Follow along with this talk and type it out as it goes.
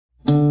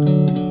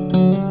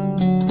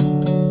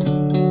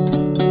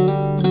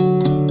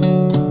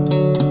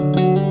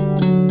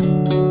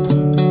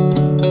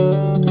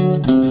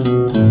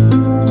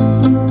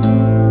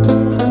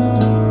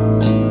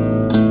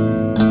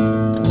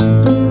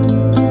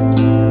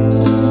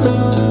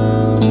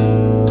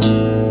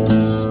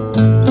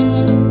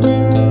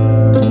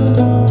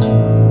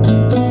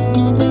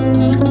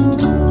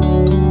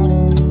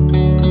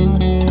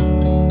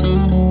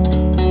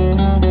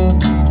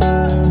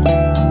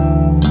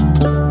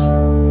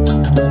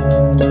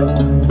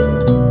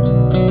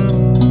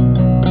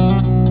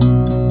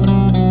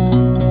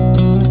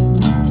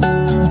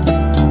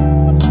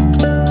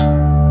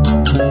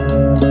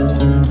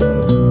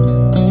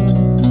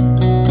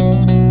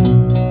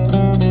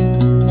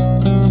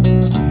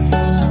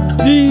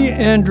The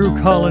Andrew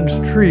Collins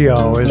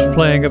Trio is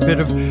playing a bit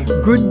of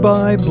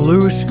Goodbye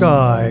Blue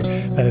Sky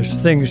as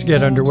things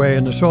get underway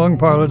in the Song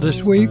Parlor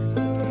this week.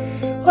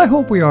 I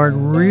hope we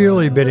aren't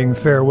really bidding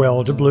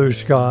farewell to blue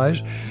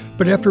skies,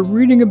 but after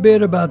reading a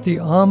bit about the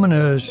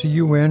ominous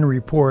UN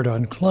report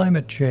on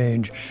climate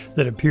change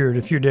that appeared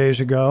a few days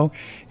ago,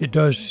 it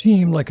does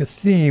seem like a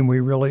theme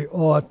we really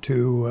ought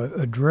to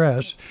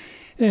address,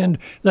 and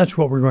that's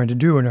what we're going to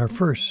do in our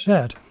first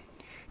set.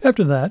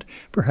 After that,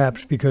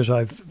 perhaps because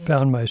I've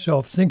found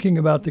myself thinking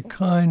about the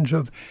kinds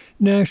of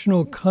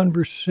national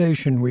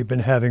conversation we've been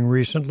having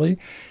recently,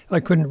 I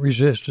couldn't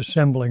resist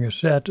assembling a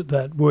set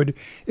that would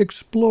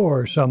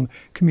explore some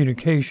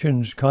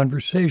communications,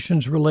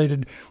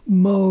 conversations-related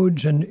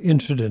modes and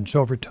incidents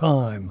over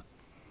time.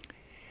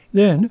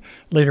 Then,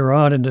 later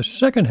on in the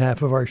second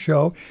half of our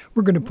show,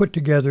 we're going to put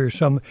together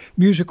some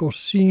musical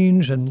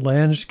scenes and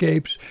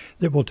landscapes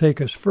that will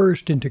take us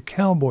first into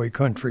cowboy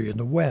country in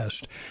the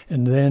West,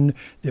 and then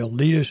they'll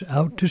lead us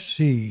out to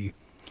sea.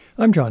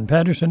 I'm John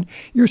Patterson,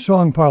 your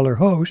Song Parlor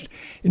host,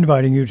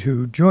 inviting you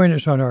to join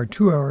us on our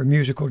 2-hour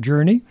musical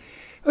journey,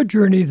 a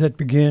journey that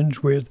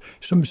begins with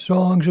some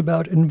songs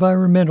about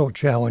environmental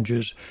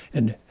challenges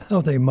and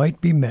how they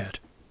might be met.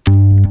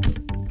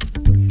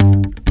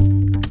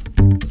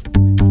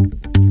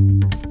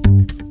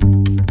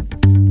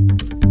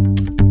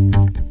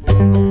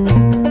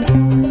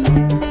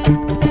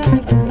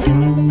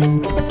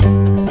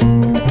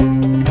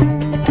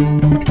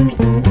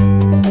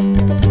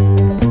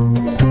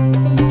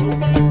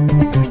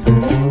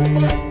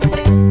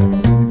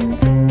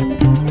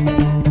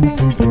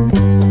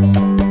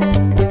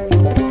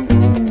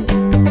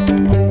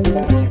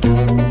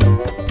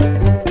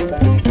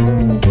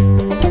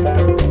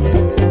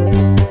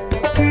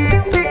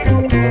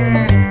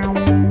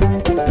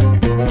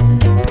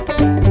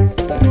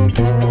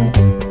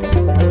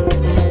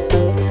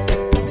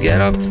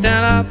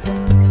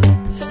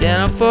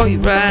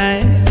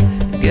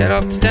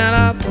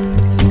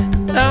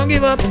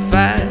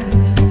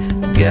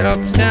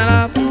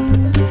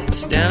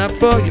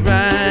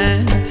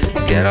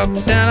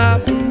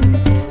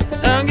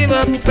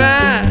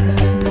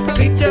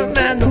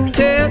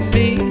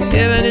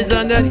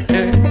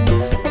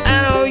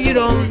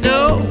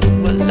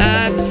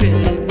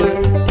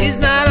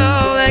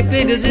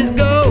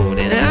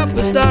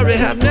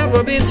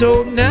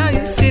 So now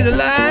you see the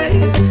light.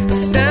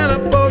 Stand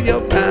up for your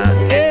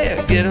right.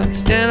 Yeah, get up,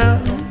 stand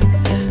up.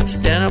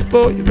 Stand up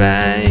for your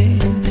right.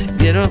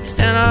 Get up,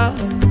 stand up.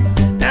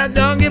 Now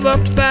don't give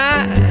up the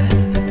fight.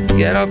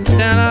 Get up,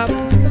 stand up.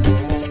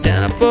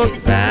 Stand up for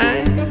your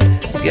right.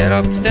 Get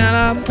up, stand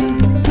up.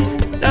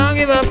 Don't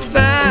give up the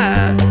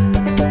fight.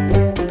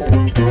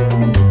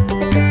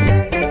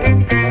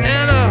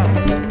 Stand up.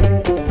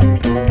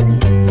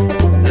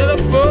 Stand up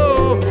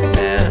for me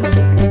now.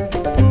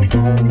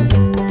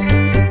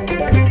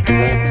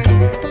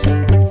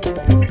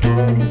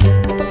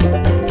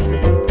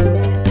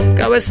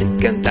 We're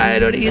sick and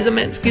tired of these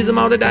men, schism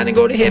all to die and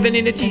go to heaven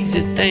in the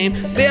Jesus name.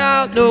 We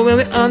all know and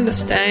we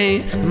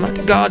understand.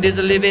 Mighty God is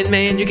a living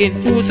man. You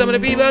can fool some of the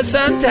people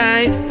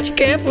sometimes, but you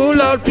can't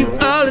fool all the people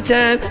all the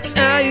time.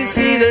 Now you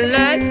see the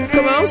light.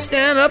 Come on,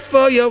 stand up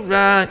for your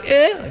right.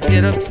 Yeah,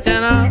 get up,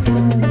 stand up.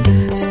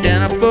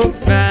 Stand up for your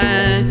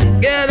right.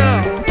 Get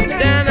up,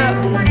 stand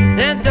up,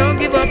 and don't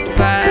give up the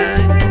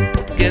fight.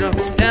 Get up,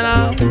 stand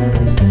up.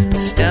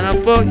 Stand up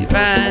for your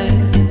right.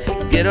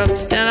 Get up,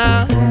 stand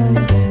up.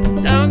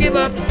 Don't give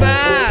up the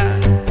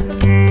fight.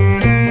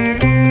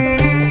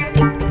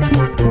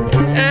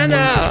 Stand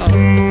up.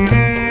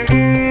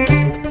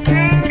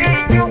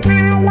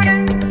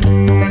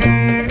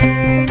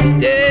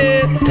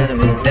 Yeah, turn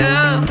me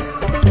down.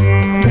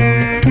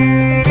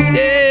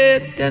 Yeah,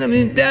 turn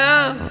me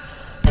down.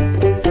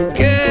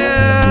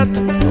 Get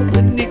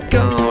when you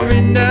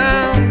going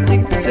down.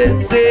 Take the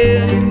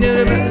set, you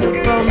never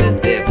better from the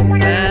devil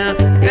man.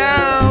 Go,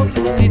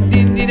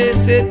 you need to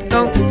sit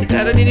down.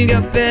 I need to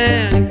get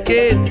back,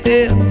 get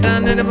this,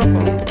 and then I'm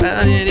going to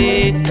find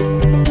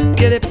it.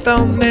 Get it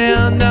from me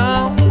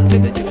now.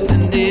 Get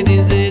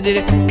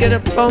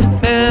it from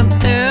me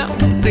now.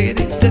 Take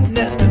it, sit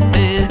down,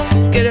 man.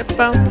 Get it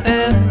from me,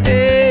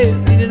 hey,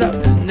 beat it up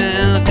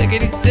now. Take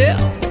it easy.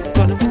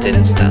 Gonna put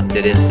it down,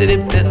 did it, sit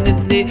it, bend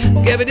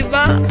it, give it a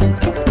run.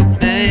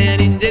 Man,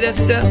 did it,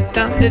 sit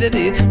down, did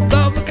it,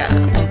 go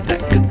down,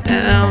 back it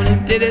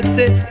down, did it,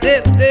 sit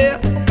there,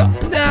 go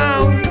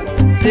down.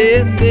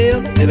 Sit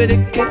there, dibby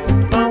get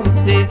on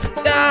there,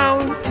 down.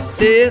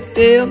 Sit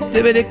there,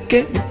 dibby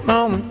get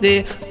on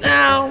there,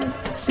 down.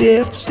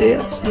 Sit,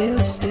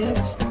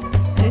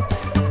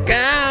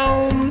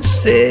 down,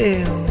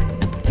 sit,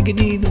 you can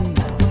eat them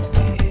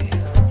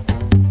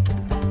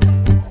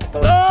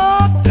all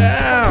oh,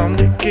 down,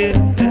 they get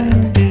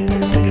down,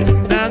 sit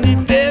down the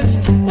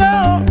best.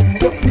 Oh,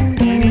 go,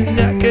 you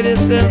not get it,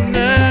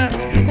 now,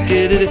 you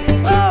get it,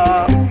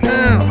 oh,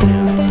 down,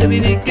 dibby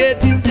get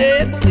it,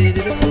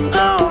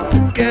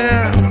 oh,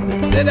 girl,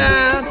 sit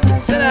down,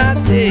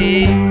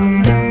 there.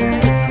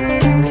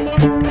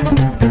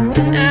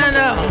 Stand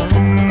up.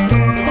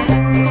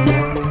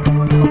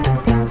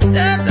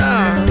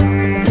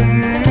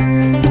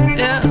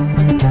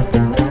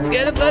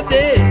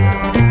 day.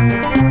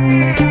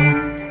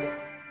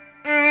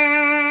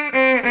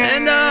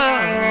 And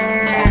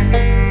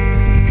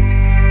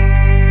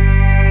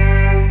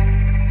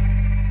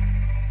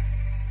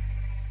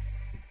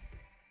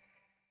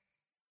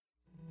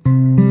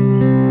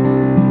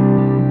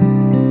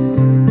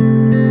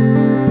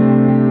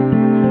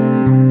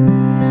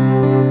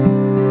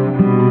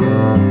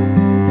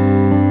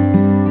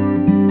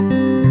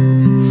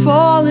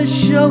fall is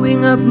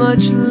showing up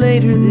much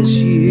later this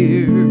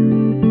year.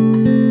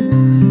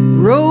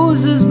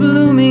 Roses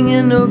blooming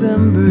in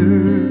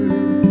November.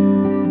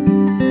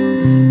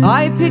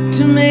 I picked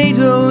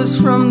tomatoes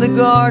from the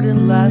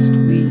garden last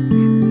week.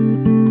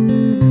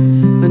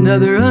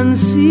 Another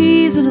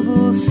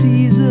unseasonable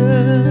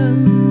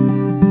season.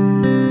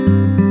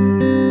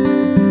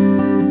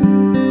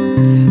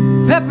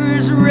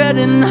 Peppers red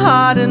and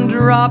hot and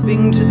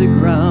dropping to the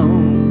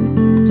ground.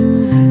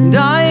 And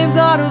I've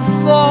got a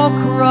fall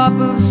crop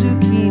of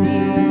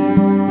zucchini.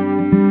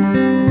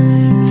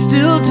 It's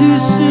still too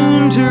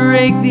soon to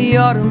rake the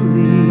autumn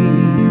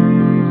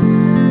leaves.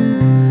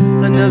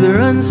 Another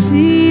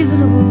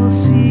unseasonable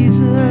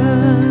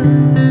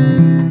season.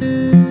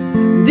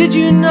 Did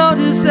you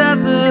notice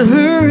that the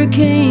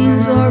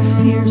hurricanes are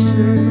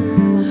fiercer?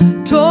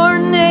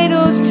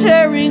 Tornadoes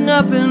tearing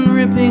up and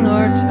ripping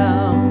our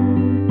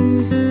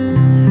towns.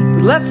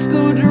 But let's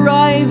go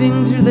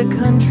driving through the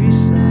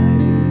countryside.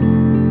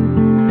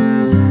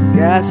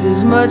 Gas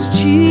is much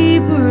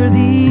cheaper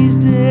these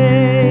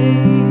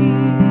days.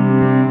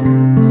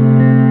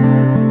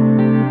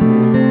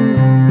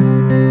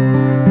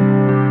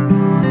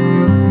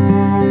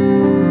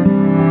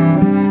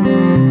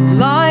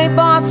 Well, I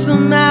bought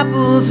some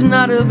apples,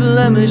 not a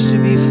blemish to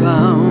be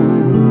found,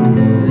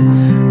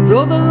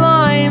 though the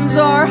limes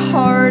are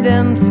hard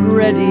and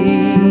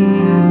thready.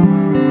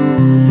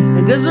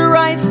 And does the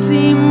rice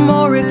seem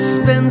more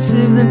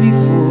expensive than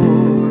before?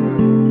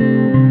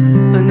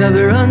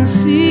 Another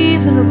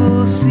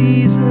unseasonable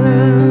season.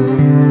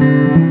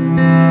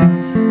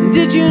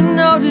 Did you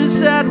notice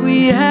that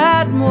we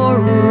had more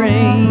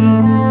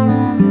rain,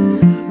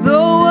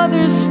 though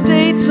other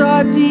states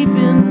are deep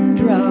in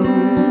drought?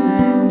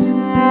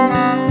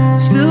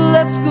 Still,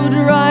 let's go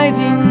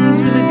driving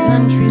through the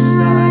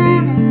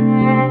countryside.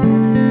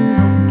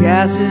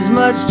 Gas is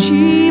much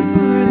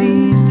cheaper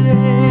these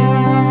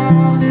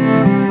days.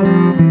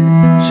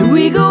 Should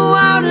we go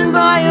out and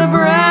buy a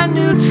brand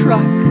new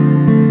truck?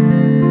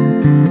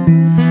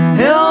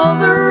 Hell,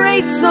 the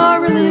rates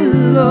are really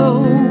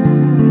low.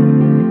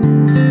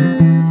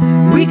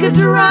 We could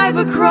drive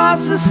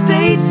across the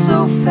state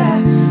so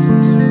fast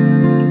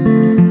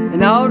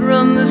and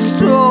outrun the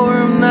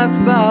storm that's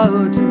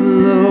about to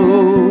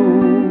blow.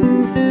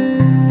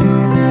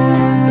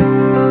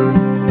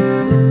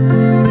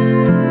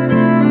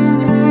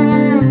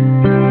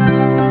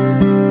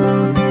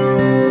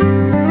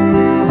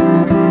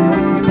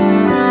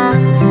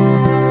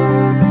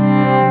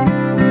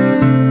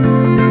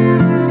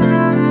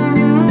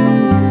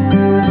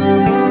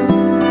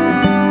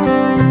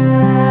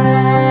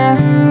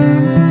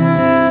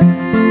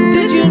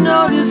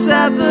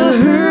 That the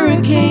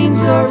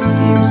hurricanes are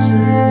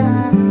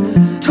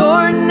fiercer,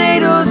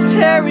 tornadoes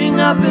tearing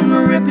up and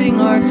ripping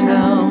our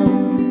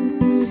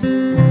towns.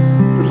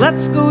 But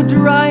let's go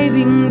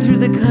driving through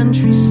the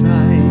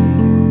countryside.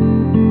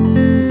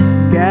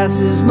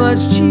 Gas is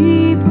much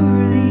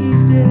cheaper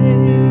these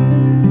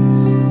days.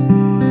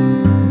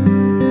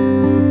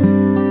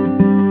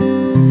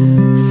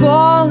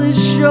 Fall is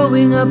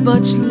showing up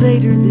much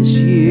later this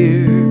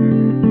year.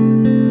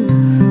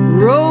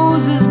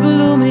 Roses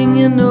blooming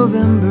in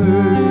November.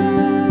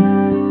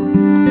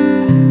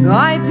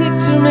 I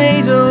picked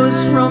tomatoes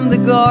from the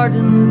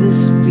garden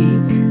this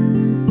week.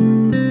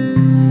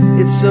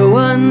 It's so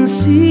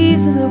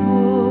unseasonable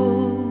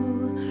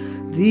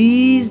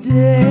these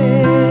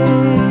days.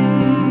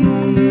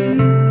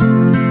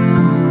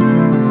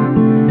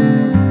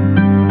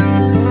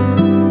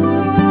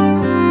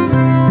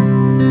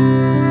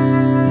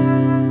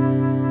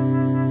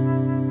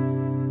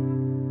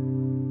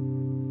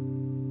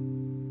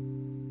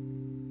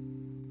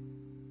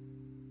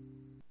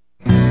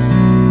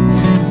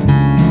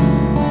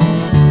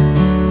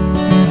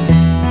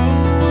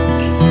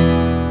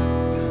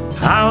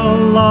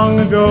 Long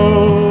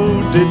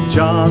ago did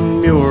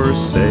John Muir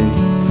say,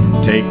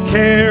 take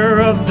care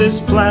of this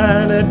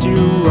planet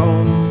you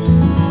roam.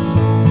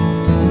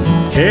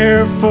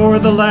 Care for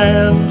the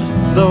land,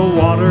 the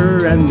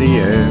water and the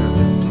air.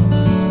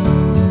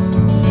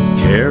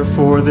 Care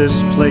for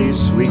this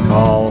place we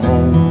call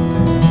home.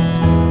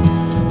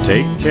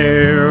 Take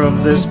care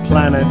of this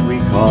planet we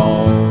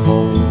call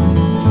home.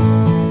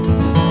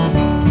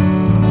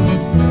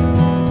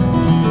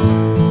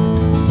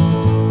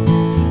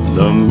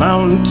 The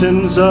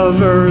mountains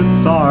of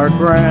earth are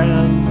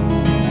grand,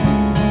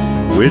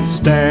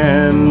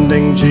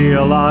 withstanding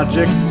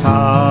geologic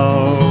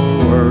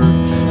power.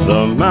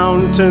 The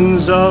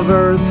mountains of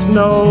earth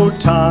know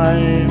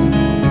time,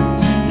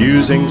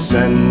 using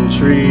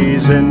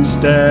centuries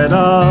instead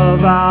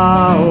of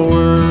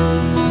hours.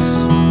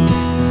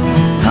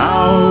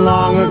 How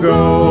long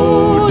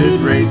ago did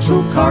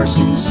Rachel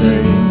Carson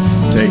say,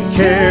 take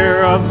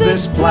care of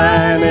this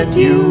planet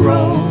you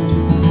roam.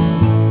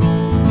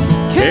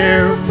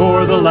 Care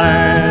for the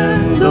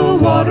land, the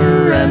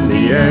water, and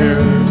the air.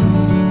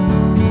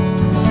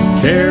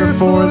 Care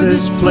for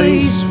this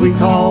place we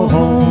call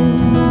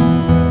home.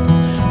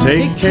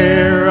 Take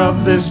care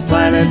of this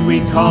planet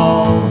we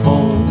call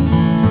home.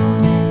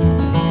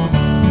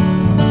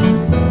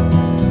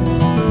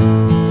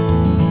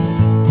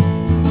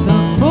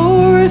 The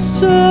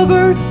forests of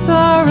earth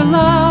are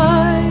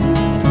alive.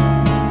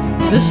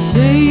 The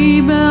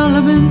same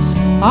elements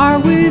are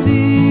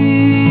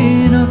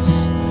within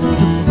us.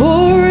 The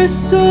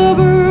forests of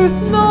earth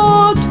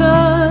know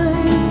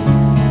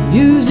time,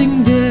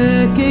 using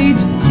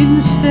decades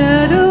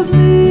instead of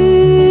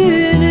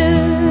minutes.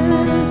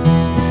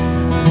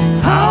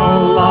 How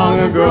long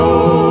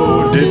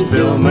ago did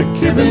Bill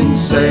McKibben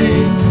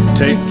say,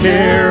 take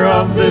care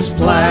of this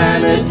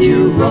planet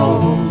you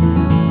roam?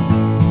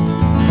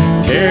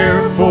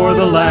 Care for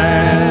the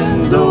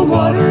land, the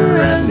water,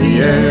 and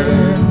the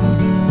air.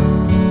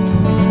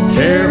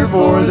 Care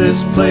for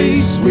this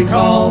place we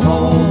call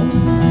home.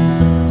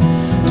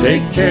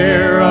 Take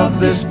care of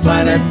this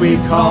planet we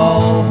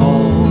call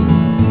home.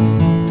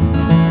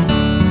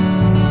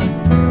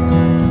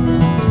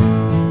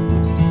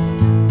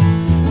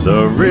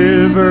 The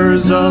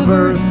rivers of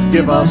earth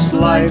give us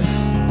life.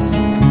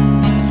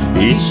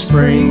 Each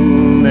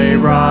spring they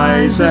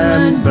rise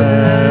and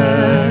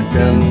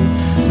beckon.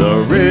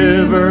 The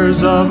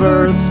rivers of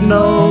earth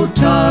know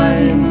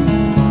time,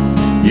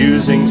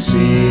 using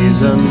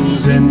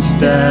seasons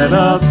instead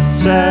of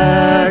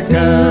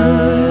seconds.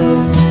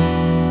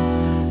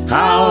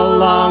 How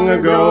long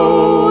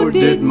ago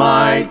did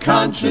my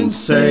conscience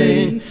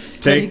say,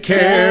 take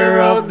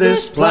care of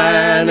this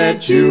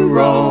planet you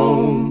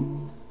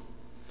roam?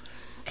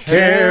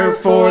 Care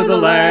for the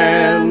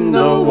land,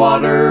 the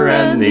water,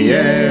 and the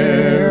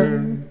air.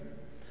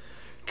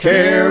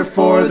 Care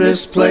for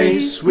this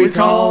place we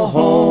call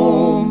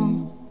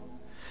home.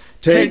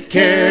 Take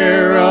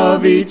care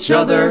of each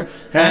other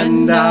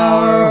and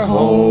our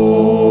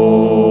home.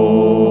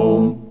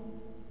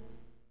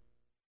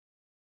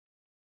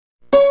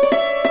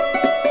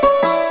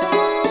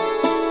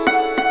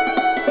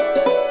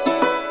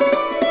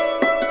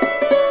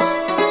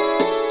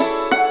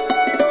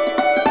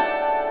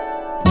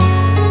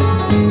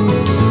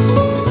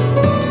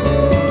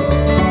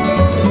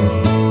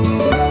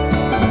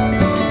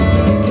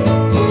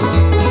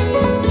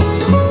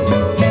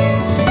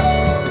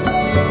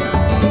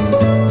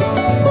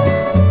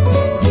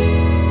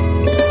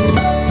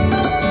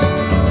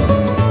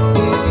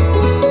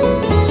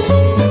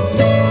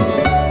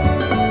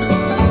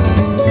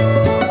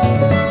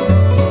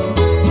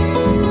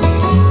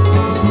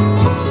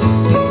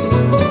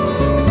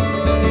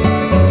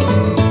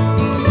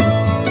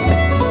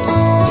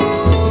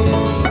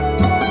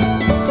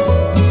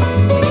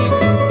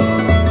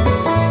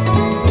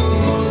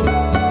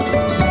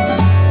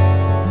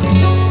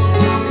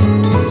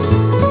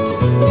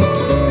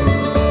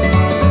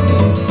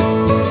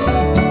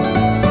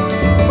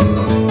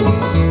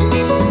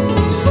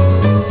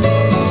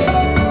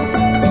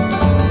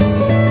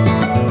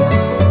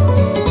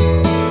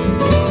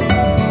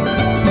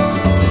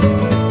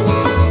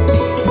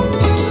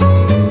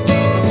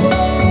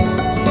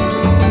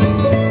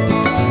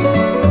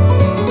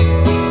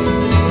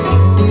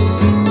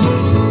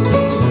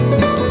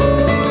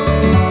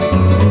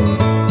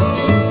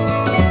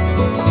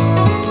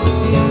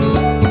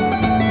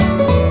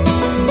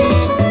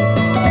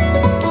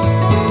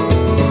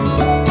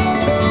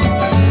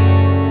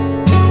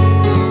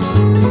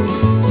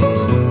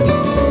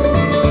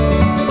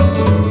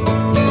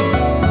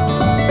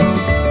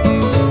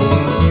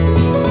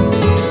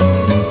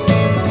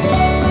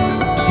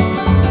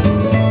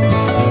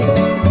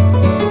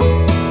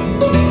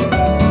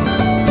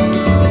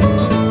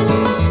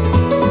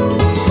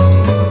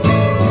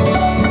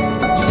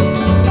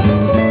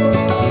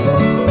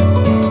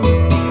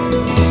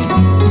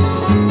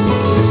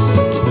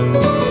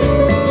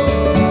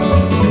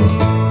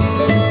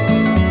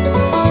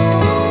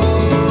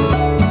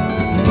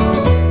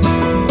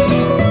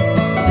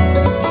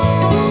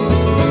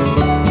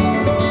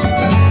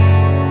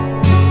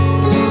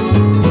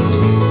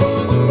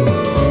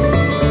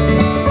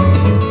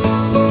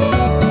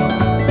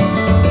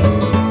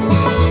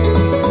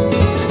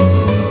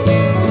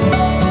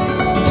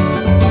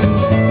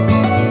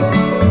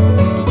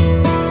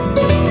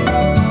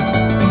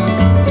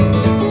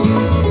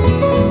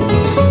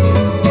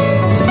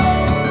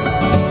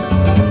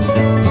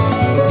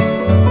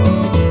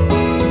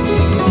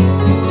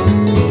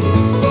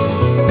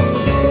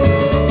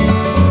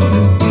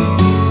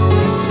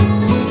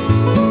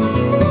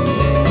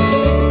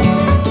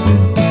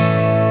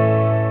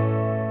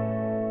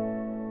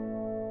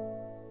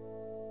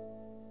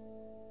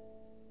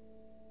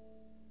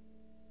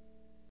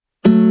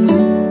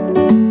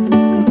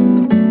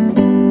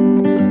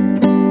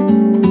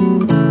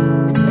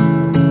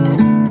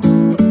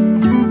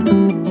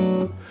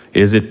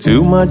 Is it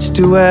too much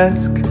to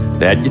ask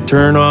that you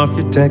turn off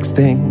your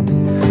texting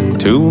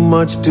too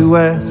much to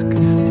ask?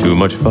 Too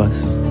much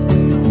fuss?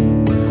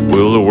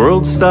 Will the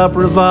world stop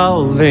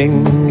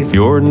revolving if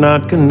you're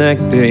not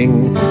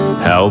connecting?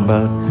 How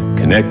about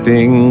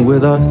connecting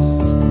with us?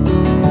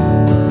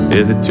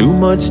 Is it too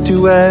much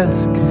to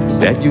ask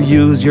that you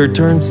use your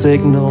turn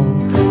signal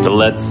to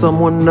let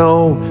someone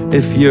know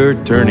if you're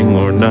turning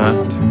or not?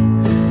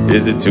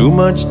 Is it too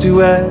much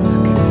to ask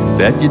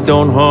that you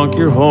don't honk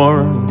your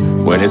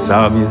horn when it's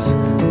obvious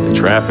the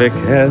traffic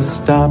has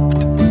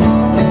stopped?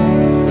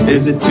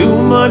 Is it too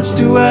much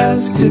to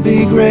ask to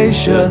be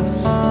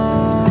gracious?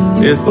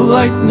 Is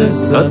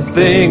politeness a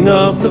thing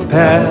of the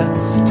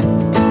past?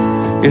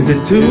 Is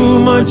it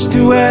too much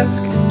to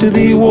ask to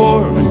be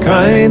warm and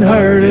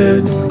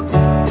kind-hearted?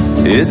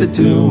 Is it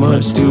too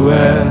much to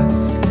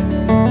ask?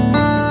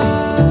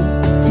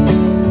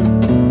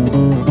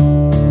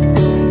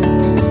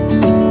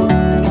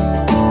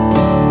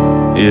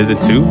 Is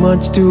it too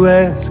much to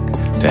ask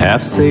to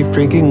have safe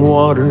drinking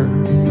water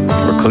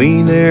or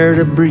clean air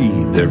to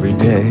breathe every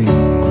day?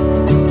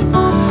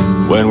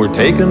 When we're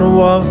taking a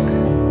walk,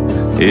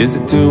 is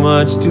it too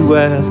much to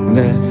ask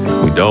that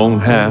we don't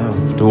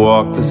have to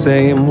walk the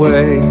same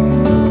way?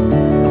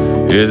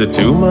 Is it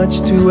too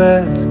much to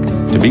ask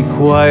to be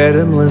quiet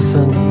and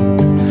listen?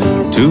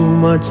 Too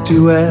much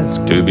to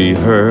ask to be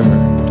heard?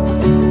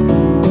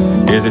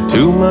 Is it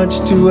too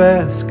much to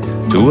ask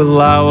to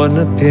allow an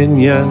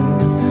opinion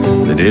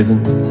that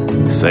isn't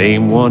the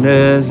same one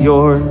as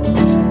yours?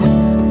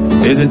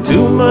 Is it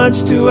too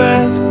much to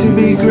ask to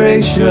be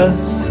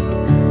gracious?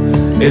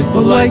 Is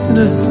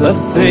politeness a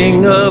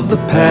thing of the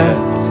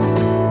past?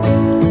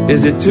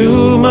 Is it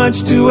too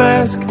much to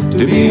ask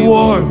to be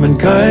warm and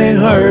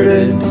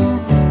kind-hearted?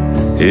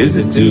 Is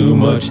it too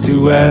much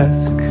to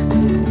ask?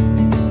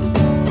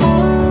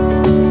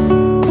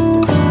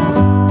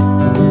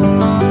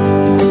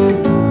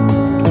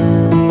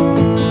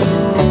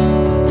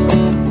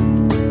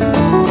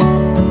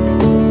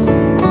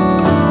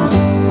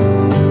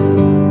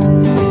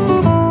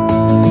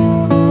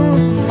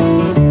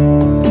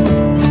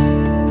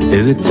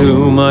 Is it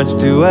too much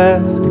to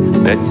ask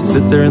that you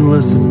sit there and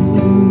listen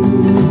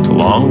to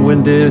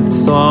long-winded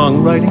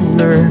songwriting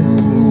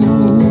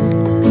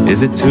nerds?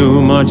 Is it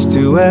too much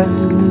to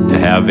ask to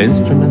have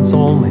instruments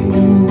only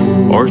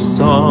or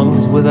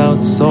songs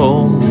without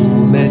so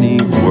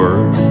many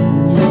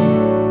words?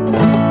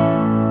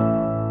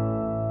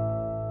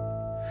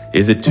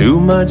 Is it too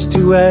much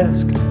to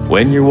ask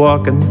when you're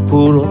walking the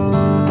poodle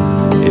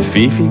if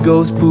Fifi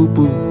goes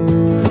poo-poo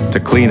to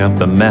clean up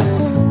the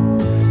mess?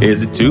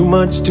 Is it too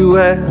much to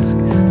ask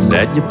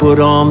that you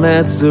put on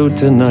that suit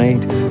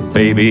tonight?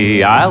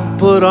 Baby, I'll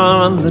put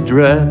on the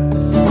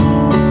dress.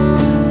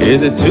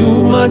 Is it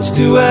too much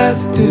to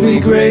ask to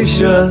be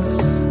gracious?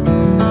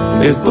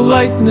 Is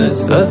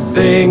politeness a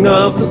thing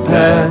of the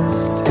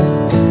past?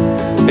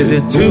 Is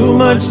it too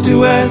much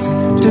to ask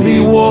to be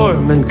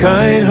warm and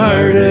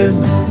kind-hearted?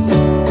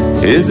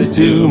 Is it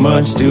too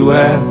much to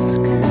ask?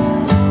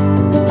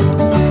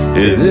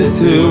 Is it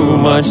too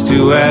much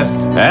to ask?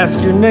 Ask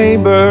your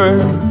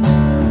neighbor.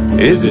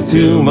 Is it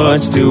too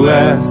much to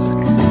ask?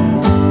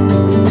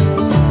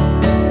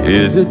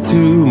 Is it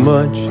too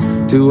much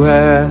to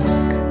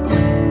ask?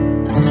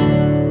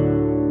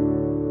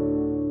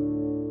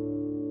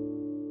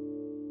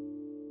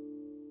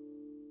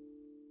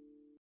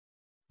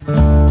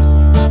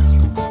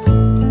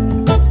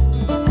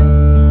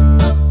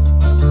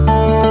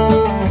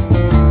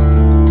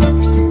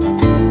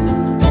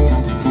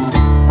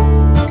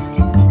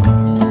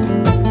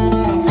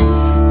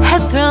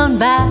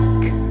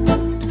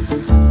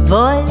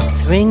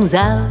 Rings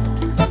out,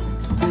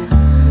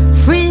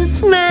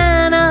 freest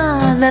man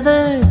I've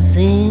ever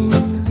seen.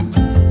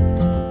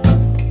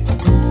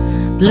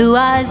 Blue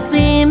eyes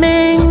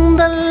beaming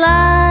the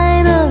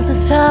light of the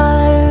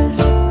stars,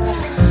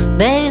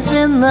 bathed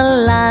in the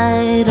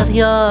light of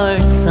your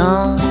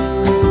song.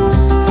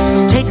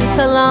 Take us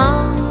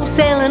along,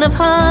 sailing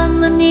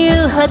upon the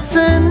new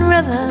Hudson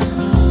River,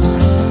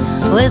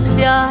 with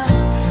your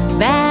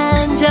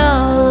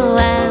banjo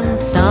and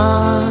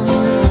song.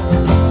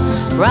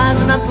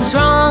 Rising up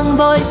strong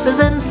voices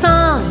in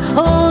song,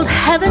 old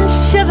heaven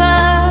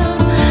shiver,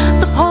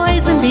 the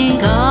poison be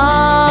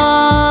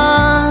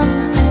gone,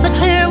 the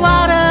clear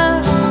water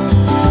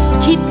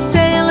keep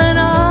sailing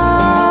on.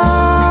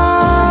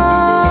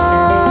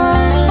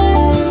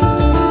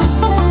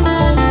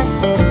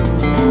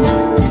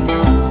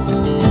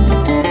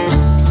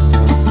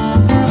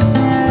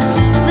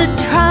 The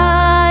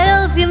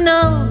trials you've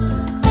known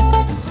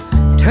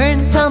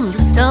turn some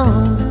to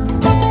stone,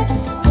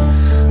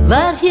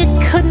 but you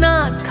could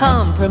not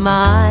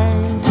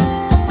compromise.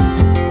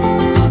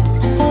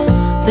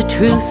 The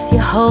truth you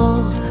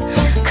hold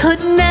could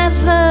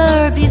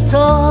never be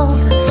sold,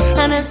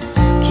 and it's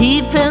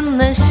keeping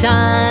the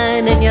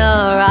shine in your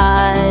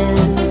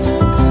eyes.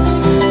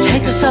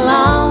 Take us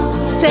along,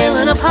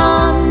 sailing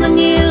upon the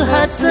new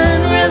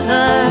Hudson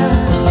River,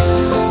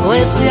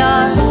 with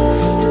your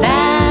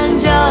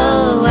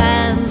banjo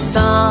and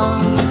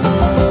song.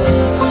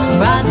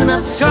 Rising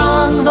up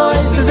strong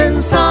voices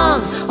in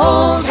song,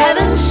 old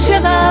heaven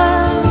shiver,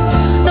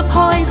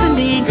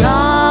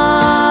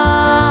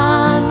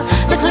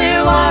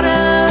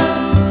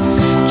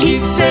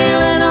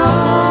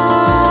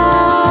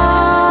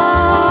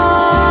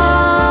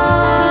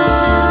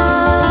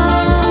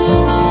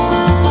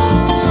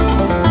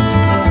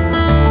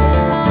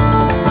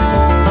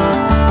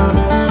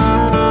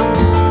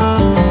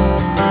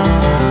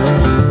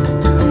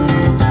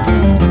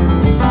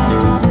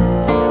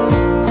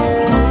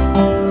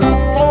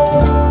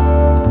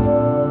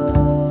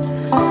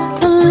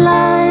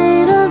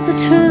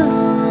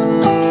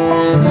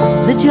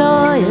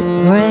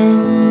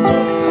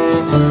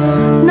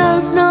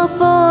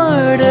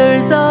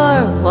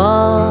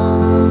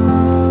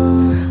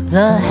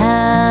 the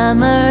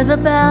hammer, the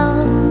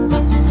bell,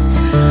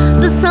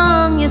 the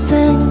song you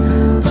sing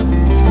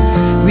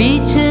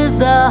reaches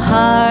the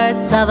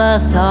hearts of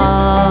us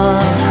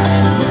all.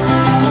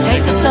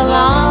 Take us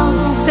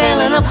along,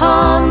 sailing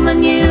upon the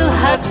new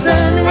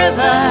Hudson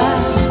River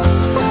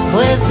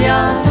with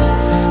your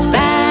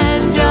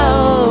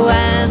banjo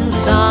and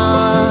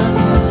song,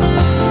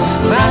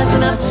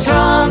 rising up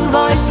strong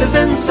voices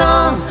in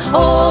song,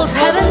 old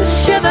heaven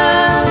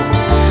shiver,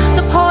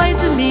 the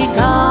poison be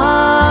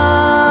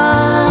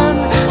gone,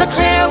 the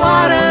clear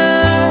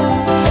water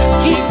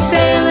keeps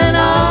sailing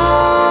on,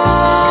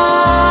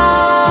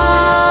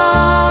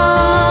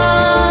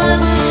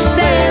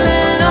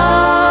 sailing on,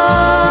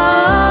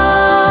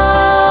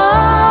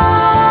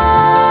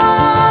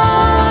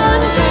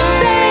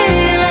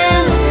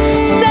 sailing,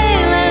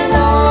 sailing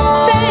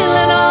on,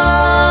 sailing on,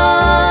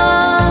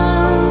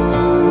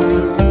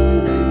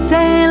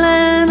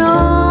 sailing on.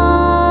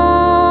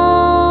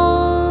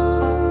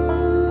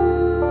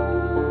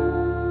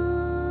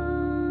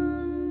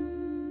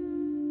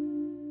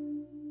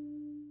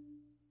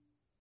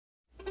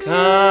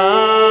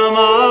 Come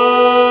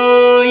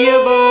all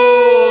you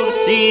bold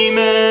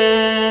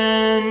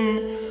seamen,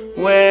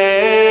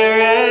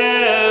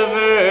 wherever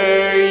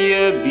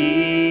you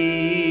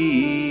be,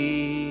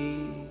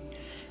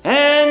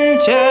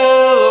 and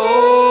tell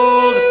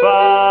old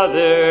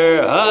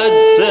Father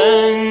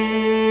Hudson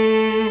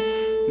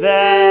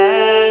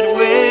that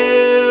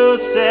we'll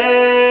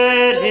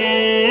set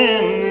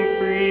him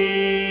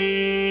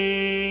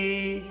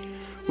free.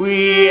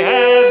 We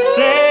have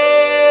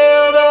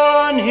sailed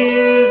on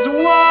his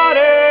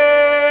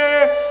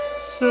water,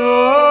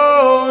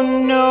 so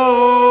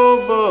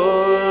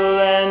noble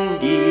and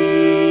deep,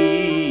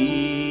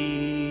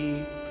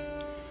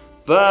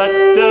 but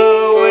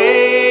the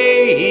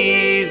way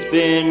he's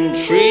been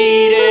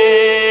treated,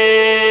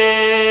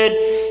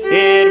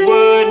 it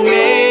would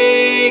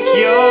make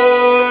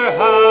your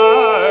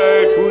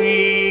heart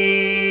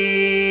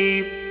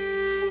weep.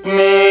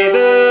 May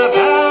the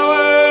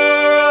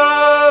power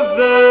of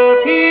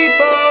the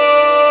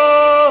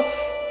people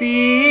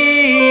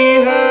be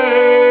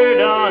heard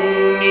on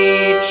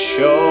each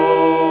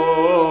shore,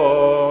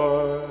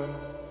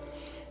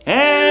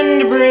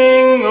 and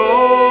bring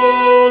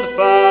old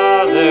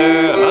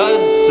Father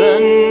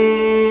Hudson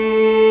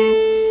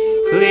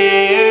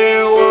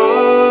clear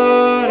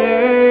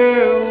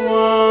water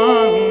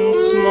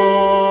once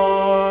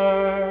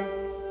more.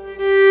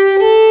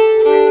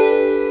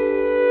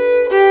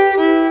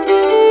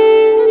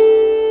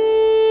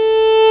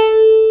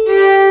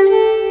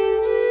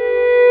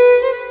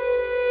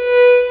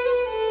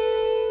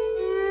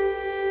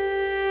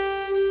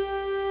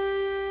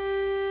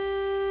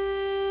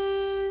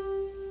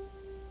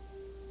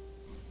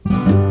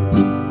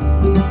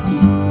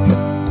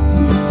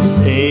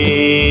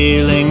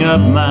 Sailing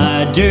up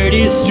my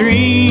dirty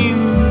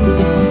stream,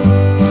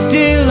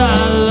 still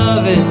I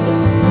love it,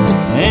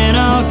 and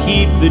I'll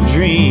keep the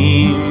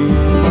dream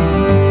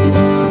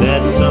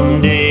that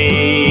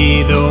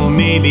someday, though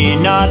maybe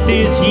not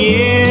this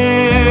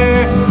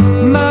year,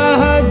 my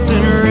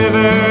Hudson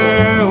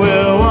River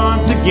will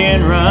once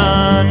again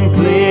run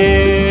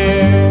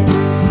clear.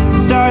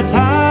 It starts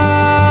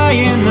high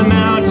in the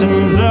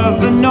mountains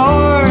of the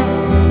north,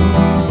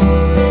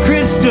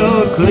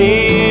 crystal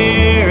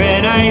clear,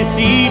 and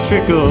icy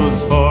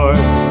trickles forth,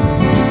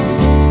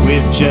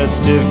 with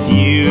just a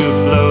few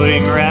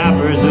floating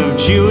wrappers of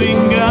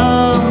chewing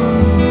gum,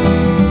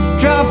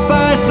 dropped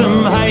by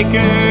some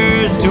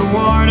hikers to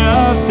warn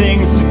of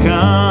things to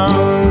come.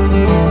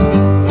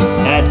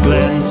 At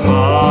Glens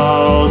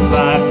Falls,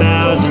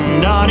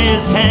 5,000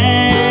 honest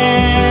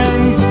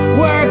hands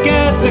work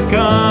at the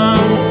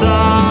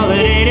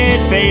consolidated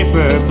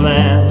paper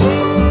plant.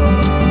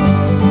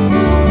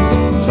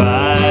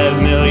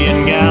 5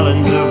 million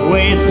gallons of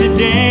waste a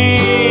day.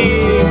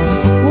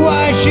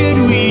 Why should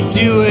we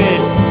do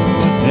it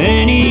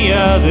any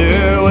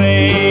other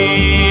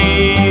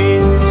way?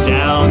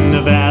 Down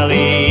the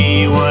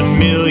valley, 1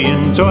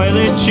 million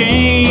toilet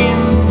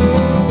chains.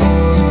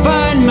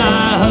 Find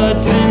my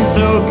Hudson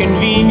so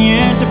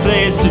convenient a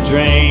place to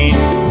drain.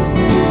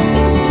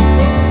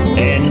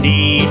 And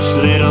each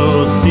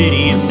little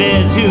city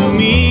says, who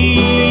me?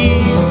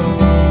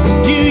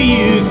 Do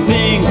you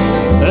think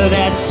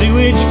that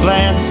sewage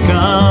plants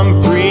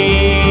come free?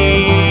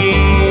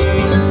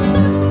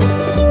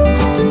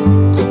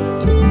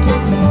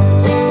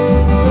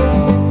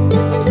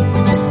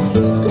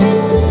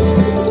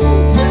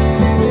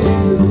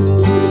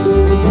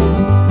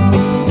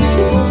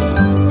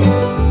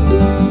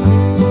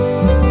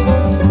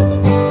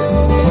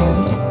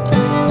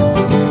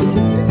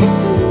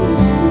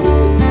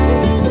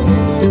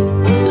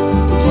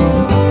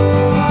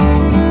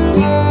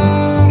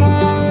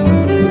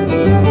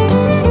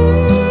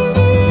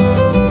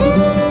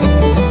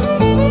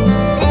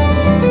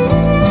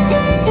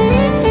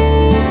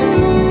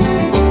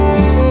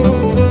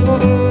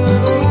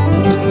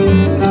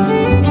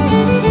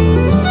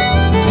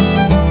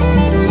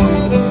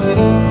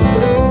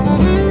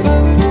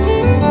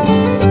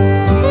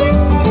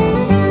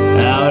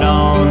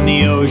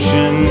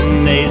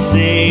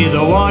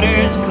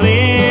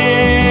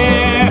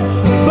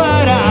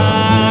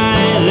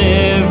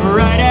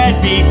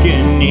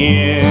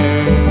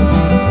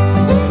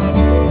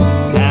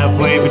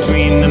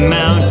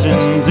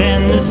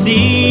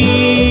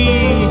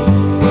 sea.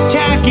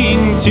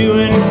 Tacking to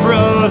and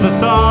fro, the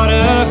thought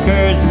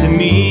occurs to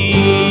me.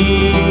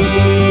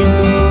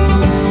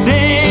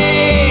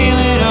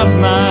 Sailing up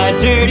my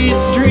dirty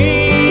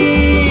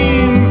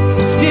stream,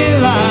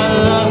 still I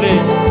love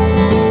it,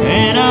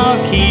 and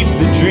I'll keep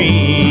the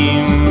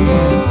dream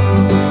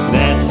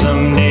that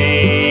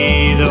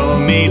someday, though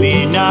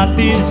maybe not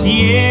this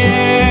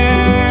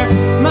year,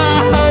 my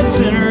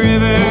Hudson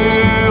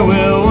River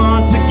will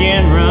once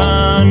again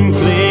run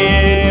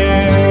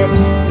clear.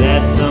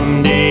 That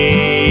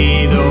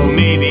someday, though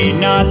maybe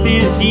not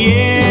this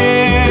year,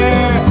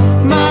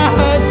 my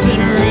Hudson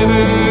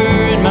River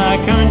in my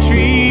country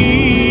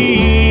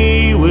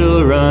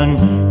will run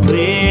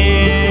clear.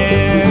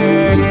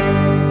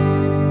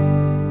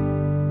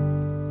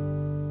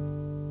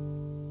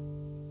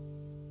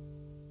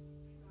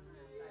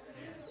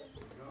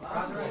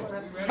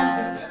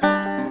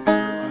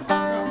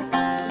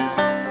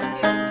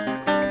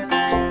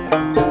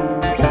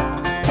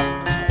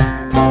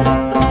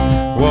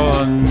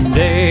 One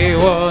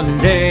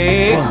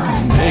day,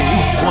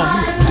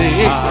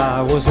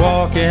 I was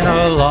walking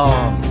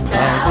along,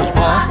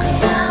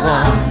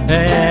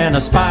 and I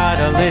spied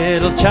a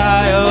little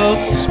child,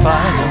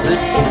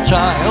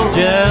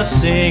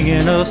 just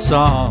singing a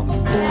song,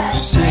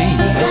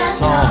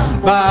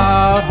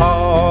 about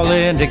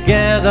hauling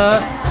together,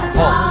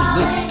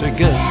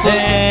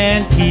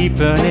 and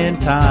keeping in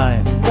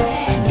time,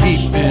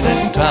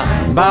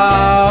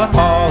 about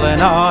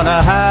hauling on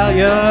a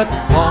halyard,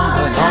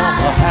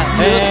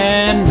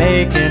 and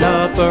making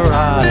up a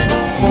ride.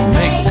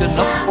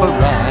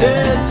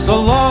 It's a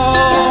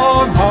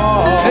long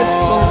haul.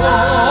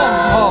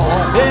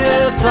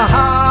 It's a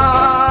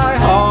high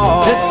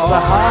haul.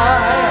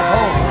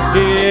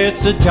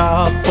 It's a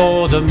job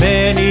for the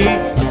many,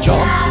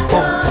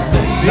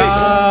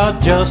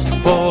 not just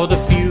for the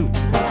few.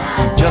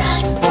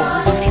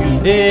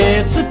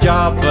 It's a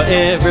job for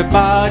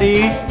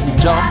everybody.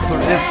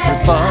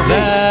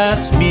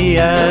 That's me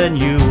and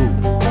you.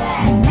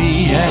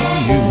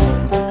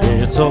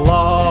 It's a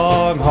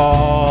long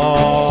haul.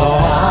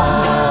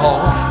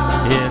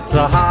 It's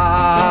a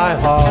high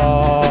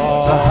haul.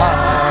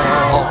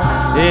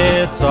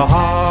 It's a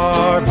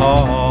hard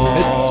haul.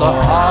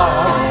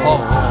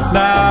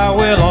 Now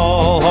we'll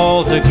all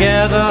haul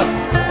together,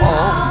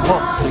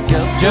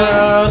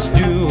 just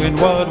doing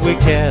what we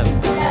can,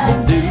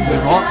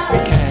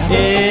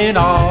 in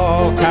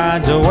all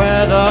kinds of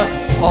weather,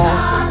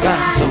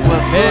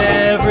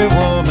 every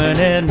woman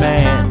and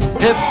man.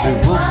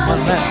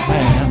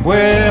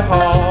 We're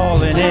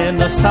hauling in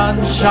the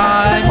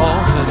sunshine,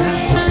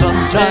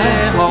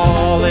 and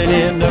hauling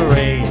in the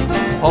rain.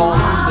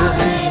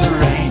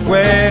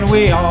 When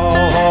we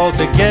all haul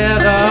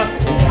together,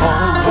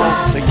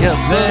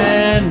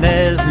 then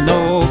there's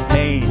no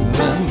pain.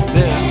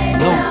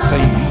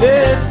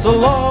 It's a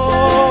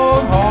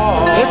long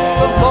haul.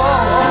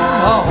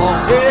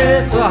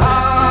 It's a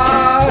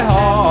high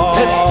haul.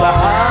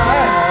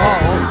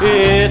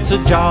 It's a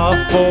job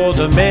for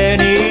the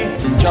many,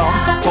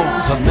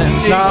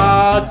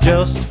 not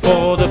just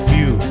for the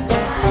few.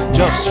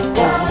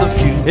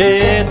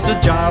 It's a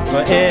job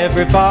for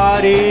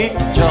everybody.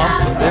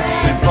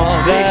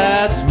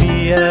 That's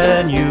me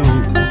and you.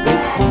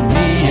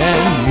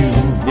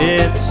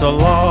 It's a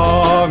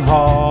long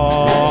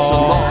haul.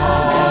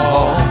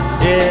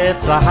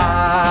 It's a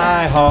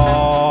high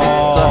haul.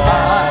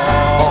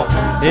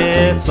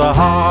 It's a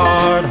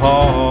hard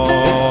haul.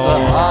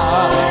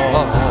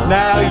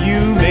 Now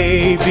you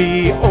may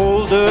be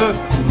older,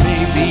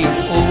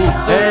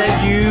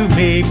 and you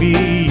may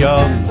be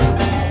young,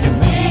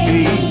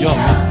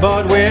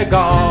 but we're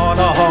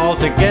gonna haul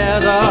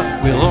together.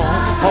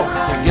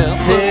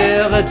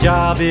 Till the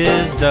job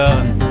is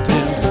done.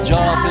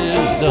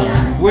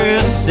 We're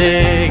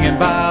singing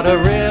by the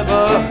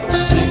river,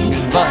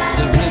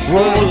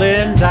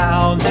 rolling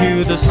down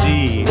to the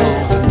sea,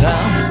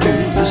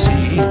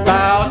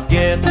 about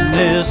getting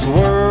this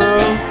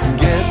world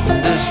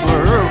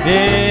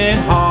in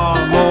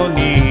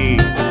harmony.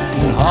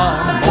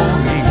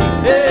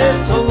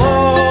 It's a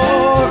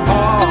long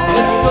haul.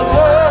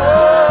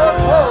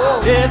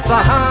 It's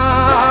a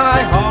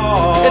high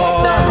haul.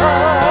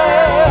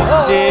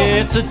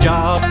 It's a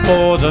job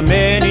for the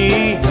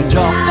many,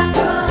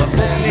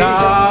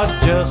 not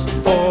just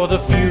for the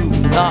few.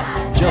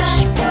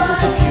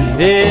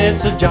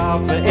 It's a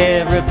job for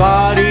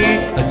everybody.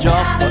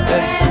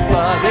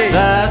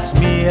 That's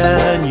me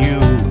and you.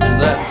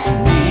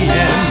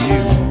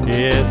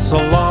 It's a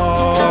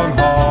long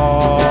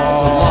haul.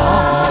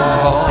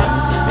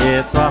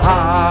 It's a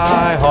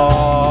high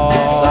haul.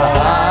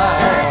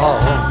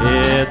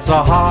 It's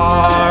a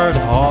hard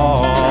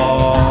haul.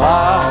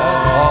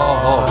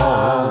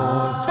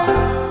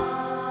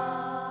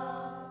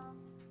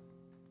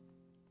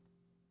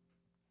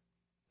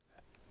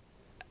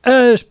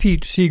 As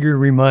Pete Seeger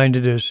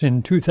reminded us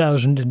in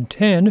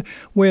 2010,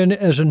 when,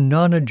 as a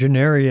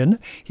nonagenarian,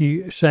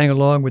 he sang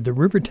along with the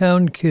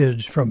Rivertown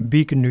Kids from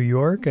Beacon, New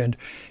York, and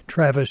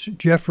Travis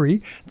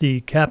Jeffrey,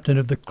 the captain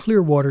of the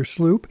Clearwater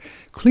sloop,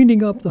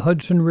 cleaning up the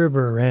Hudson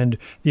River and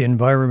the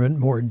environment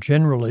more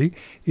generally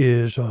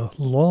is a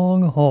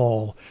long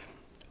haul.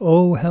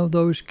 Oh, how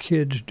those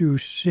kids do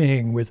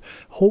sing with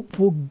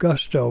hopeful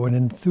gusto and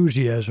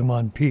enthusiasm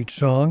on Pete's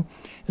song,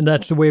 and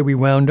that's the way we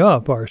wound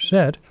up our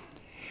set.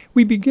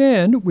 We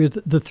began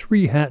with the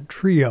Three-Hat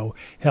Trio,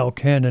 Hal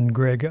Cannon,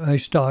 Greg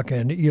Eistock,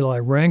 and Eli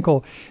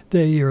Rankle.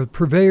 They are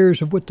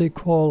purveyors of what they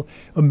call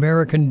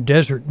American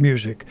desert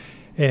music,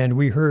 and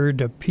we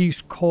heard a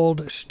piece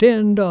called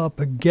Stand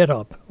Up, Get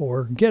Up,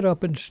 or Get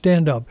Up and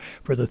Stand Up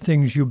for the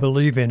Things You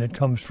Believe In. It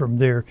comes from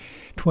their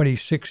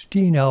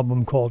 2016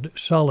 album called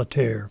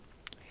Solitaire.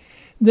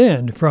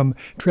 Then, from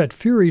Tret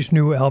Fury's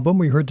new album,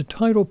 we heard the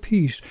title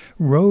piece,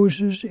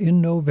 Roses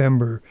in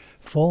November.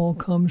 Fall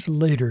comes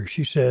later,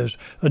 she says,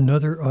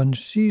 another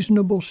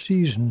unseasonable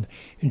season,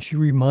 and she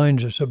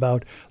reminds us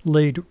about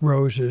late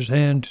roses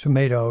and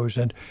tomatoes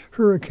and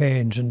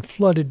hurricanes and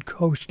flooded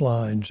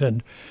coastlines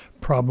and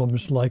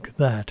problems like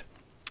that.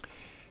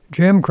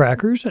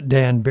 Jamcrackers,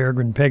 Dan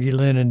Bergren, Peggy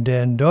Lynn, and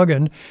Dan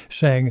Duggan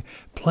sang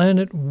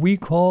Planet We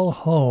Call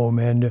Home,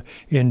 and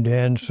in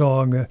Dan's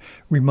song,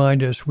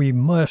 remind us we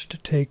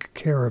must take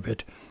care of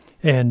it.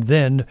 And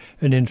then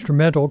an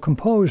instrumental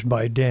composed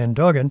by Dan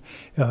Duggan,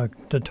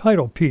 the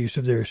title piece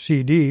of their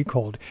CD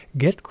called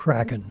Get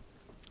Crackin'.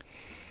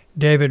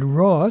 David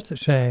Roth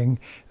sang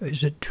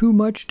Is It Too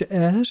Much to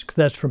Ask?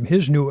 That's from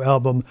his new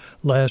album,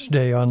 Last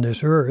Day on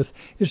This Earth.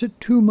 Is it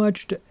too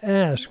much to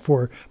ask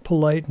for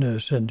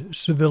politeness and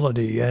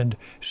civility and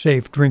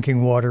safe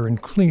drinking water and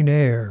clean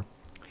air?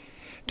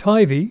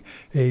 Tivy,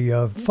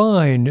 a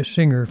fine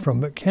singer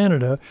from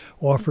Canada,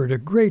 offered a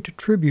great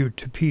tribute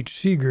to Pete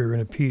Seeger in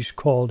a piece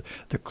called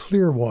The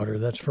Clearwater.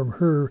 That's from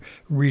her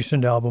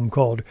recent album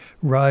called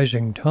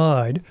Rising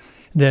Tide.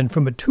 Then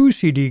from a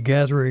 2-CD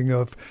gathering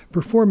of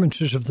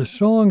performances of the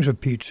songs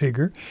of Pete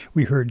Seeger,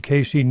 we heard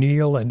Casey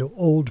Neal and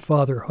Old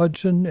Father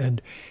Hudson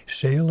and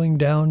Sailing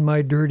Down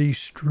My Dirty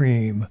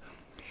Stream.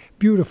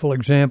 Beautiful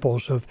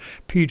examples of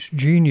Pete's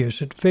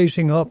genius at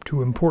facing up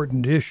to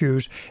important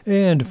issues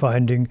and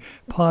finding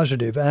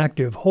positive,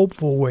 active,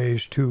 hopeful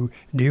ways to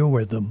deal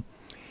with them.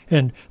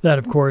 And that,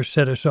 of course,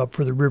 set us up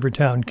for the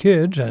Rivertown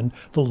Kids and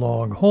the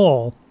long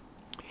haul.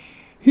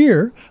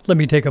 Here, let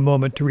me take a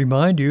moment to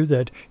remind you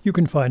that you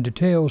can find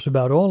details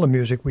about all the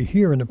music we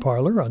hear in the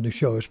Parlor on the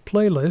show's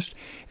playlist,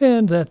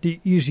 and that the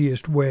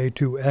easiest way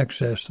to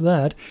access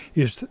that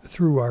is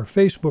through our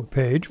Facebook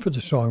page for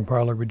the Song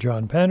Parlor with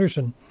John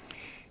Patterson.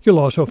 You'll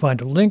also find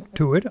a link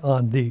to it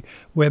on the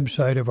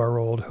website of our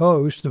old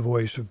host, The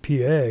Voice of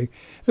PA.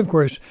 Of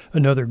course,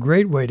 another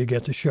great way to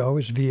get the show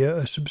is via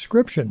a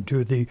subscription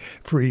to the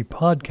free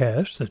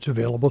podcast that's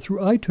available through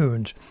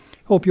iTunes.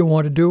 Hope you'll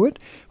want to do it.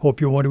 Hope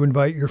you'll want to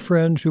invite your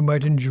friends who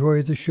might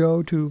enjoy the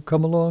show to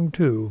come along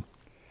too.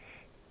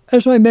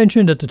 As I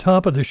mentioned at the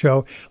top of the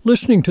show,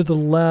 listening to the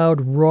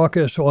loud,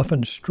 raucous,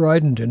 often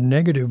strident and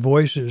negative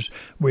voices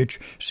which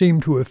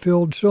seem to have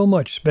filled so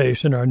much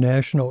space in our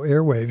national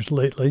airwaves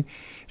lately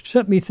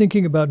set me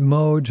thinking about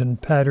modes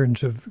and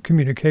patterns of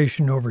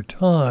communication over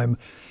time.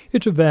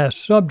 It's a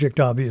vast subject,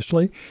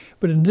 obviously,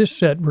 but in this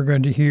set we're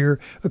going to hear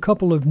a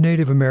couple of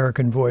Native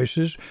American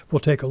voices.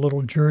 We'll take a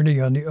little journey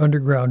on the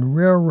Underground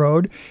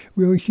Railroad.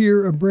 We'll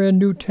hear a brand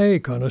new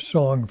take on a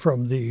song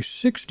from the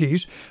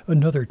 60s,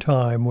 another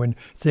time when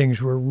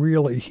things were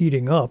really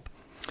heating up.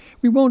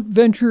 We won't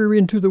venture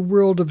into the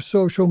world of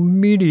social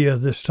media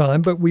this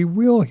time, but we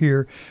will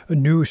hear a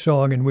new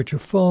song in which a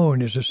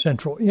phone is a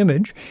central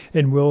image,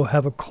 and we'll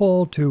have a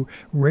call to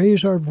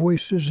raise our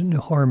voices in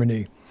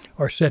harmony.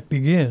 Our set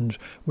begins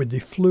with the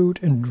flute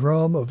and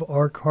drum of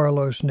R.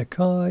 Carlos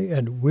Nakai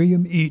and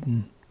William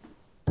Eaton.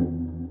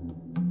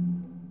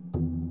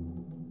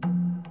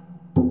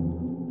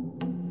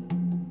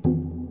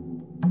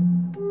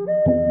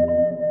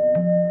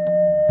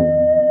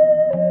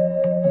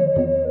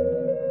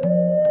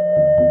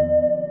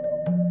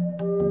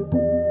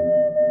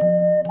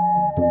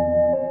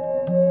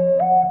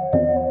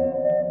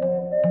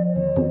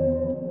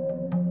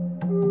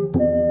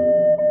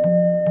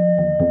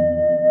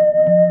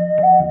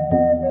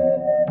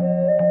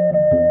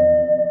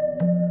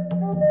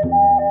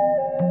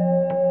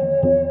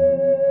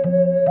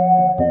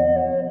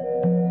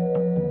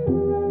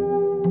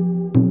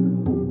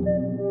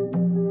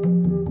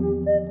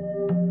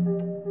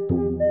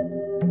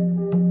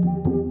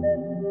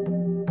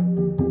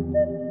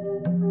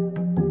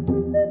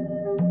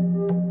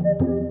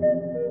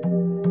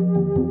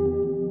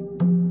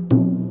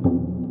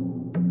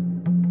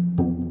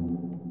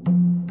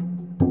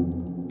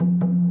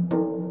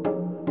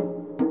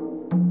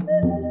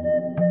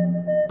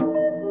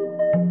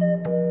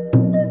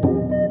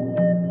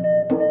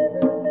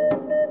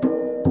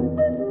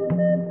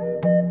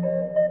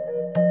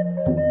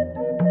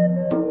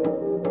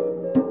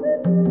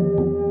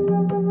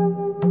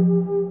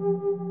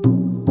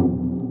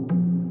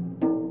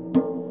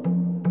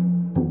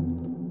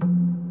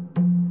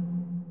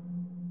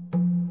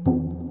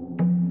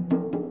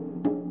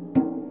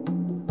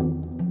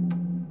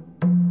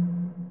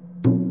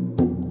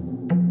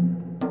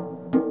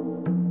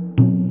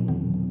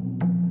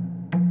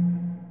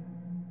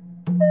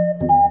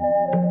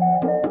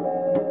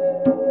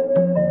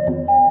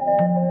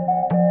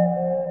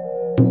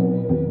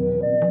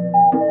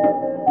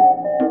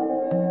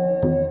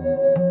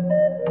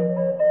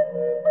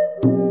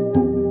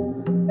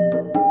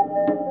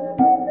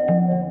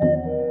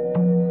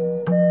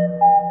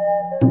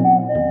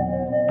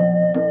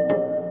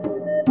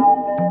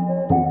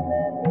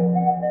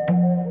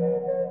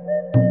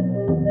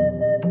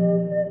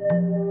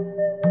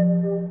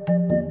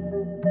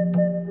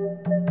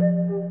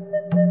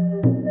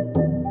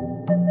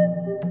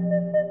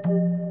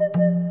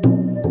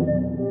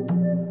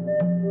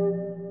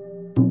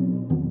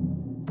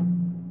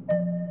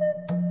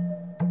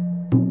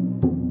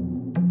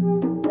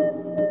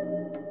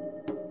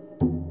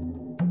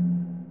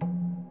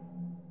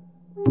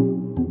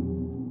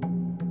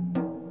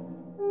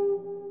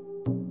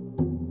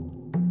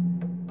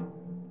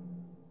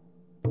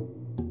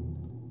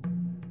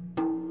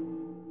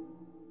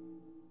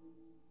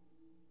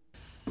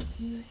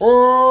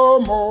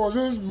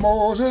 Moses,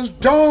 Moses,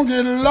 don't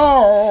get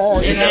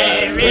lost In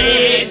that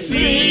Red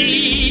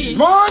Sea.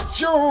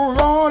 March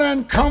on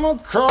and come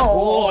across.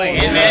 Oh,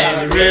 in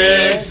that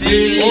Red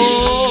Sea.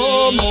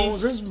 Oh,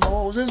 Moses,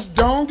 Moses,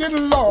 don't get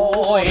lost.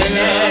 Oh, in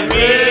that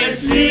Red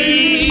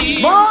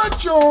Sea.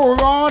 March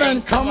on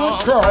and come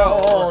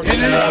across. In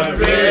that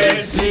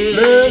Red Sea.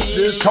 Let's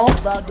just talk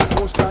about the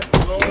Most High.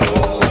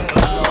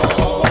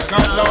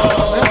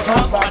 Let's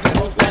talk about the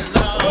Most High.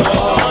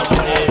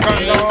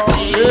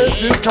 Let's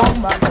just talk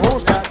about the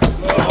Most High.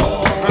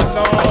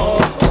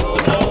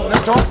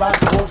 Let's talk about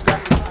the Most High.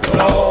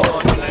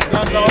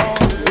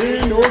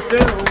 Ain't no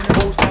Pharaoh in the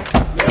Most High.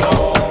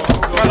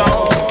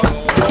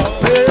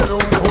 Pharaoh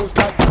in the Most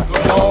High.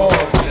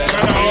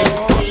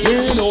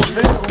 Ain't no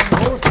Pharaoh in the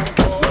Most High.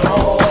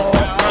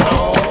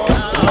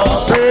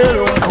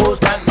 Pharaoh in the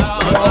Most High.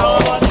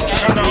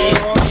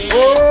 Oh,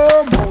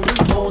 Moses,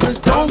 Moses,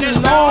 don't get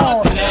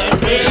lost.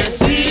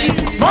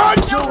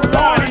 March your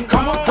Lord and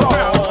come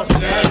across.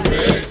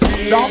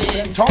 Stop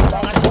and talk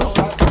about the Most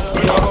High.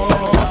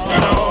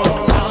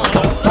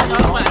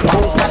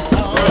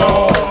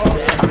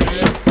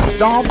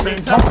 Stop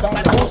and talk about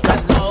the Most High.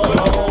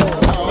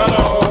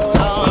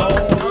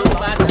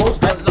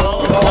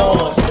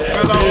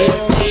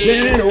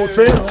 Ain't no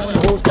Pharaoh in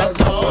the Most High.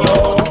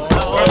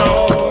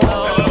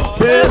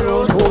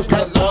 Pharaoh in the Most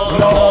High.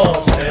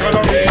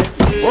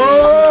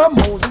 Oh,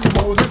 Moses,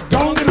 Moses,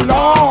 don't get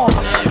lost.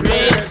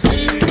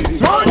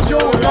 March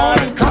your Lord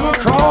and come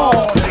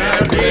across.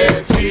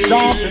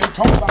 Stop and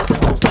talk about the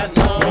Most High.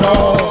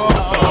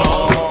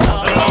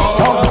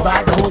 Talk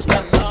about the Most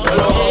High.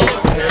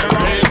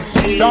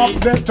 Stop,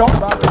 let's talk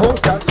about the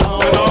Most High.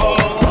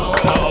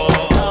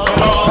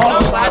 Talk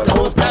about the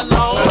Most High.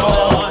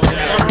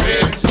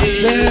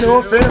 Ain't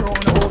no Pharaoh in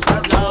the Most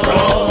High.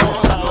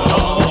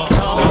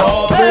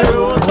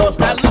 Pharaoh in the Most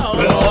High.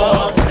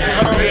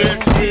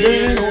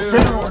 Ain't no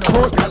Pharaoh in the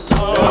Most High.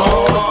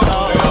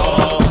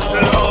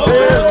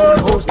 Pharaoh in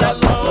the Most High.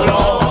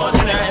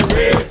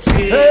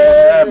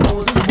 Hey,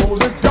 Moses,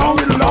 Moses, don't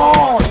get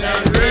lost.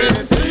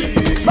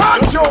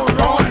 March your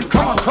Lord and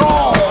come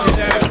across.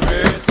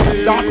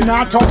 Stop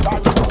now, talk about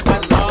the Most High.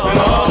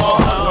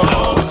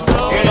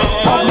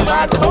 Talk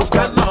about the Most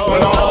High.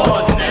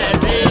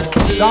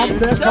 Stop,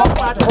 let's talk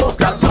about the Most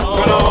High.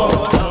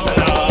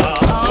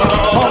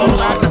 Talk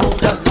about the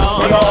Most High.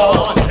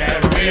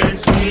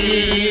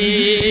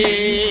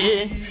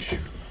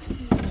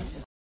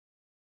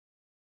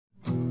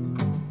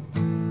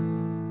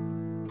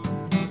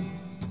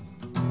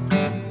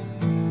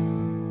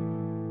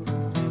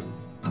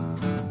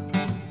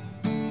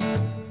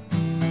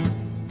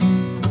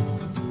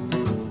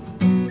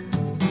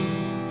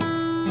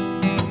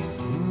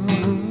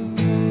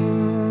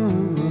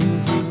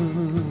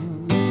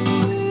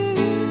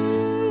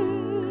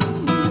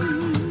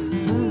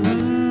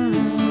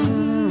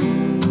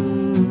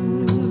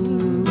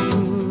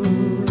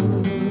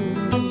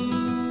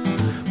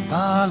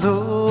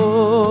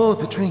 Follow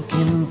the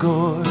drinking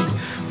gourd,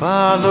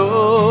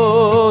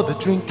 follow the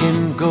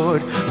drinking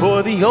gourd,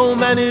 for the old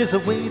man is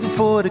a-waiting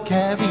for to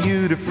carry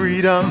you to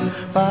freedom.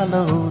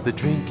 Follow the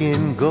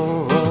drinking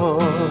gourd.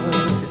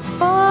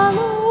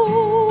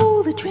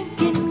 Follow the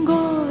drinking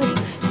gourd.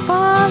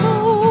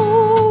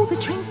 Follow the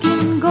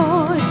drinking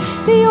gourd.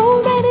 The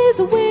old man is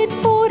waiting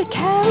for to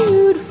carry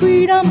you to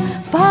freedom.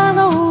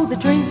 Follow the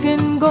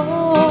drinking gourd.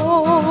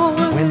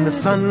 When the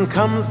sun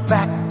comes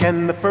back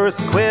and the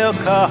first quail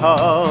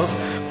calls,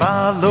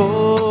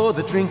 follow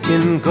the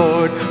drinking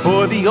gourd,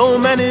 for the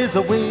old man is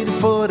a-waiting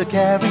for to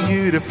carry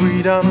you to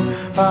freedom.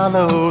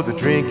 Follow the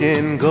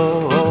drinking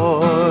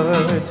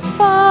gourd.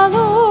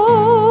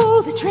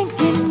 Follow the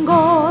drinking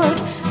gourd.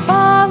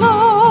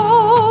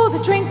 Follow the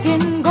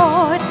drinking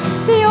gourd.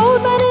 The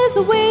old man is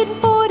waiting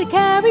for to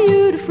carry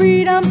you to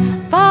freedom.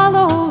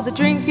 Follow the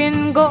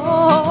drinking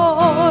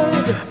gourd.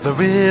 The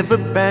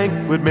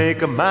riverbank would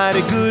make a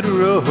mighty good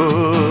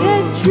road.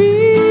 Dead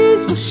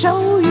trees will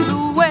show you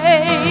the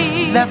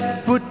way.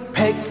 Left foot,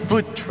 peg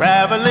foot,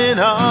 traveling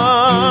on.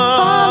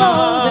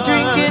 Follow the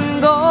drinking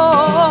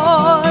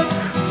gourd.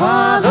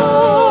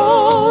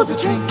 Follow the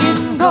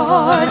drinking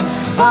gourd.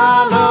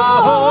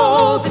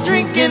 Follow the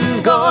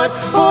drinking gourd.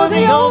 For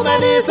the old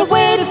man is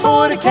waiting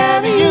for to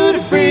carry you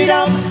to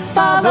freedom.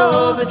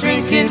 Follow the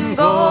drinking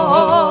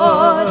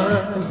gourd.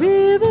 The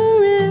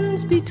river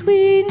ends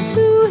between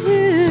two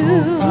hills.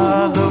 So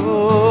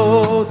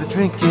follow the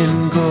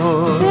drinking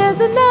gourd. There's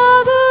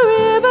another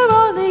river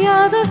on the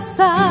other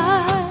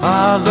side.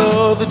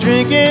 Follow the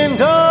drinking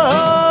gourd.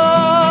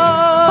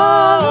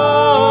 Follow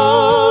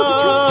the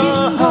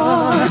drinking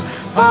gourd.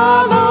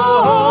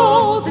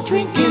 Follow the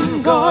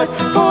drinking gourd.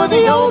 For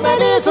the old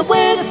man is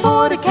waiting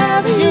for to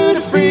carry you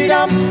to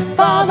freedom.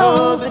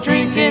 Follow the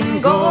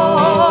drinking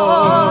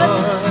gourd.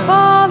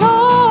 Follow.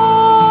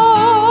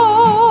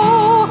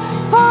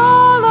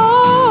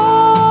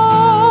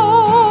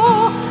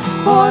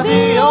 For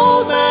the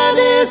old man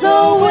is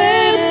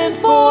waiting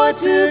for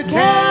to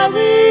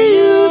carry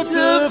you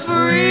to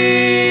freedom.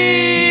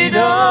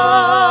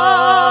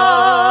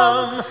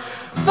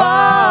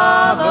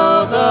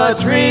 follow the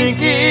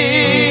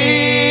drinking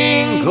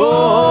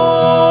gourd.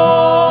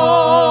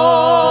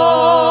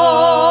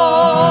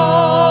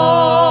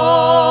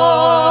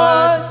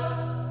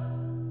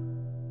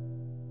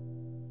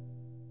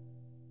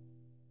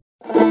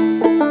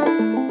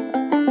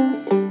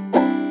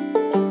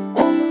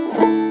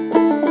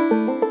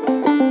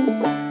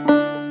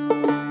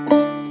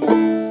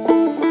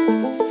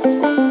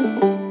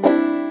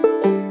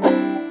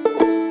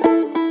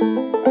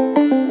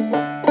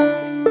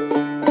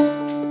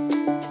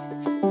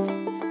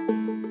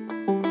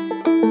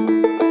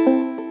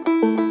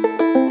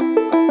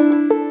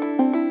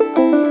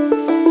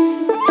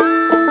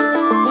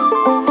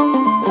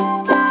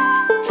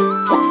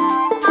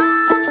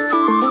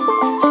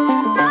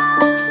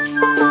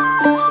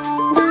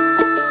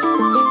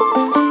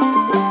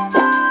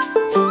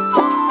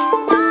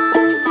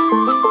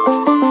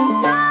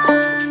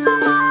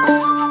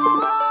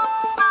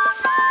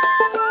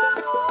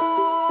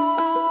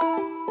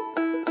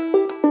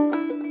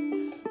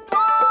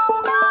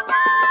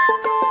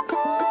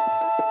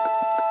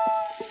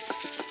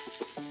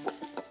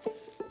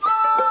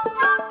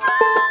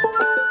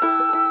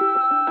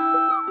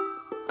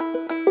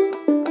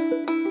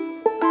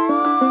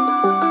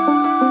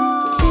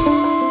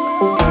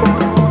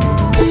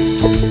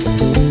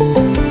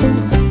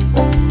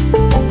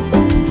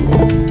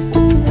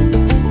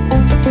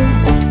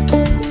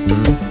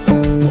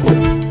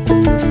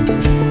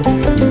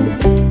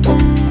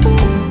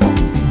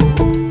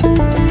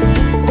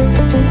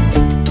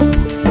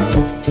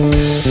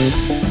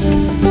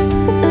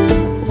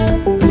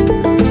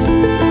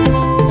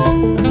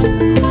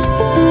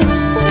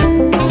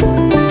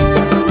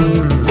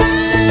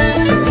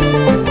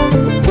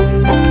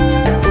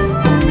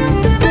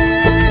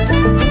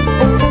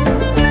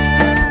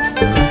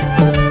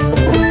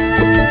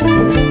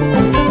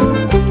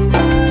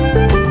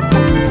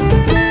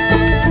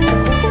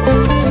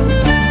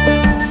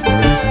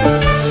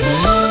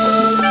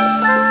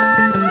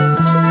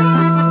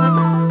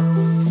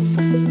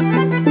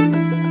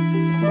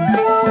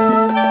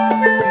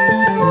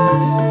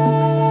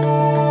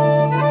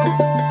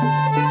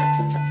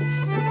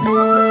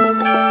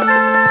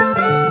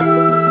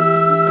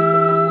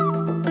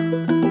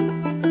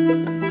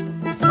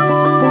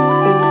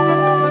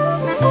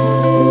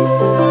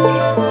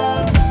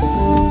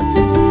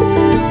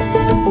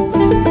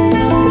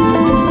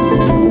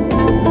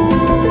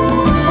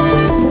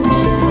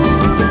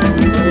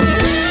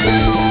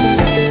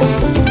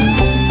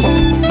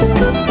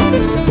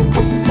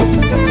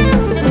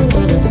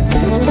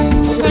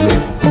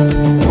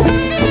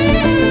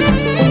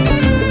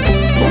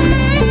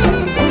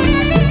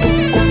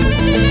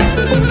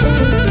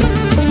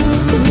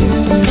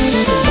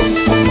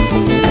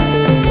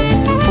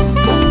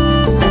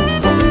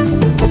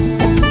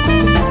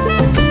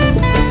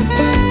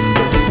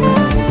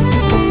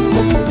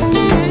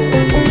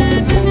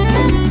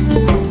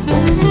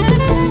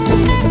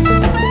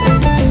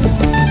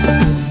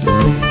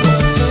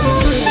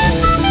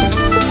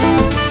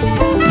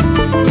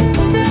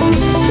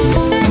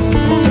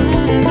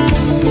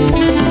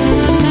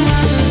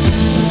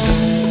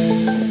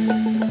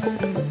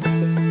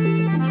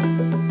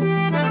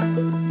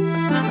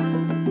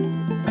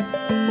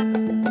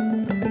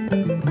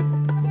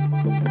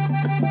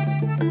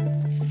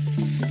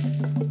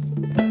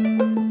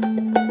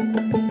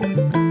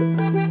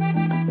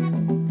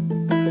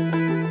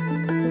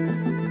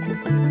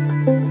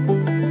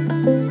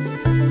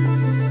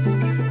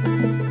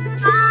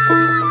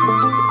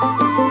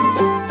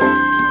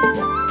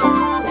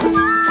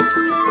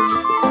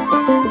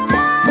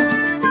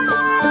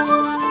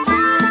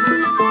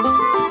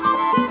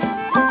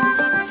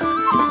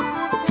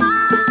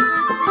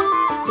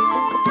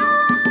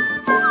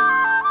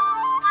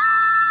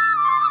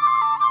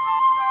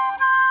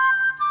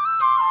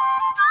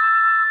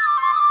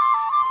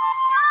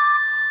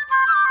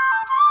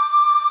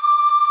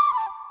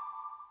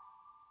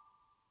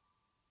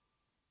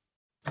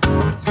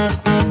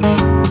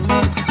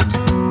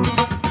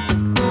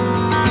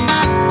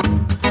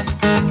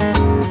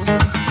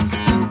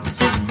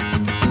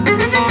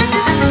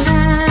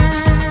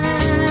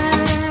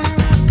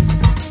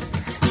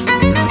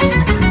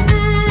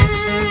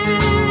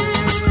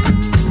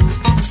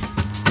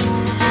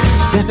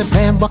 There's a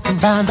man walking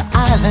down the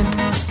island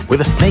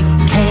with a snake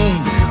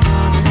cane.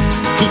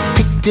 He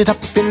picked it up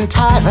in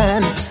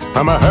Thailand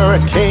from a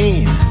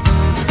hurricane.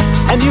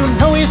 And you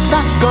know he's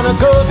not gonna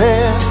go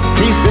there.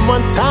 He's been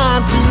one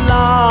time too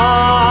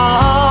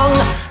long.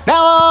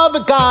 Now all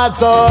the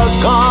gods are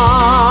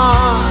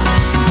gone.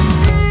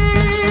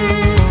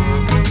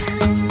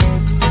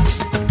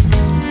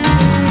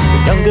 The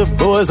younger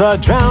boys are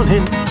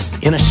drowning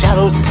in a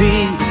shallow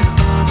sea.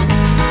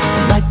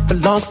 The night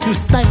belongs to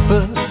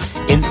snipers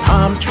in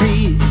palm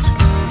trees,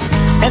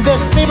 and their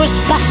sabers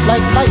flash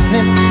like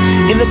lightning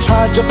in the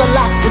charge of the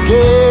last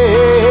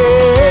brigade.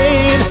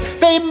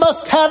 They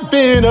must have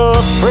been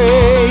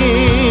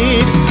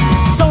afraid.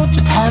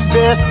 Soldiers have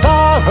their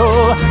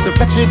sorrow, the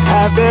wretched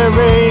have their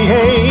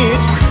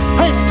rage.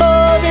 Pray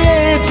for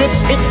the age.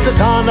 It's the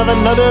dawn of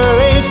another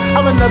age,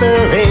 of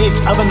another age,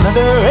 of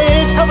another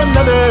age, of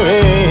another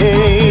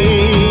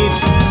age.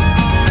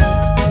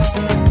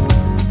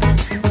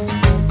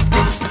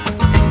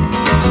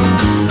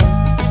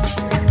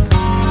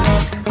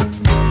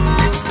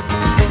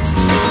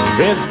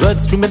 There's blood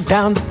streaming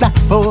down the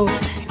blackboard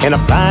in a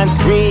blind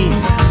screen.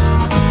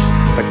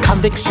 The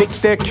convicts shake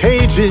their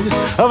cages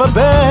of a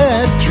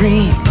bad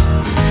dream.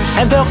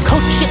 And they'll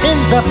coach you in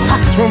the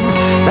classroom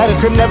that it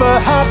could never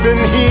happen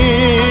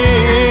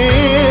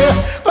here.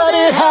 But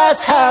it has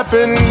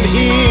happened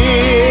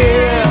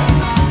here.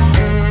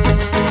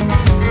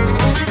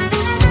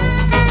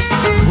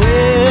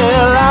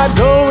 Well, I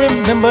don't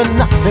remember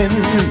nothing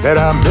that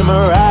I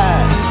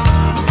memorized.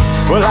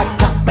 Well, I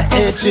got my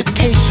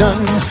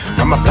education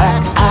from a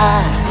black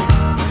eye.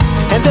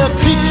 And they'll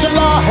teach you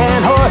law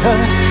and order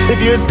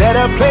if you dare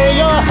to play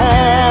your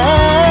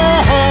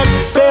hand.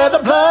 Spare the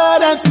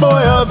blood and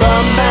spoil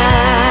the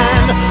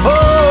man.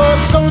 Oh,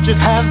 soldiers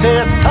have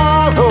their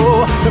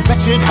sorrow, the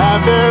wretched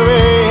have their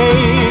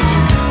age.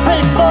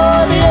 Pray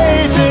for the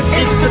aged,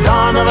 it's the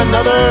dawn of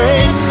another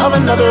age, of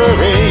another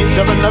age,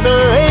 of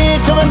another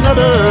age, of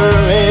another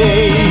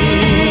age.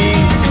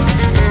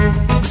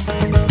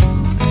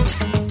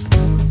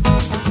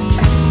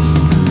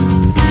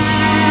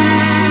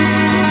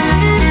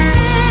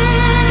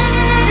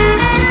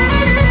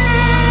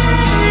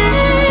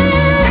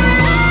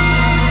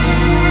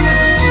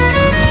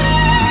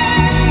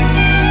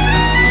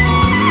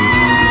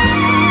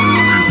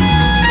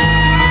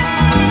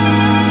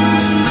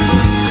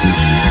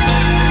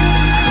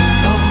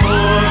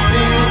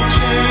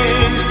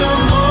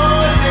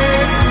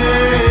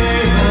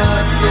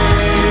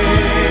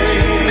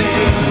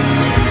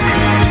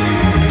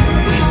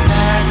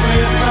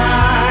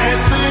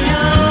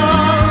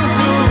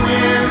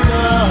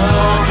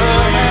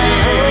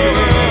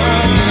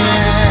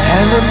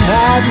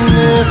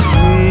 Madness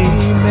remains.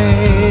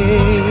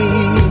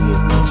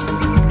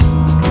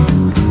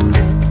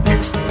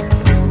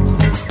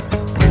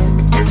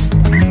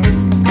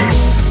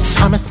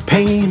 Thomas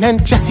Paine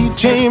and Jesse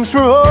James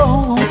were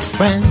old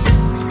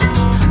friends.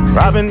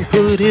 Robin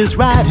Hood is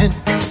riding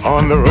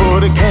on the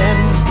road again.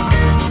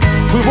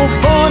 We were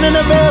born in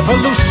a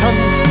revolution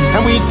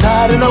and we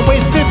died in a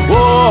wasted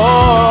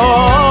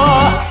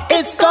war.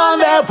 It's gone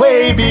that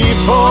way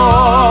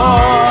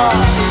before.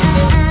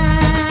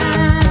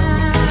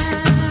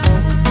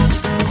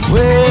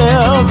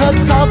 Well, the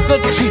dogs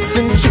are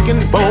chasing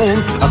chicken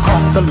bones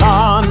across the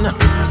lawn.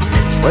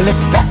 Well, if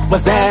that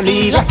was an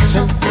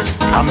election,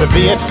 I'm the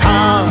Viet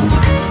Cong.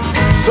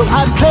 So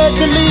I pledge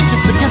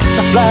allegiance against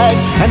the flag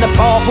and the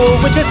fall for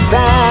which it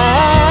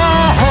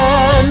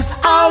stands.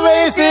 I'll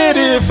raise it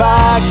if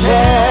I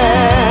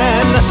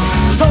can.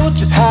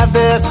 Soldiers have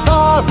their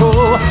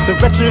sorrow, the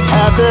wretched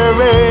have their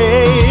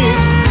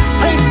rage.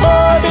 Pray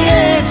for the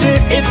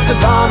aged, it's the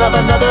dawn of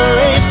another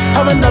age,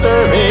 of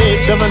another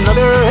age, of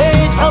another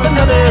age, of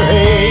another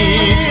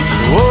age.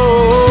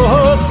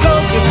 Whoa,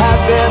 soldiers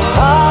have their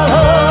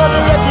sorrow,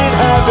 the wretched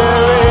have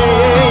their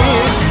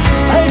rage.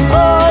 Pray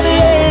for the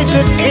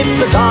aged,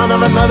 it's the dawn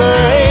of another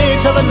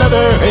age, of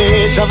another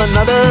age, of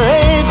another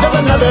age, of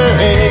another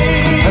age,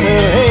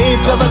 another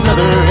age, of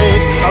another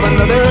age, of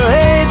another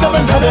age, of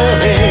another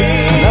age,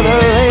 another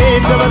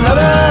age, of another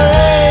age.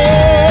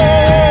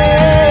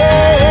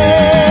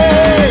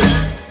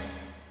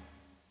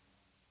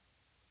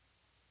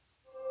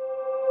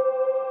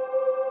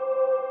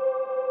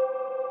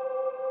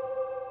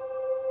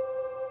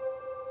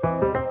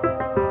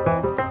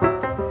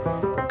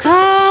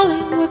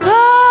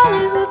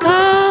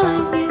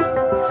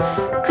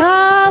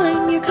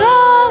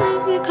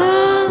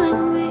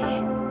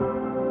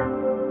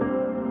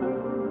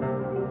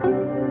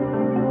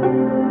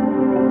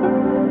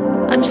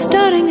 I'm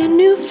starting a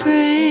new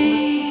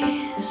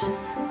phrase.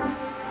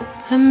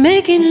 I'm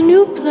making a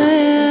new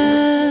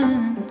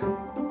plan.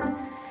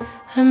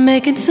 I'm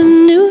making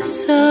some new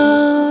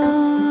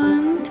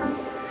sound.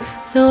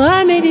 Though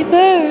I may be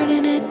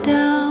burning it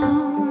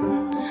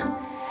down,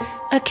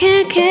 I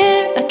can't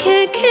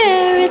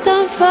care, it's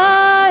on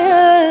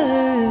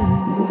fire.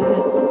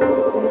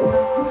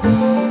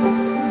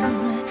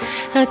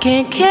 I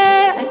can't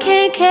care,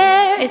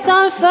 it's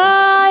on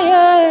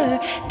fire.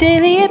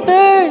 Daily it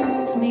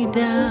burns me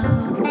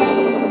down.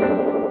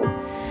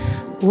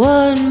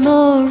 One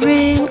more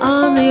ring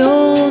on the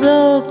old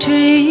oak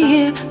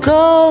tree.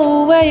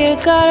 Go where you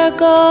gotta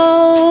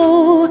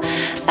go.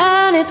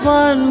 And it's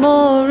one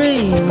more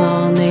ring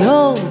on the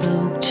old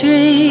oak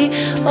tree.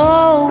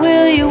 Oh,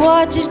 will you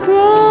watch it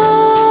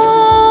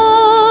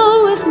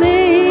grow with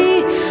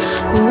me?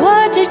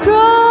 Watch it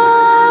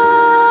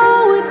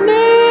grow with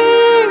me.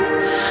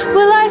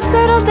 Will I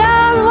settle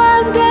down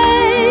one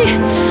day?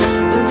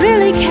 I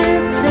really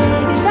can't say,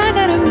 'cause I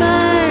got a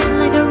mind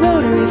like a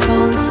rotary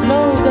phone.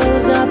 Slow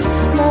goes up,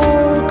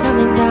 slow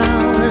coming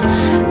down.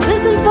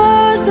 Listen for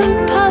some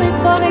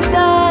polyphonic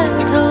dial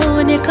tone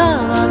when you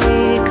call on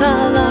me,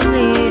 call on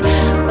me.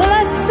 Will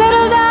I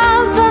settle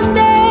down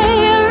someday?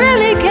 I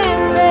really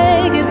can't say,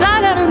 'cause I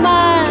got a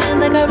mind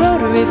like a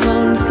rotary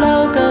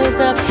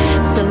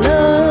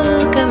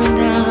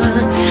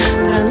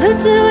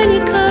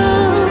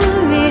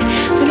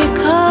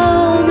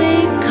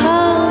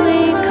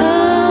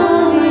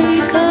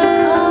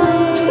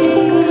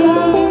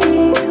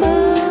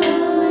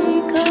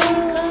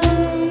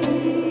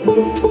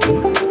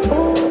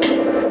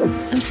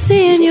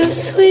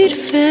sweet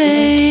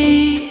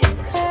face.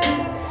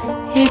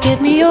 You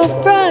give me your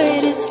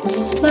brightest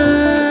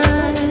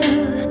smile.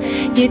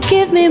 You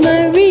give me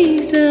my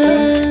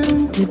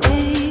reason to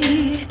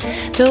be,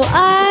 though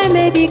I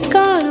may be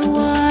gone a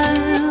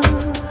while.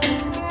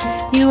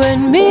 You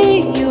and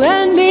me,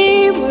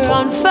 we're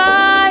on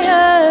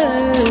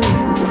fire.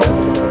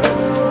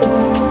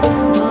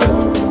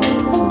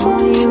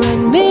 You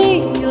and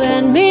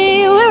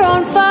me, we're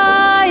on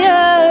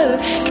fire.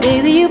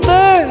 Daily you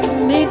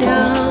burn me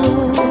down.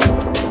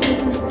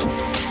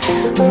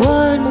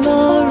 One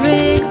more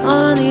ring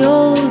on the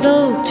old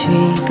oak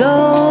tree.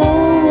 Go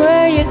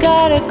where you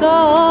gotta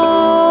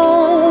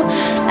go.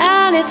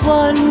 And it's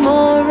one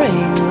more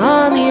ring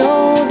on the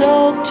old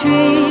oak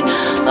tree.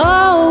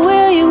 Oh,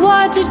 will you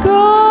watch it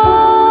grow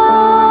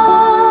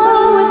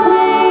with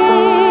me?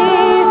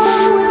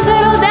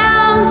 Settle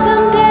down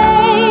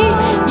someday.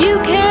 You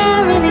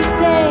can't really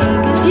say,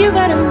 'cause you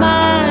got a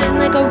mind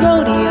like a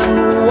rodeo.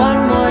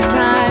 One more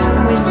time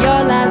with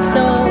your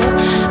lasso.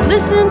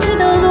 Listen to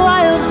those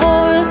wild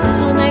horses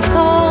when they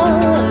call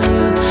on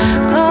you,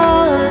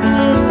 call on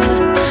you.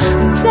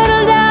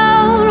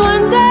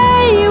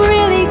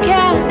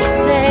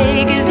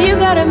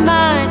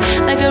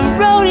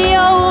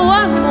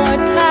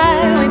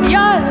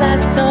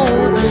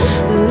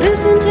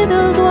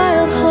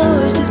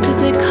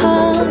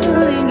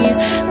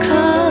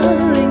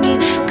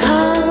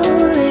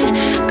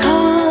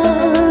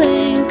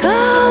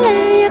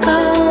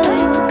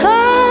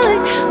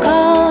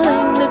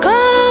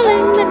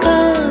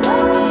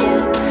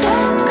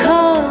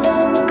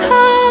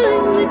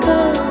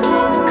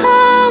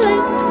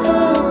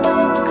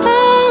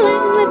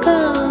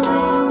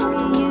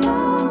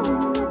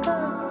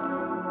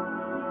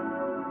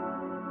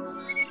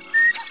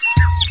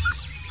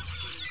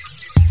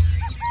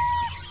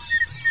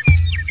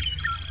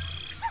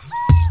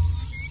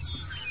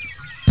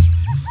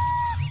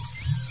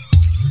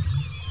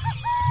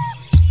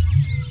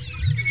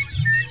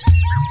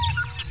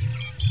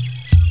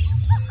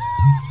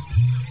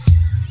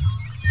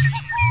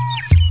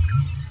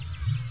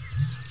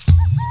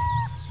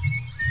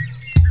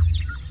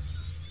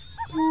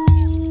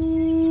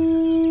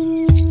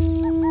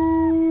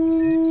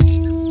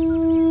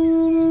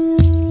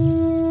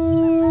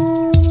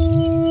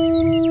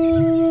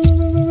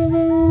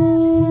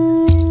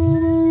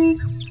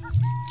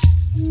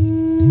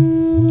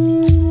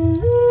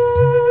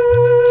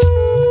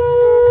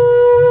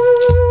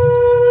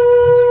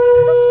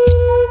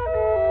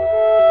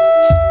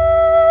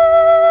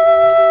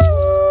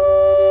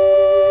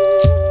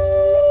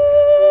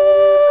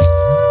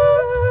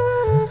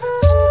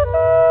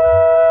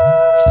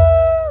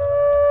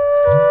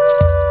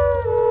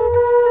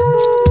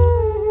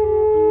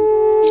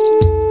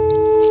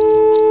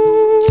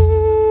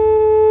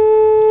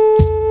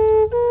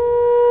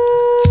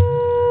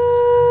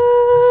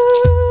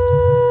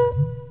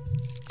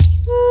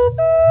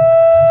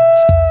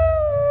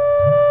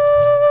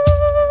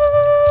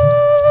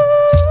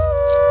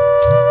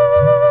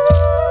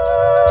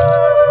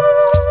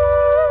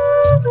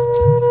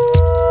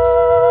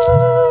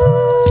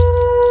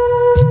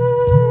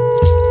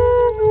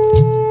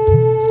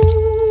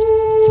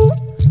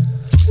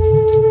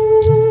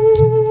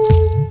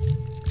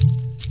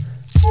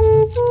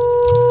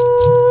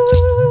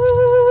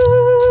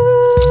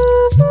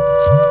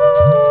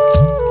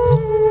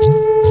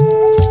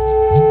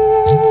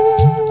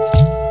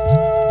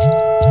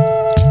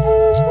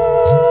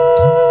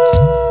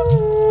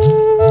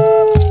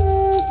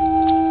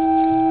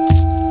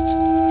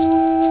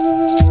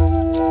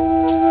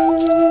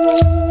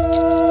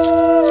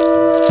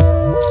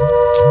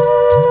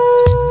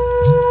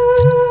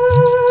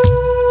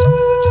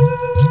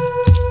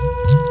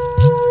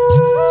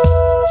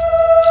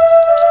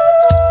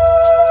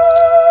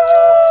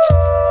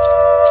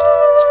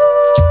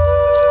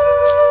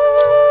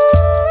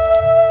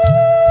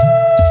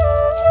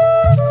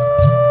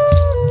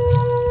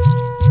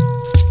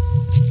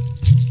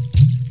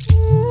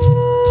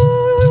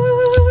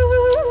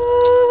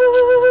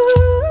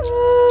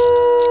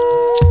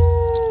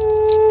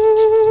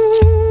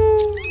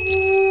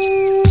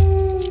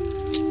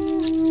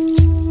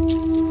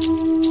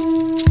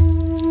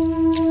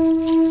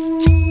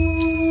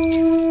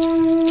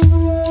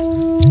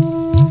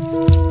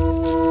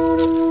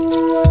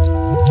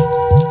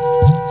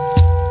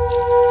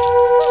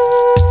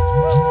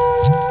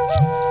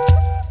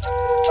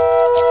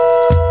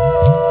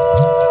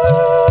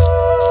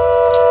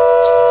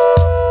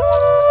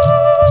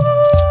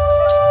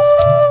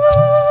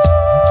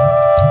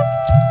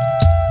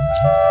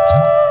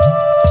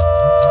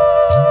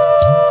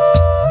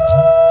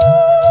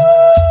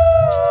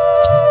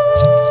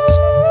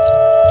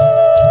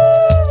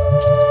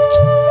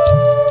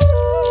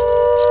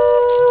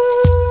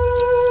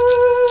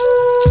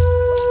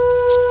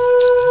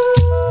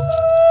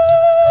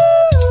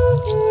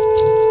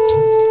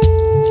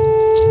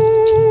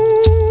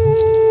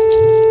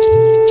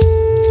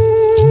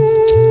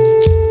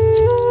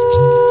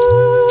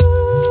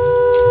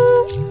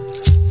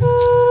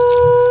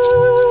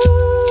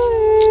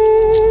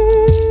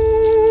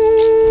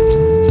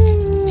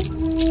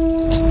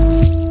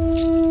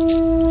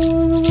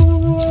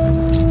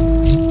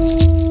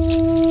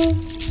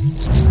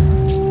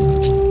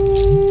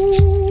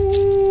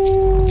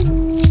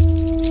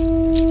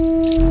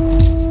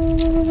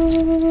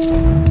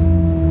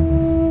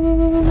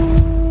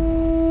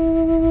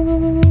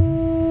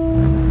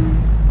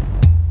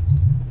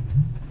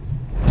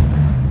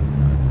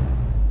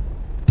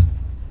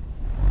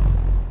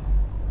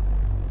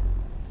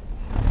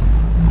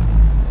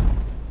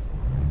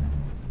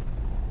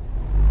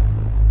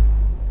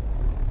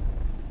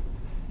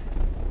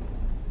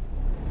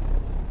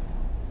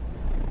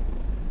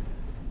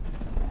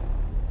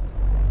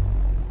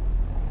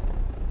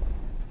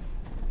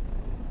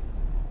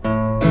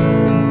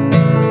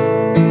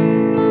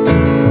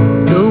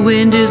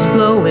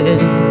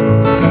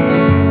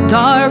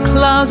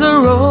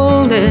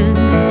 rolling,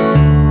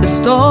 the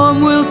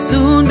storm will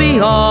soon be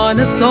on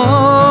us all.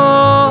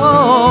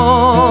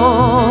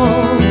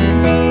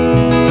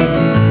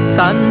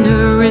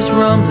 Thunder is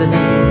rumbling,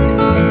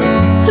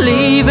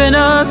 leaving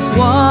us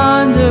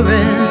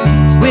wondering,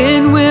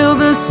 when will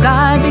the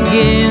sky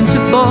begin to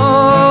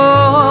fall?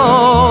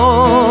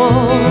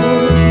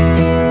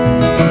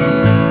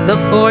 The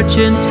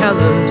fortune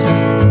tellers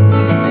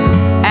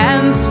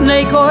and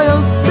snake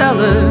oil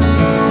sellers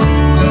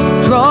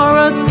draw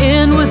us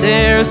in with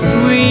their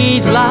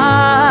sweet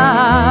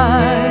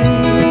lies,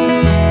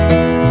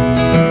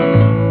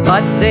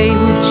 but they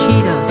will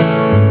cheat us,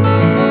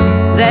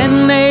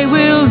 then they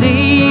will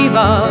leave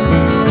us,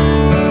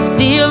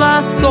 steal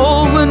our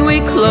soul when we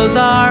close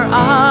our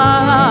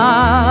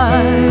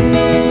eyes.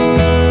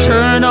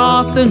 Turn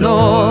off the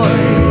noise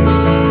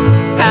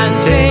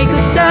and take a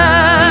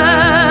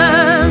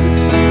stand.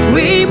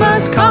 We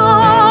must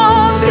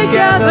come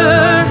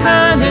together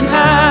hand in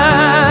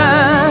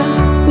hand,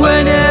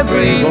 when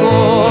every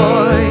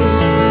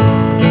voice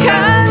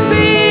can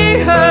be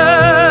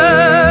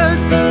heard.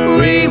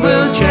 We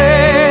will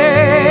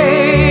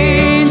change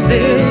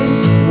this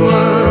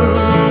world.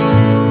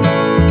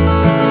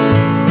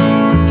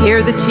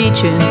 Hear the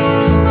teaching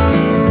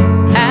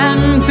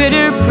and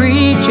bitter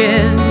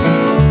preaching.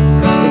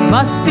 It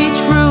must be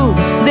true,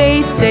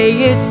 they say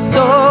it's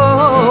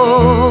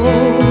so.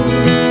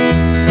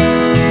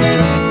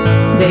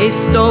 They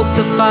stoke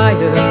the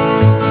fire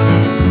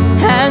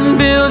and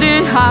build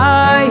it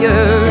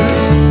higher,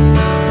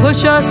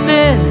 push us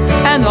in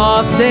and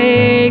off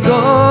they go.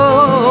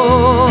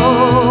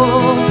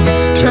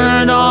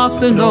 Turn off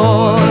the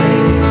noise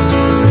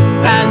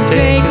and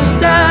take a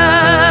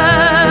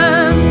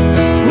stand.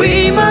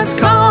 We must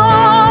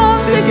come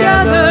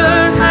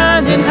together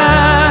hand in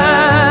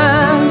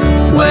hand,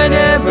 when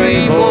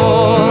every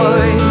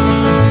voice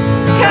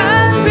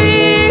can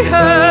be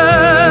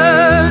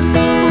heard.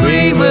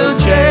 We will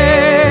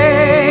change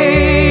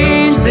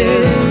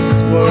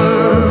this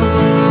world.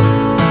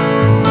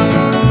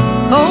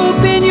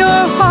 Open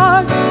your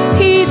heart,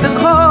 heed the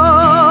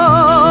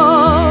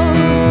call.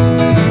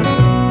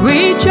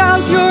 Reach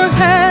out your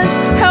hand,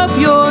 help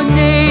your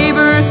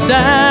neighbor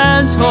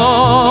stand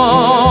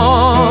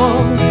tall.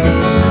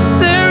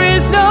 There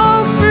is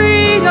no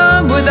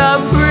freedom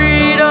without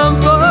freedom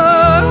for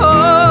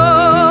all.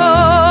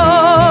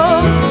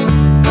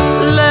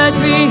 Let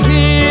me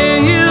hear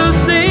you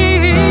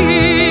sing.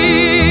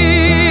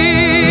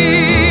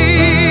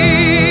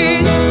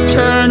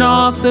 Turn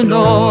off the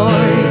noise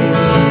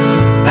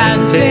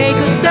and take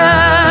a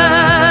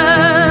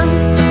stand.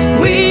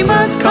 We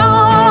must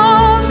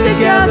come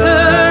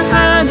together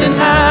hand in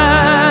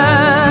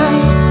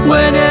hand,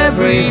 when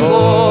every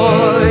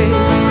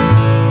voice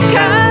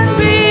can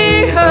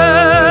be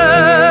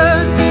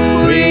heard.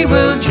 We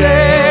will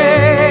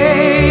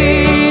change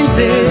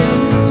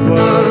this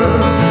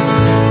world.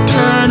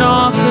 Turn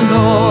off the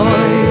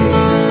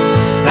noise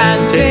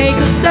and take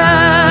a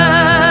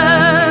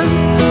stand.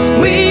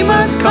 We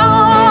must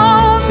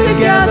come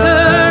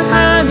together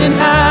hand in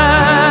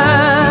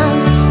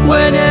hand,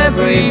 when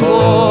every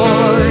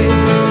voice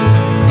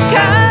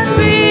can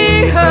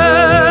be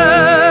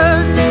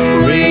heard.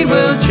 We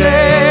will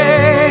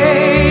change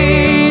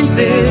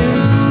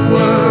this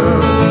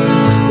world,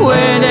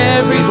 when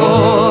every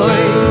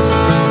voice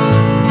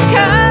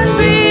can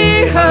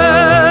be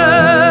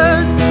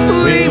heard.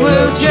 We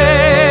will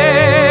change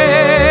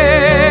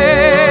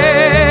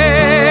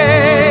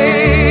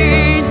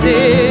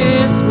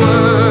this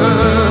world.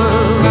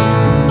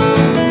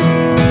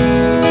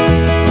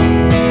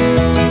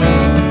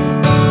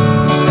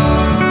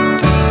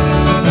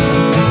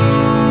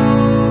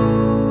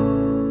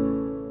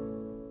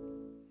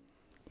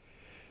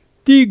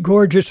 The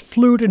gorgeous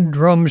flute and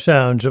drum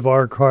sounds of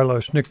R.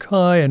 Carlos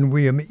Nakai and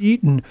William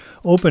Eaton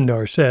opened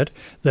our set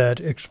that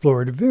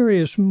explored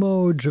various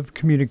modes of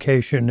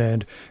communication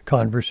and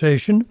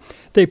conversation.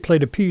 They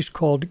played a piece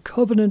called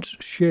Covenants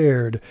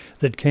Shared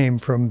that came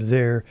from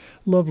their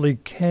lovely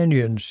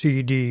Canyon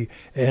CD,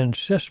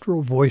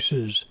 Ancestral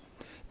Voices.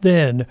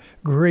 Then,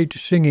 great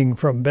singing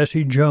from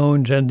Bessie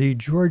Jones and the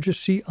Georgia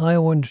C.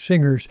 Iowan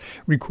Singers,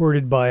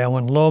 recorded by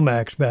Alan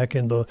Lomax back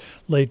in the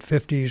late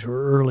 50s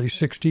or early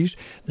 60s.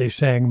 They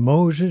sang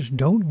Moses,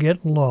 Don't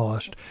Get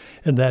Lost,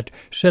 and that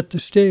set the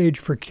stage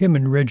for Kim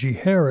and Reggie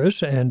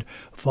Harris and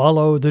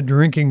Follow the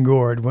Drinking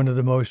Gourd, one of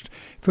the most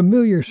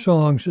familiar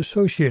songs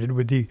associated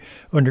with the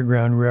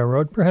Underground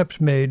Railroad,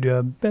 perhaps made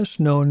best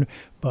known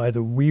by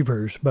the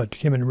Weavers, but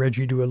Kim and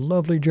Reggie do a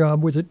lovely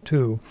job with it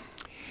too.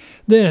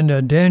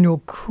 Then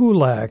Daniel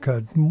Kulak,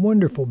 a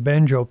wonderful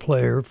banjo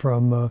player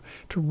from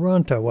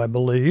Toronto, I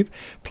believe,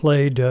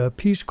 played a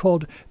piece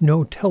called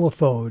No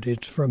Telephone.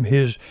 It's from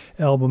his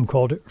album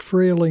called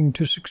Frailing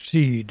to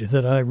Succeed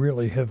that I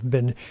really have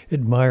been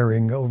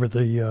admiring over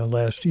the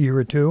last year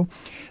or two.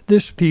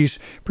 This piece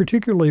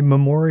particularly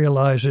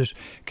memorializes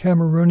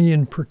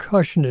Cameroonian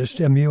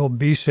percussionist Emile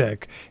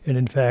Bisek, and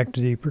in fact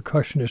the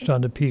percussionist on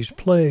the piece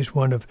plays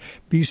one of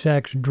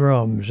Bisek's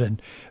drums,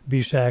 and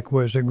Bisek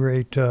was a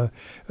great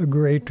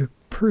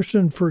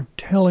person for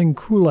telling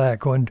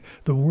Kulak and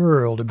the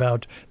world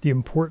about the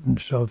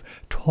importance of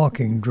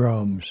talking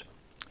drums.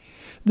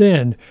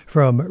 Then,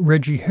 from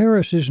Reggie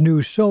Harris's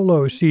new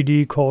solo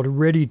CD called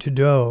Ready to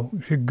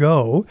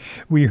Go,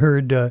 we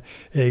heard a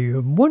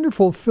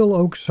wonderful Phil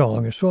Oakes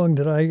song, a song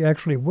that I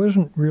actually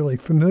wasn't really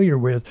familiar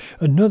with,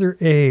 Another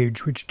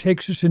Age, which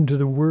takes us into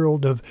the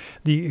world of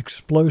the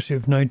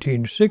explosive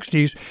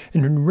 1960s,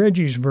 and in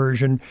Reggie's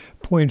version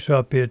points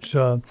up its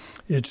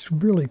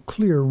really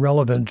clear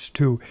relevance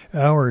to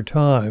our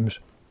times.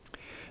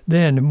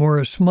 Then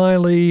Maura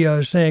Smiley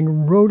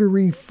sang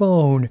Rotary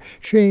Phone.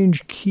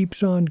 Change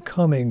keeps on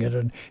coming at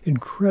an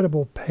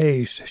incredible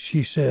pace,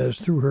 she says,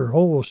 through her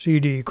whole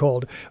CD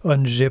called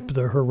Unzip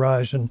the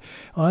Horizon.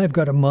 I've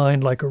got a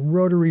mind like a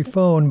rotary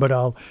phone, but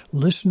I'll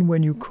listen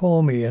when you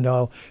call me and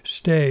I'll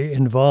stay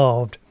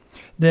involved.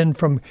 Then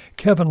from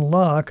Kevin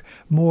Locke,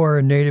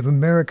 more Native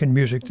American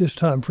music, this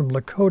time from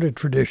Lakota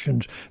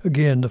traditions.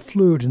 Again, the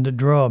flute and the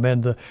drum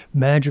and the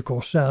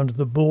magical sound of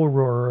the bull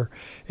roarer,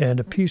 and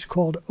a piece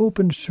called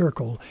Open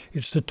Circle.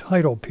 It's the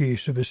title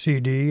piece of a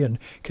CD, and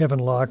Kevin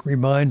Locke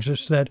reminds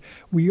us that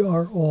we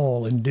are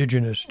all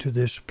indigenous to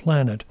this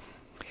planet.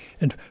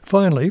 And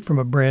finally, from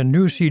a brand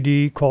new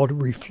CD called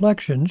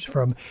Reflections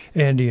from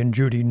Andy and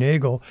Judy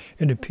Nagel,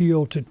 an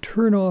appeal to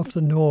turn off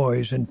the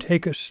noise and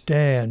take a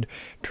stand.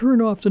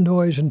 Turn off the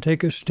noise and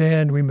take a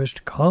stand. We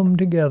must come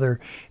together,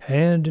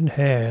 hand in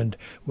hand.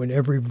 When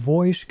every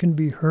voice can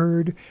be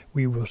heard,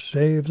 we will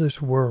save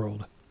this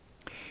world.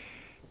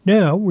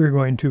 Now we're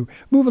going to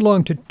move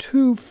along to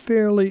two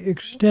fairly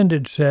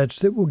extended sets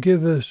that will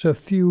give us a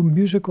few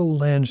musical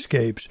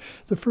landscapes.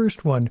 The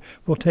first one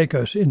will take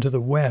us into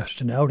the West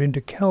and out into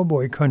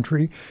cowboy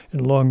country, and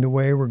along the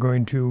way we're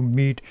going to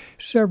meet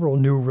several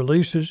new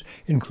releases,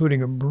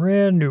 including a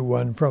brand new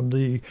one from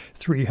the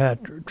Three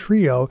Hat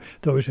Trio,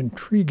 those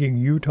intriguing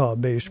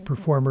Utah-based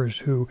performers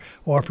who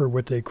offer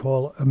what they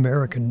call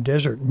American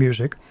desert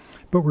music.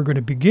 But we're going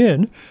to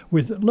begin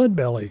with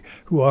Leadbelly,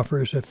 who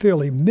offers a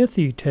fairly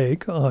mythy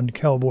take on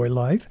cowboy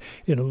life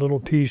in a little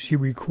piece he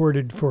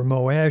recorded for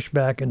Moash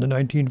back in the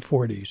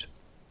 1940s.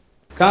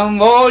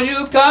 Come all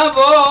you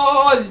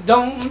cowboys,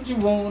 don't you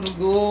want to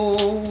go?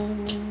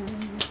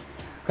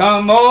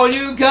 Come all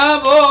you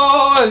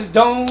cowboys,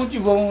 don't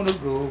you want to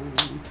go?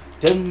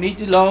 To meet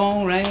the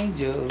Lone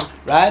Ranger,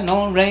 riding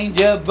on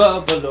Ranger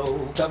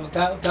Buffalo. Come a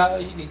cow,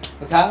 yiggy,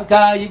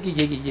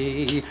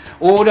 yiggy.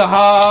 Oh, the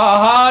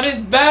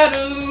hardest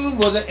battle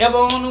was ever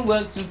on the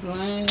Western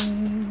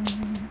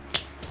Plain.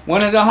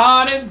 One of the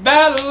hardest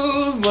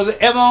battles was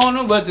ever on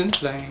the Western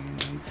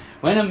Plain.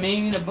 When I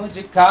meet a bunch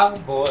of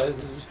cowboys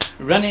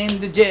running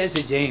to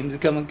Jesse James.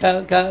 Come a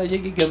cow,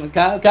 yiggy, come a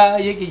cow,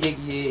 yiggy,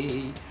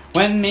 yiggy.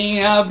 When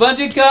me a bunch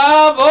of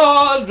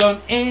cowboys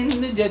run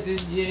into Jesse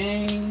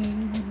James.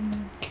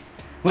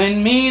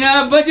 When me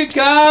and a bunch of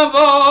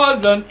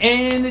cowboys run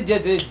into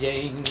Jesse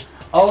James,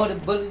 all the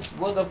bullets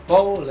was a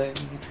falling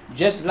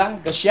just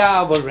like a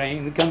shower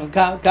rain. Come a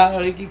cow,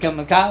 yiggy, come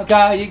a cow,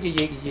 yiggy,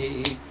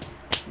 yiggy.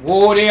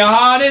 Oh, the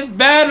hardest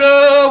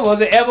battle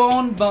was ever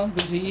on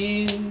Bunker's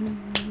Hill.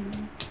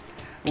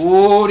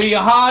 Oh, the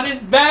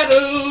hardest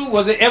battle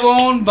was ever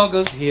on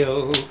Bunker's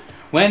Hill.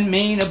 When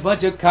me and a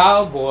bunch of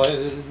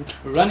cowboys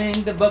run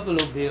into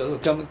Buffalo Bill.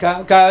 Come a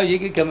cow,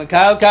 yiggy, come a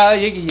cow,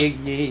 yiggy,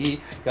 yiggy.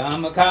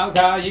 Come a cow,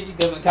 yiggy,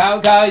 come a cow,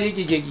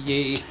 yiggy,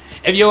 yiggy.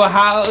 If your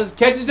house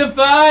catches the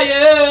fire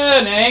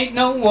and there ain't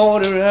no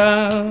water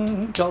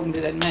around, talking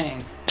to that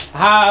man.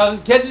 House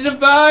catches the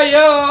fire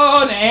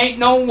and there ain't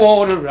no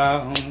water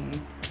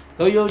around.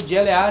 Throw your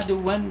jelly out the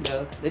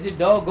window, let the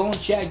doggone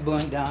shack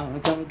burn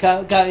down. Come a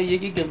cow,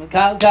 yiggy, come a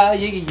cow,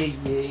 yiggy,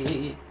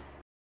 yiggy.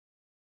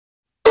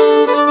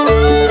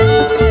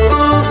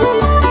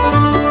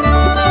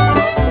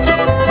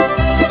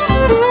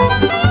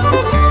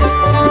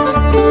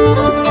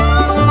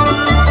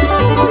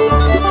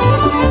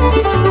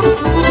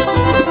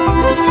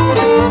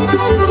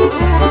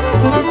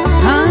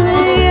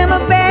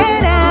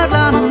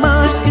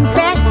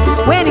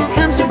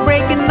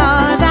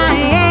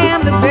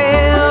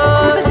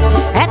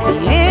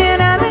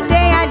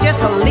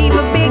 Leave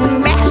a big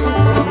mess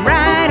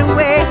right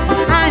away.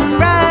 I'm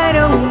right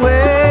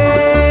away.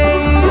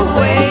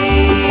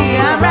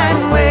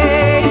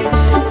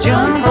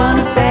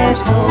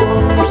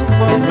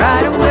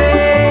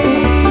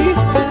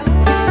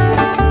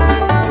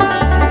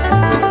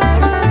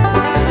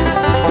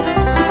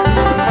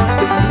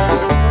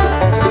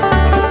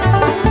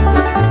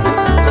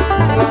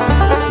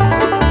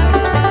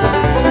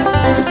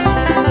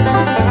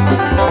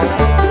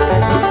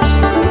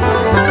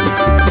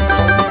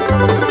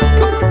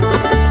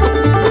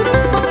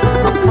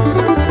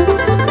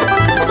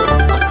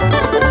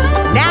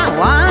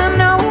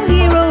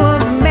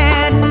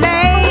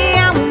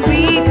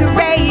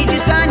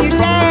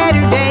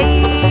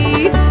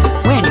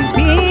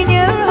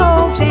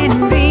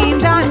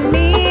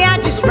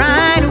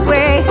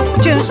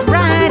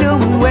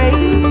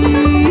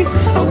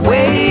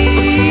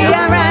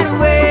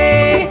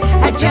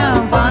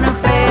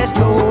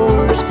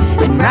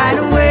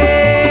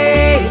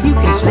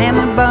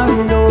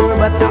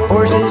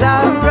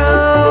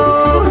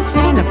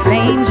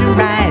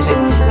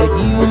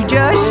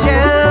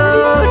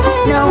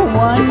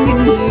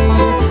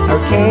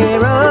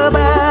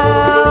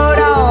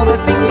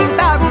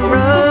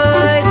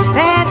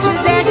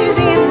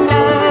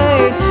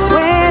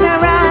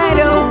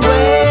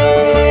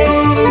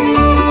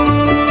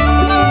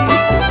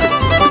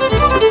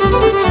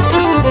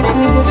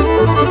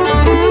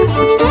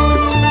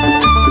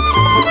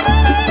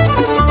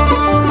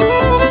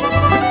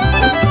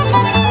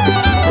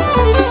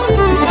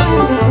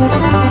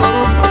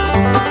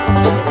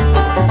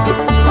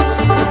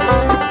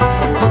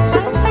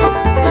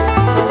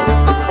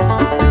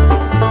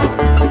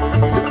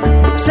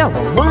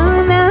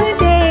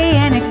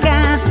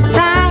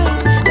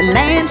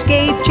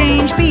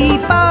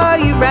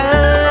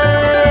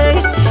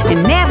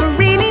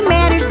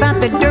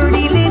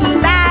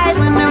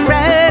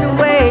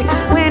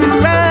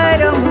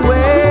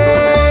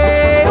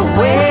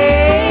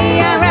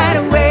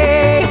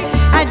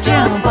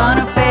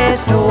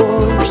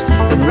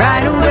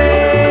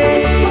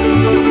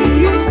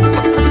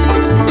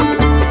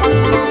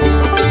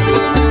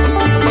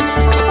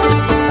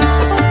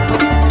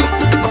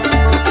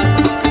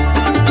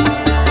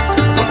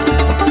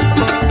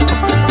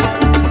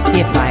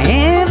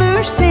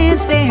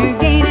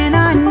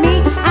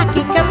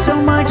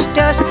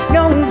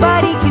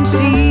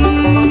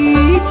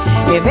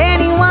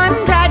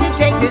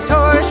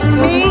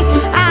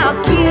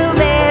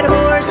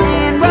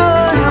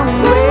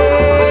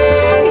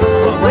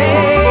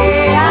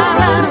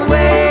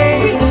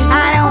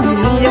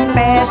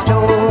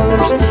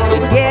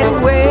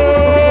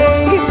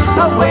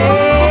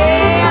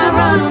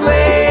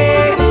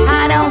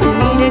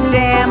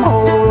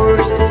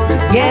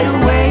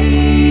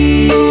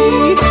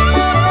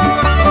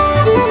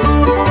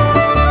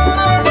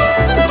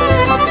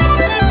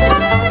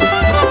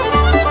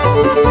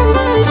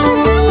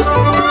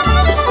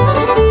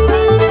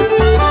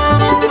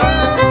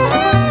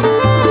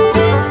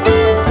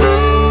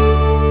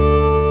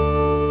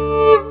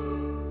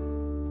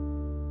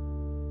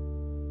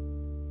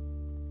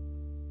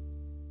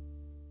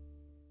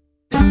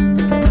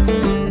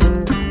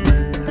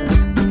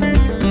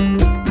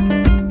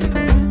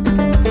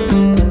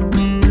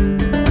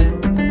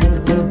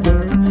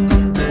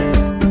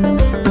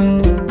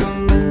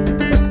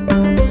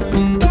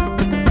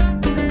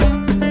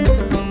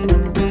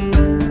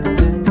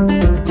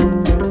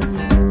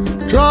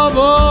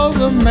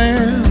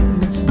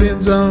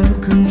 head's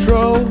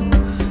uncontrolled.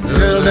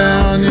 Settle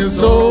down your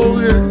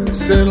soul, yeah,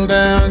 settle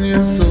down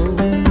your soul.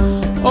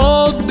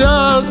 All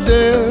dust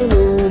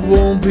devil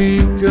won't be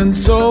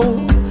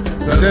consoled.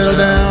 Settle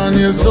down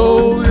your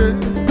soul,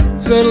 yeah,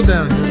 settle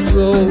down your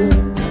soul.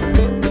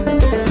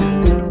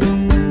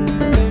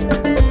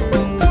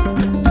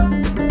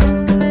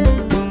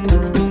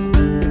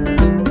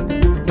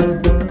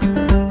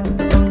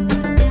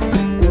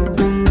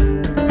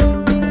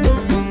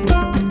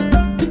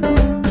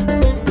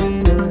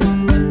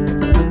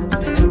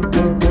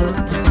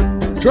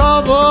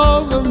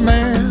 Trouble the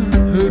man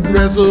who'd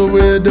wrestle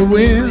with the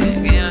wind.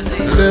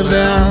 Settle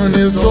down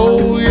your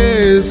soul,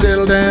 yeah,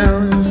 settle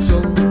down your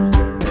soul.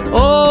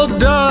 Old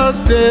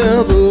dust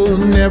devil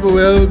never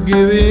will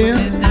give in.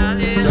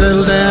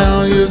 Settle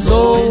down your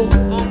soul,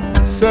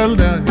 settle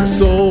down your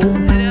soul.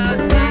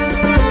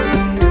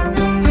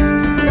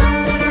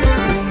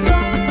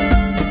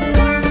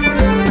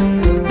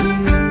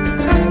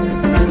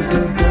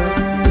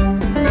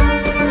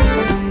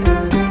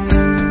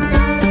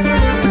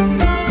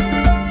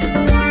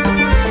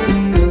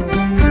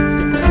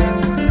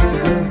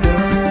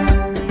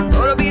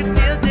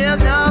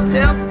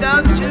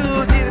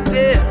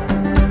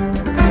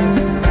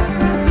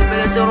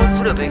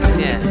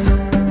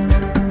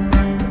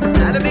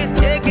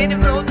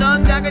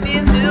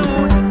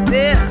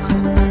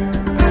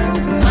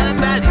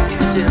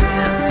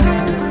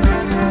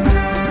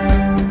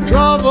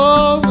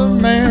 Trouble the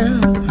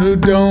man who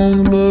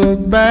don't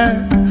look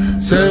back.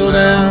 Settle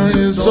down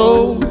your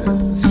soul,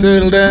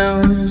 settle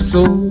down your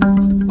soul.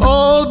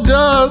 Old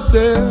dust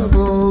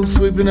devil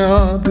sweeping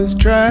up his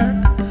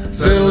track.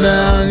 Settle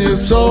down your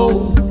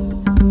soul,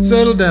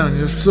 settle down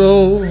your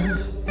soul.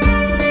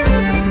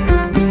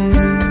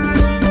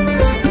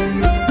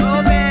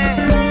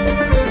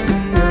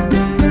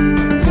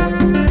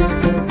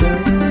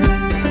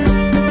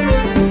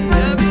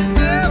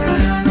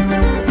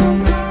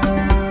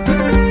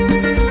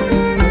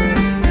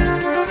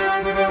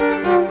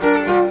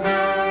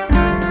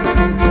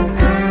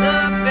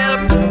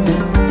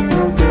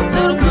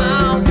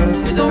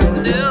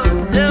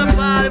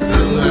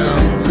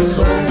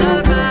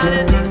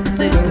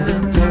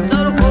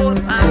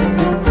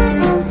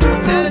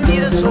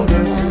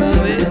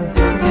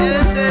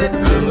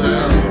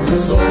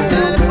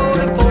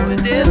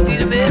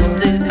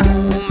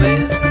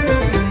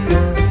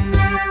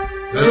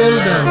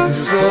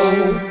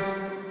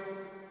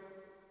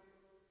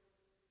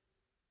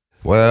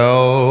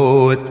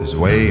 Well, it was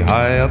way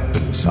high up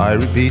in the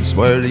Syrie Peaks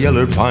where the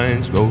yeller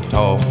pines grow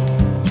tall.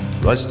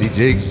 Rusty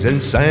Jiggs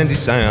and Sandy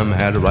Sam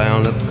had a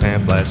round-up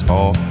camp last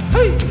fall.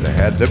 Hey! They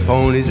had their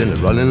ponies and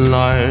their running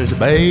lines, a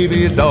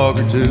baby, a dog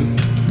or two,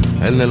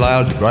 and they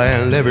allowed the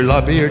grand every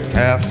lop-eared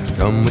calf to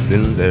come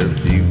within their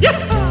view.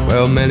 Yeah!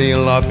 Well, many a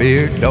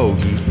lop-eared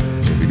doggy,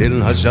 if he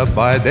didn't hush up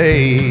by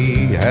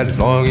day, had his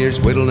long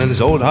ears whittled and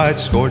his old hide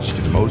scorched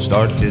in the most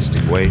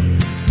artistic way.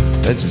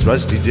 Then says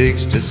Rusty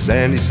Jiggs to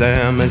Sandy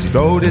Sam as he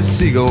rode his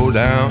seagull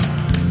down,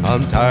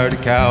 I'm tired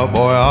of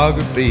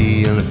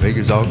cowboyography and the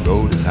figures all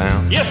go to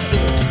town. Yes, sir.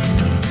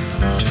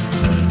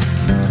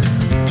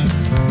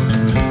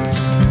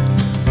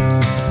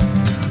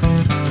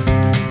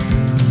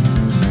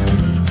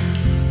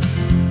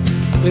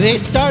 They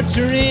starts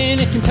her in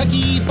a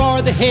Kentucky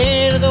bar, the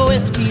head of the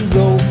whiskey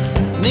road.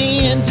 And they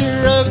ends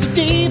her of the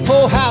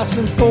depot house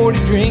and 40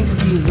 drinks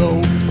below.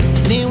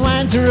 And they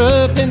winds her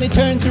up and they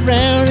turns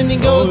around and they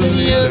goes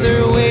the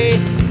other way.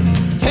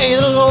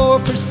 Tell the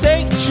Lord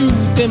forsake the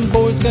truth, them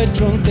boys got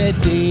drunk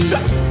that day.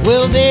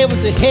 Well, they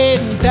was a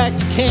heading back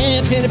to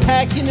camp in a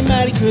pack in a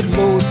mighty good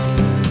load.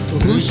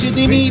 Well, who should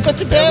they meet but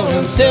the devil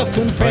himself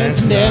come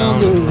prancing down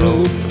the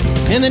road.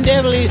 And the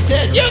devil he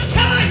says, "You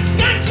killing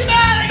skunks, you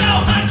better go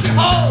hunt your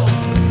hole.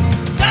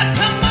 That's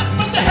come up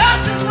from the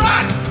house of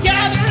rock,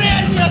 gather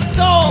in your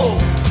soul."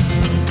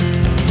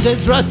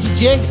 Says Rusty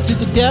Jiggs to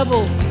the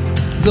devil,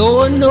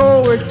 though I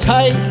know we're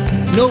tight,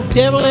 no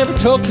devil ever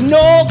took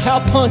no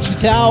cow punch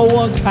without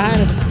one kind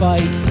of a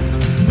fight.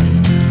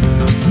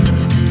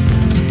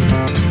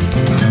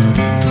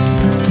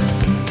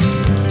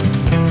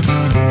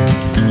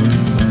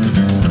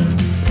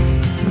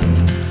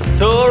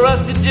 So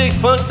Rusty Jiggs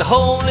punched a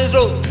hole in his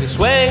rope, he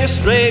swang it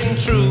straight and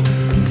true.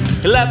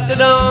 He lapped it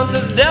on to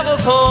the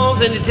devil's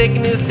horns and he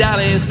taking his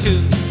dollies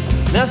too.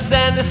 Now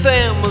Sandy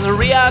Sam was a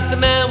re-out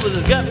man with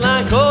his gut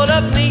line coiled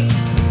up neat.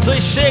 So he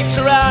shakes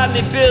her out and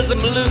he builds him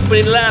a loop and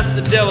he lasts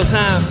the devil's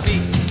hind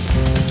feet.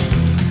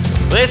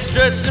 They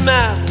stretched him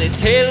out and they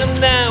tailed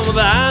him down while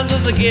the irons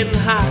was getting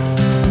hot.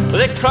 Well,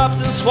 they cropped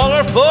and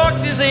swallowed,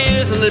 forked his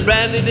ears and they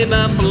branded him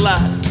up a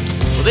lot.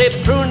 Well, they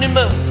pruned him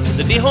up with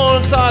the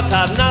dehorned saw,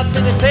 tied knots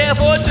in his tail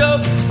for a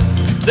joke.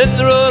 Then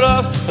they rode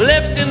off,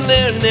 left him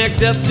there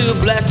necked up to a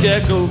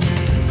blackjack oak.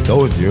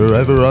 So if you're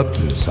ever up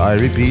to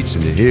Syrie Peaks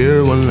and you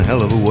hear one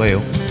hell of a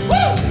wail,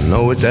 you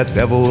know it's that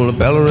devil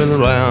bellowing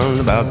around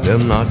about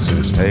them knots in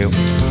his tail.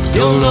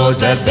 You'll know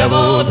it's that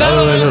devil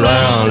bellowing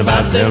around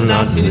about them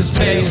knots in his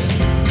tail.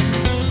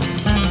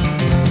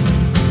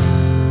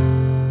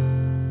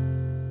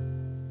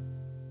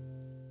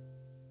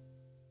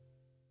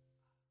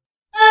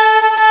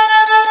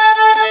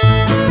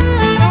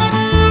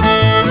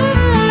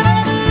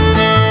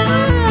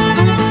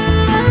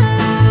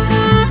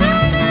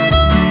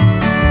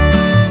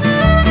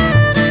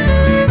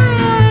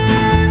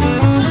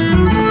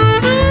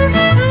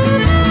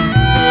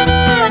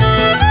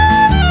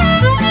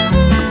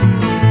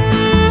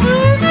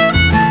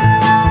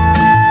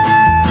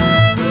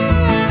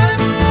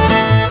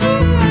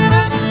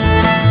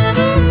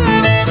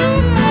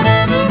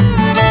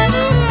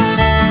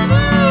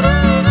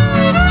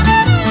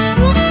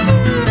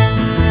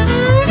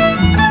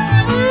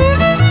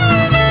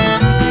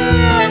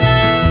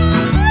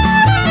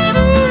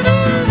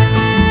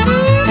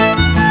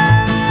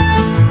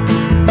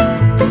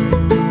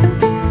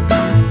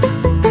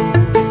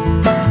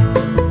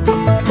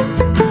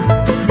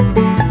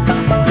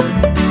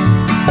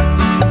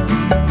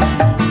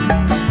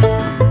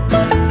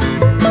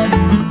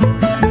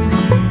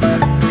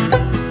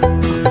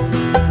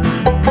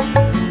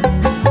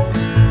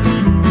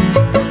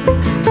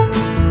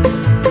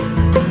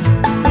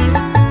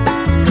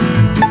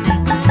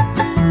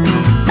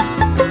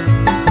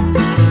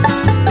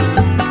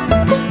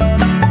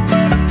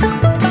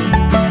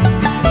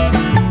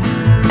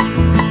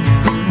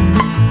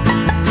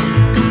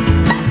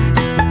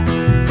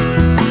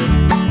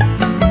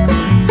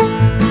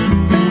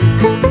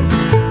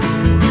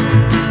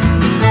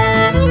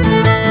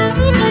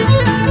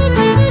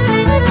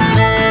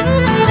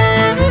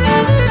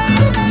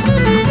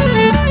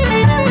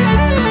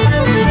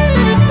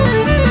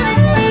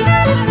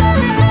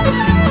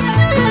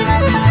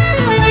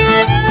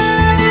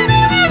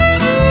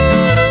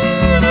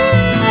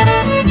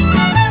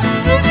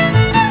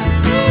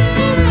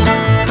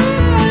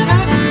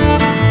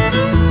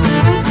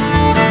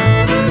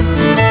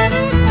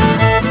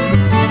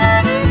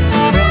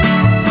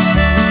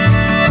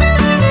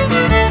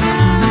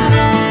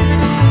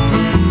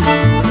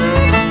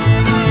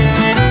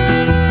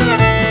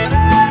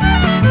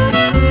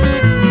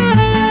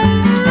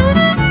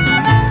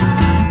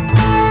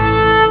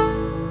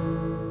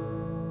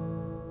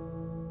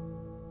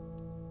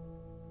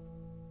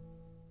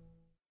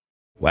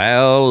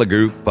 Well, a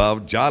group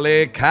of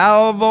jolly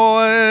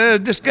cowboys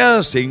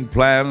discussing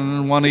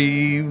plan one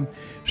eve.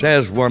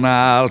 Says one,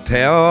 I'll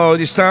tell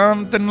you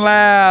something,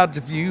 lads,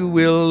 if you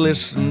will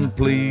listen,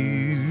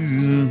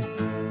 please.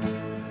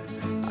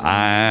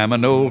 I'm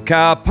an old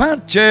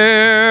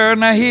cowpuncher,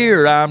 now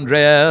here I'm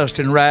dressed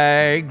in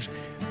rags.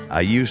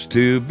 I used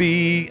to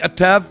be a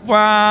tough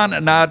one,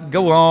 and I'd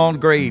go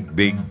on great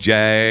big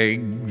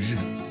jags.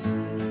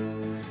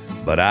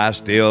 But I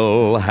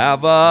still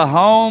have a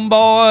home,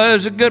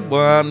 boys, a good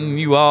one,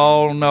 you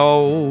all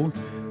know.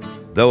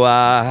 Though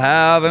I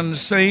haven't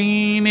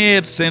seen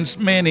it since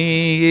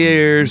many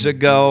years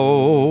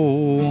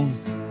ago.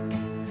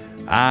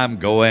 I'm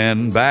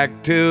going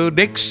back to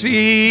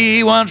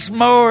Dixie once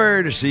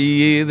more to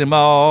see them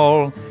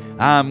all.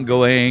 I'm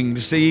going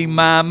to see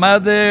my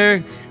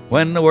mother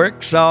when the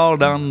work's all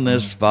done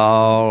this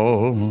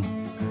fall.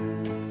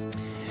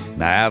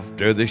 Now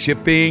after the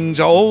shipping's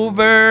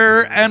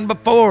over and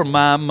before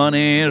my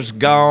money's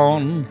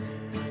gone,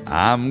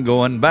 I'm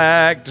going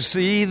back to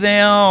see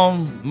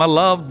them, my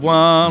loved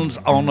ones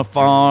on the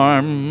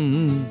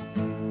farm.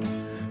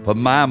 For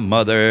my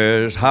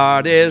mother's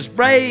heart is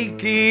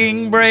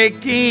breaking,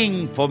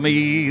 breaking for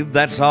me,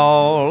 that's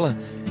all.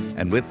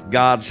 And with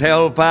God's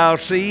help I'll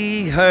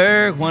see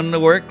her when the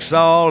work's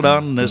all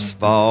done this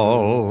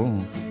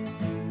fall.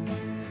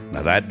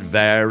 Now that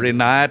very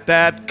night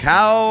that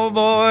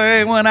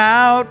cowboy went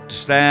out to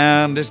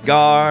stand his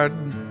guard.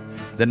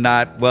 The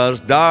night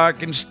was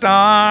dark and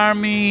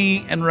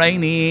stormy and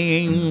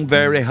raining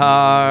very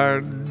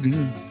hard.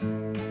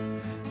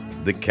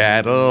 The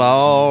cattle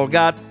all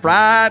got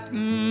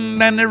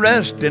frightened and the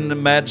rest in the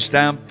mad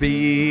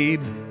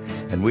stampede.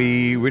 And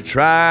we were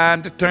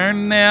trying to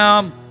turn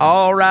them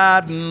all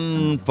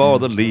riding for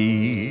the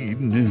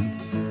lead.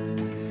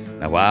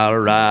 Now while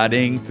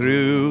riding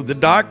through the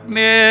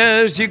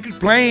darkness, you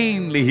could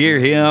plainly hear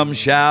him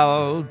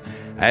shout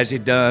as he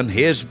done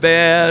his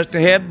best to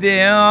head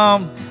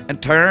them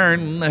and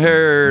turn the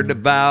herd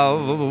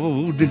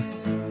about.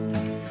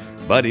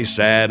 But his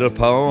saddle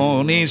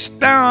pony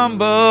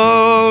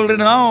stumbled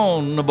and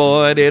on the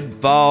boy did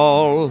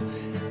fall,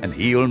 and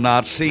he'll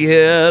not see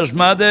his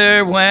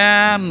mother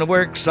when the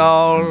work's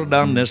all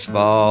done this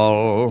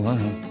fall.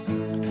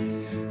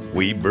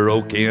 We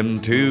broke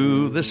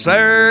into the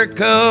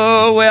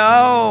circle, we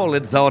all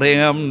had thought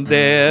him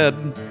dead.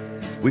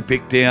 We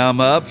picked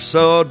him up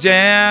so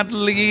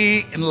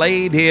gently and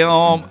laid him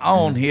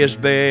on his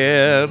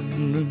bed.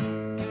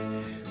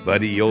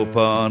 But he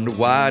opened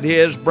wide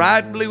his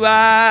bright blue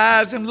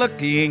eyes, and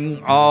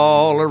looking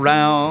all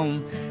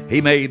around,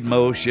 he made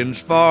motions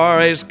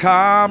for his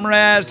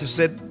comrades to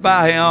sit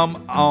by him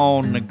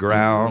on the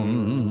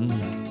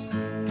ground.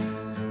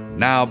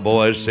 Now,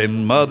 boys,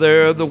 send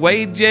mother the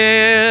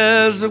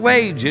wages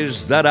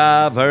that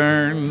I've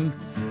earned,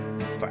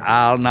 for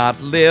I'll not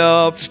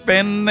live to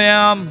spend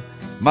them,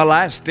 my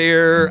last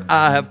year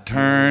I have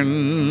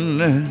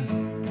turned.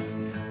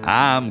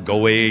 I'm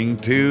going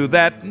to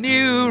that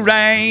new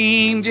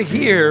range to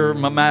hear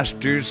my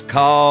master's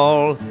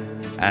call,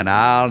 and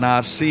I'll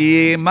not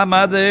see my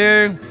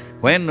mother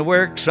when the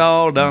work's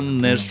all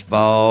done this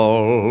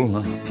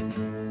fall.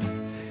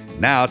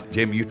 Now,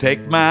 Jim, you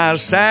take my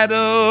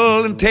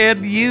saddle, and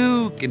Ted,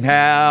 you can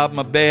have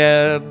my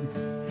bed.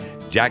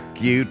 Jack,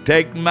 you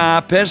take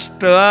my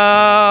pistol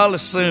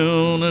as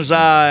soon as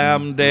I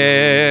am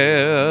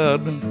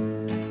dead.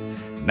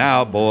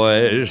 Now,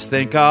 boys,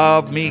 think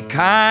of me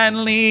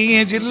kindly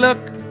as you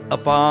look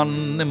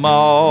upon them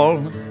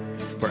all,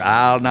 for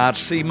I'll not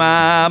see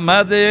my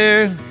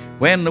mother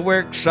when the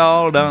work's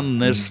all done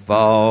this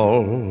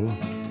fall.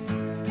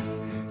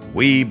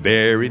 We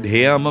buried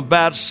him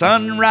about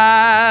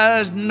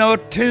sunrise, no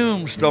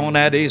tombstone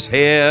at his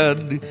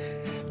head,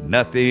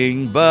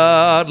 nothing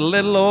but a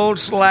little old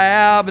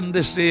slab, and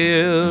this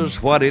is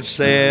what it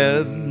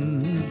said.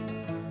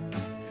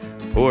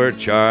 Poor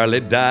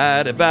Charlie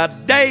died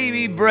about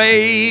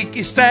daybreak,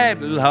 his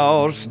saddle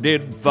horse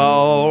did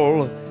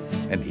fall,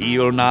 and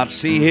he'll not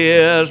see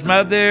his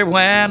mother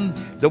when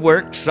the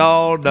work's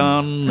all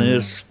done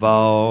this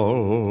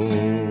fall.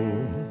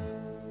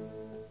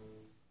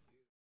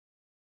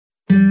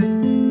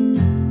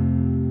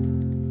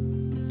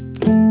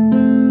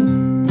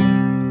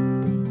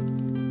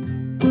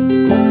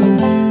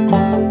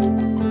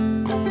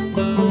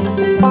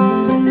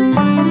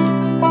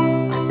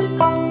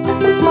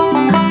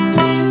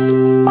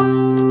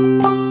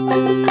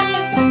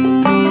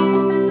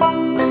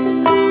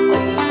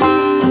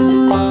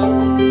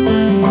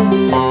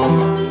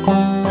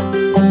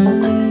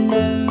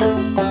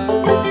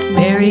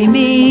 Bury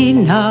me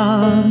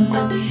now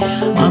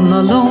on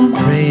the lone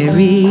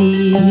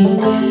prairie.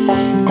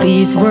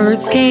 These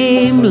words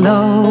came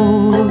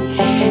low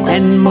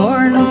and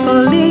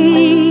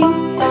mournfully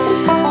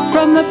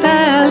from the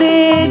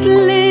pallid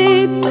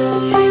lips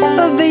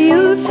of the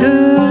youth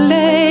who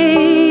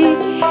lay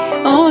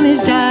on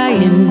his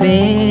dying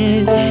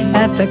bed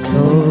at the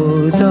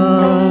close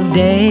of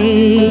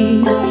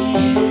day.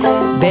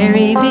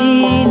 Bury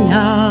me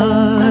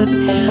not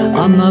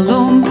on the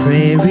lone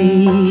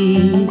prairie,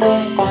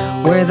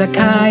 where the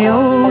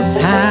coyotes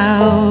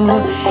howl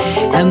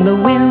and the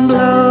wind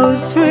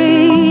blows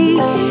free,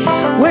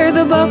 where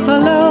the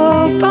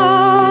buffalo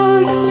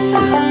paws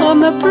on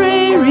the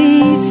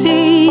prairie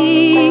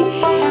see.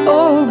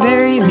 Oh,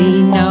 bury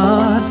me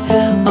not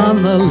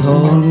on the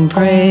lone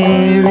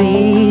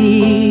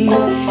prairie.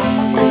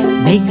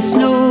 Makes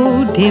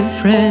no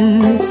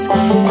difference,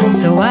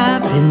 so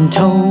I've been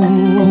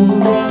told,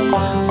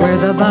 where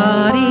the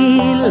body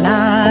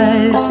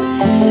lies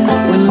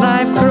when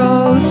life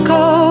grows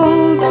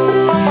cold.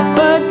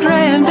 But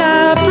grant,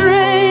 I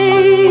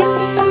pray,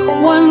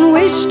 one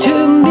wish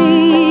to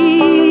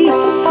me,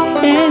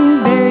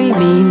 and bury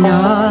me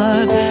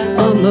not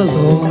on the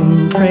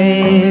lone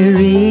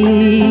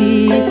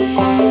prairie.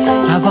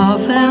 I've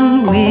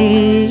often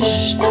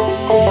wished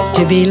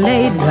to be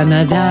laid when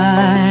I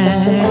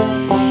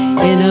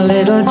die in a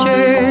little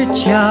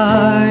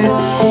churchyard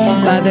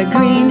by the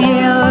green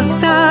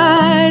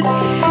hillside,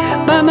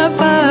 by my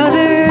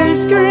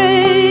father's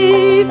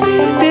grave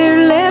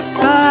there left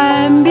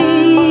by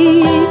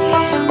me.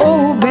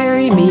 Oh,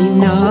 bury me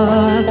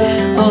not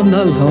on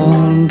the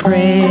lone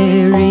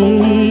prairie.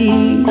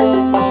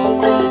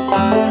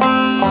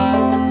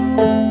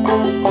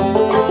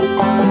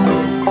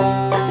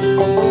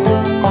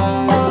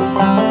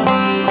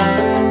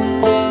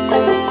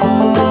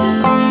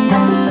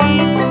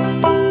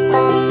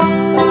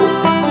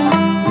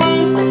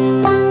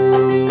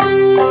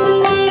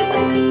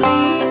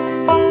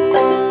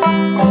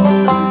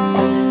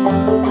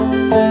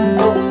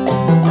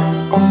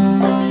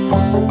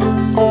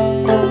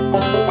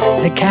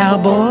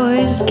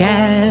 Cowboys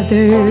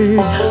gathered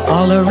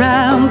all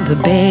around the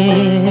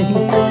bed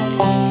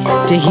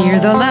to hear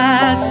the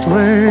last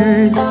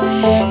words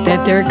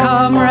that their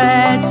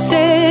comrades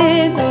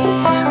said.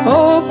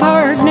 Oh,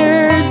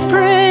 partners,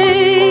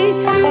 pray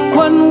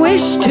one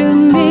wish to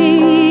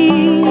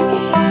me,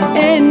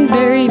 and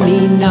bury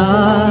me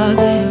not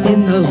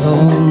in the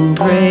lone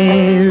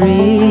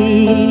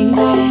prairie.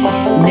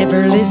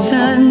 Never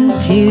listen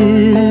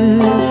to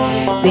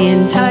the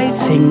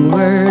enticing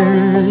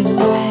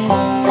words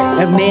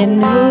of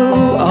men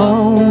who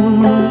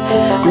own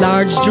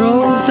large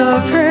droves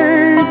of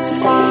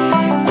herds.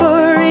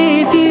 For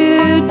if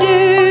you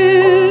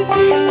do,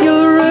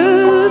 you'll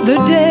rue the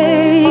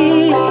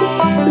day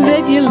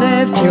that you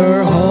left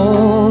your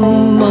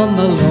home on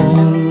the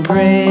lone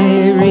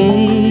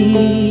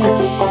prairie.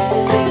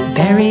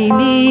 Bury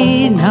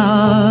me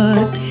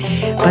not,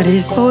 but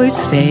his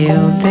voice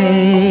failed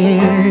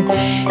there,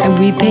 and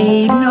we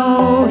paid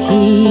no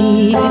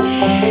heed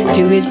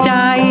to his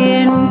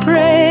dying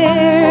prayer.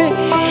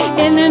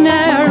 In a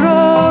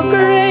narrow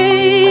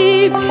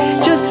grave,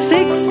 just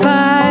 6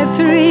 by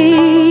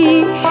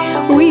 3,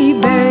 we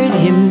buried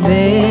him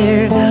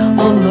there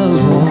on the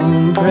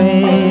lone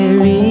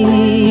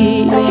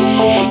prairie.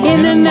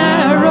 In a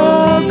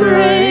narrow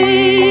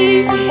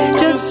grave,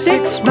 just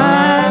 6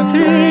 by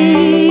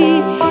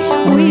 3,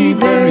 we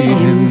buried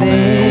him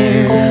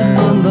there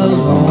on the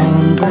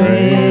lone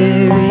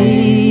prairie.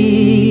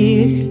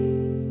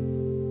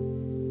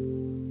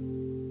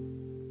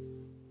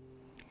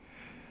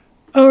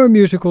 Our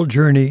musical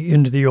journey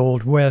into the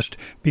Old West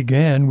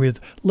began with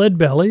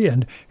Leadbelly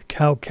and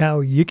Cow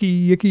Cow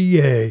Yicky Yicky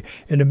Yay,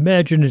 an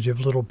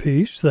imaginative little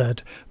piece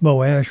that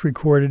Mo Ash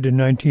recorded in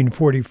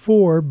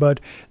 1944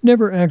 but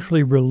never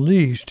actually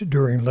released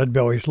during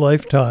Leadbelly's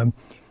lifetime.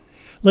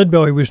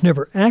 Leadbelly was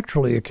never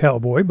actually a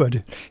cowboy,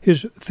 but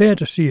his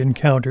fantasy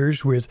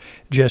encounters with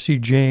Jesse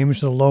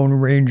James, the Lone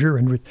Ranger,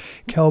 and with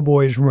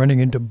cowboys running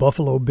into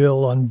Buffalo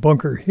Bill on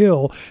Bunker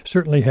Hill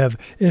certainly have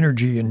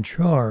energy and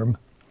charm.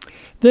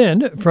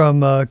 Then,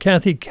 from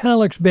Kathy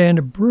Kallick's band,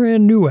 a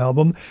brand new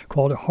album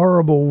called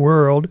Horrible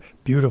World,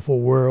 Beautiful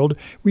World,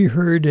 we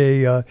heard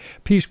a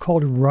piece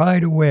called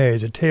Ride Away,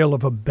 the tale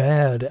of a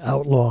bad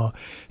outlaw.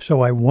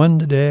 So I won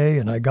the day,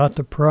 and I got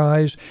the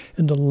prize,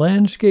 and the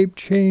landscape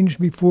changed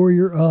before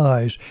your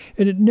eyes,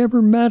 and it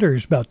never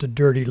matters about the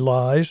dirty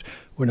lies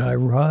when I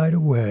ride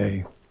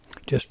away.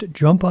 Just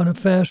jump on a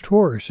fast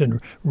horse and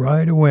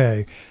ride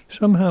away.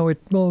 Somehow it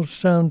all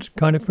sounds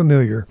kind of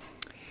familiar.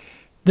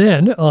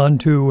 Then on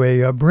to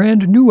a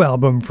brand new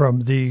album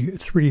from the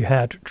Three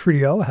Hat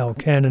Trio, Hal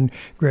Cannon,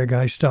 Greg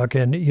Eistock,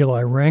 and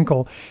Eli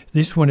Rankle.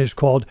 This one is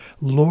called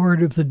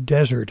Lord of the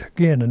Desert.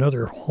 Again,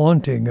 another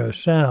haunting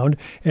sound,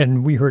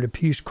 and we heard a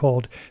piece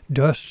called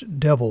Dust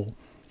Devil.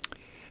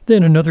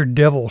 Then another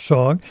devil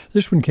song.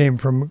 This one came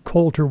from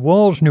Colter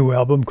Wall's new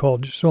album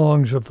called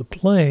Songs of the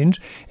Plains,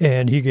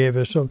 and he gave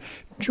us a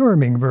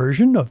charming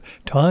version of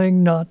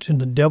Tying Knots in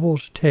the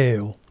Devil's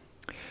Tail.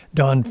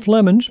 Don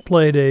Flemons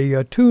played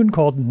a tune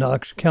called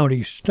Knox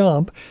County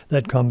Stomp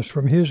that comes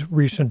from his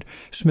recent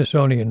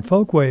Smithsonian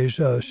Folkways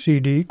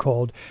CD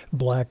called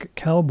Black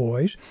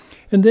Cowboys.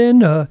 And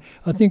then I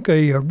think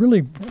a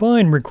really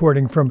fine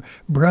recording from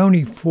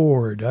Brownie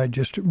Ford. I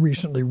just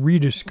recently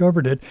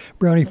rediscovered it.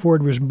 Brownie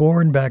Ford was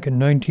born back in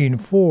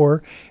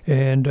 1904,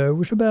 and it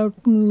was about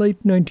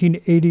late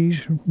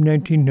 1980s,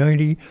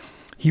 1990.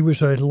 He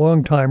was a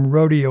longtime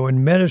rodeo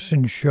and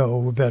medicine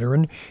show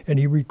veteran, and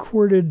he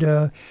recorded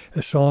a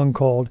song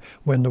called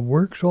When the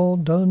Work's All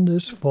Done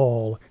This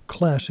Fall,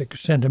 classic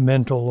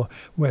sentimental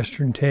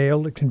Western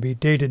tale that can be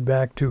dated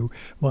back to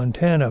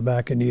Montana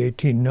back in the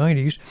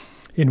 1890s,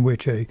 in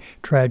which a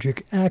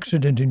tragic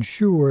accident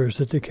ensures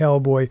that the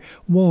cowboy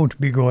won't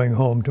be going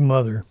home to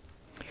mother.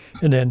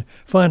 And then,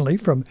 finally,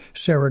 from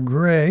Sarah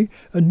Gray,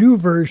 a new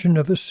version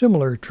of a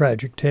similar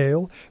tragic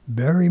tale,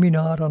 Bury Me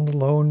Not on the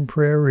Lone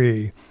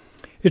Prairie.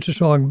 It's a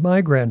song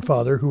my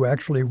grandfather, who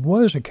actually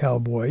was a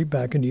cowboy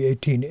back in the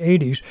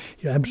 1880s,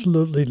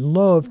 absolutely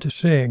loved to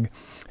sing.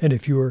 And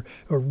if you're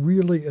a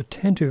really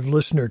attentive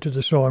listener to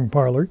the Song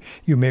Parlor,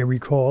 you may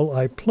recall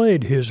I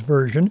played his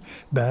version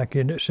back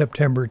in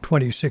September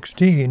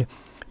 2016.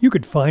 You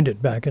could find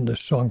it back in the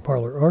Song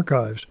Parlor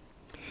archives.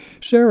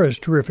 Sarah's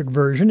terrific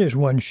version is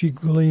one she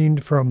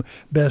gleaned from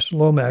Bess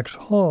Lomax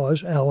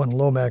Hawes, Alan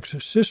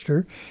Lomax's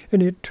sister,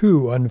 and it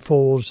too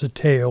unfolds the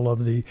tale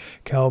of the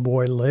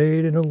cowboy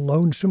laid in a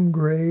lonesome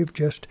grave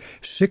just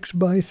 6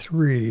 by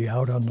 3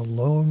 out on the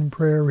lone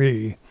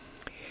prairie.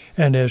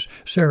 And as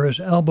Sarah's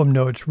album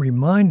notes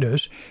remind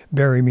us,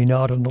 Bury Me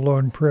Not on the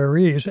Lone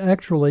Prairie is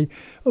actually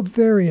a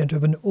variant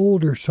of an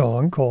older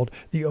song called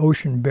The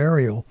Ocean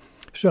Burial.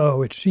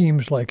 So it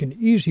seems like an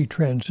easy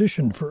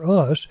transition for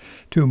us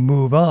to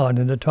move on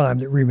in the time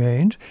that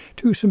remains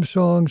to some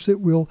songs that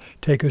will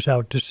take us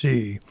out to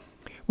sea.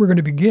 We're going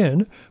to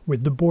begin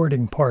with The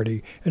Boarding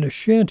Party, and a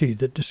shanty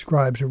that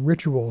describes a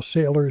ritual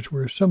sailors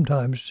were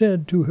sometimes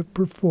said to have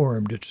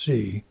performed at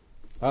sea.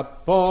 A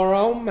poor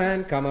old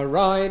man come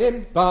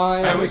a-riding by,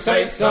 and we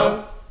say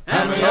so,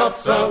 and we hope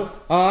so.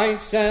 I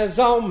says,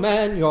 old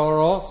man, your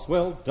horse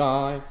will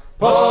die.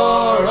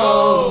 Poor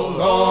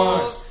old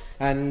horse.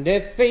 And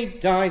if he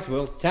dies,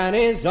 we'll tan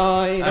his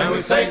eyes. And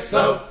we say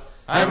so,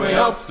 and we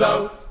hope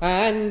so.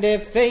 And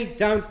if he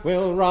don't,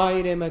 we'll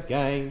ride him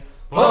again.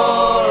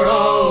 Poor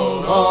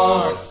old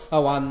horse.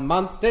 1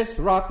 month this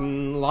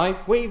rotten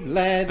life we've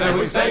led. And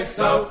we say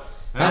so,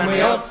 and we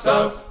hope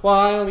so.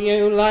 While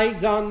you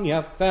lays on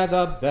your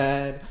feather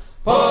bed.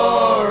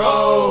 Poor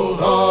old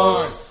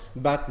horse.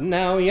 But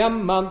now your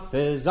month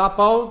is up,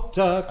 old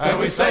Turk. And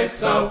we say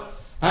so,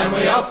 and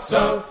we hope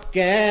so.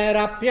 Get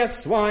up, you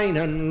swine,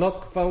 and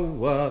look for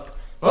work.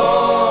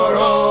 Poor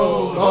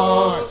old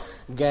horse.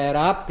 Get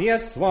up, you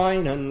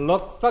swine, and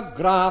look for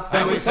graft.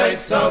 And we say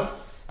so,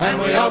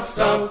 and we hope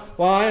so.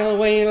 While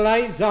we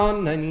lays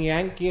on and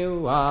yank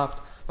you aft.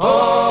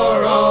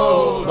 Poor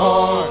old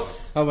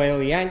horse.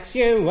 We'll yanks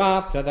you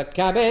aft to the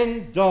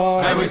cabin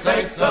door. And we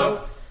say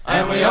so,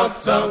 and we hope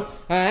so.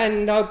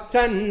 And hope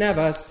to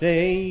never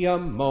see you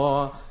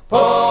more.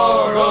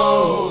 Poor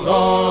old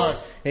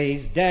horse.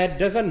 He's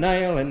dead as a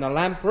nail in the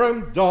lamp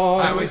room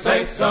door. And we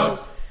say so,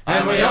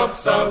 and we hope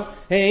so.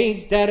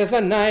 He's dead as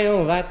a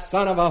nail, that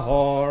son of a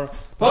whore.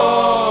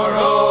 Poor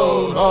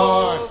old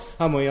horse.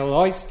 And we'll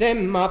hoist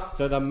him up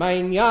to the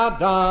mainyard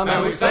arm.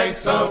 And we say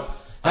so,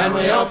 and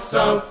we hope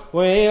so.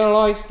 We'll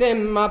hoist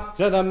him up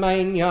to the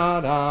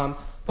mainyard arm.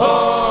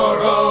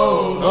 Poor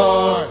old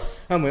horse.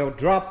 And we'll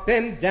drop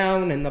him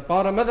down in the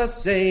bottom of the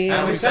sea.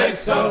 And we say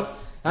so,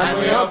 and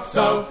we hope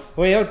so.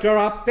 We'll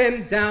drop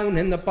him down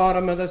in the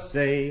bottom of the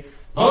sea.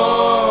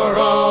 Poor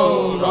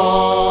old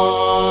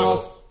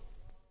horse.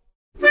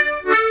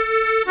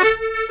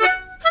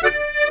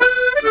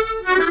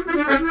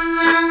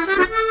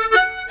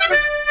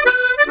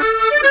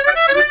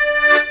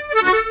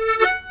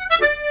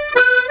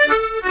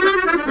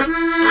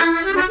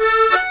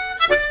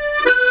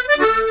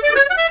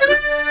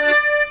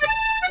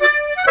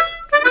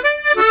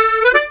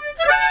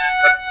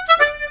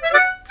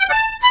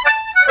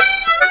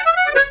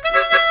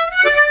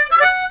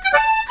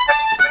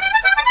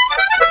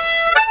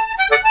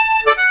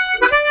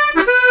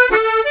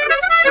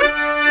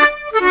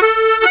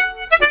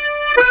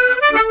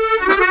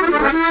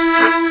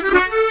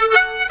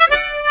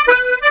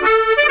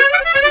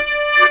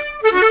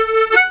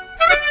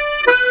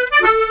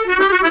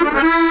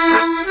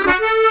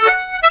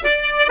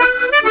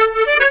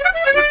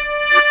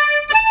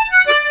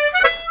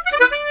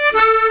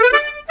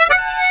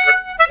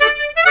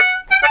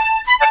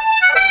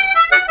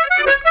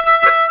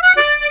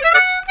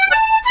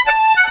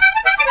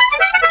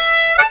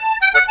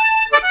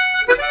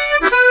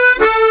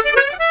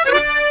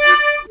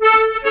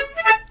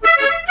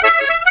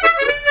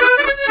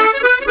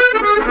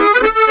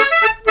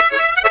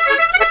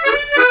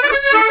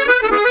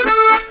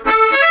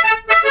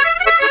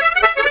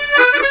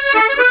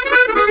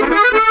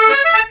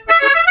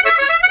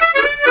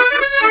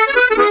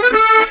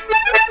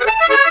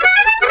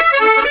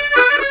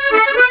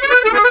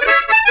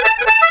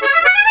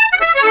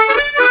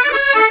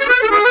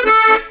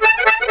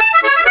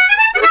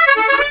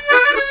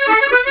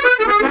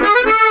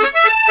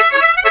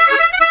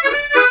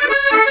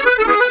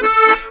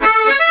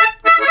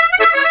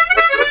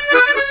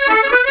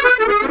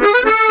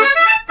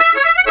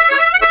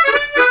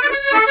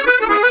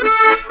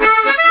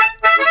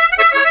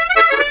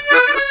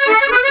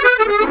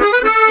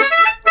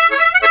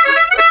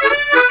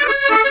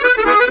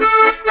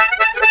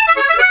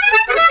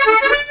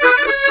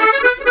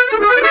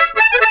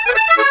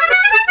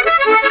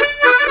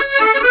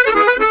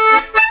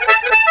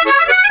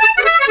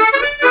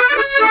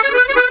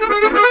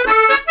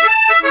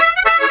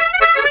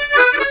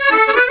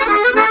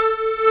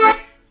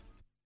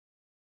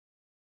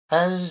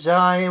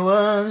 I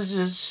was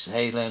a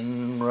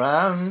sailing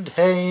round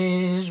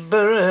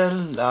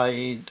Haysborough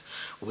Light,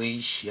 we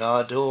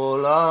shot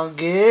all our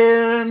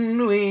gear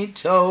and we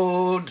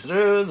towed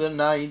through the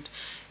night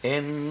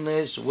in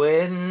this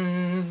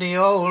windy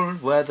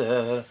old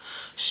weather,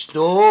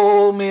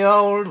 stormy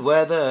old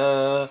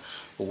weather.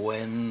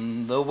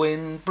 When the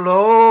wind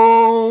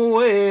blow,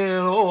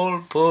 we'll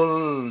all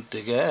pull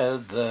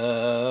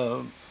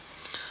together.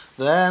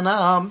 Then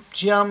up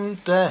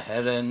jumped the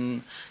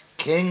heron,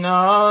 king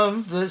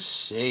of the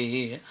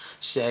sea,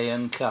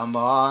 saying, come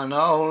on,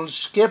 old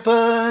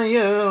skipper,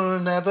 you'll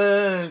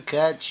never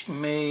catch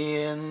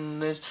me in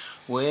this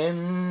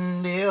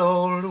windy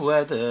old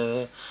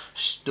weather,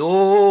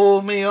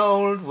 stormy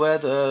old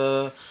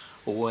weather.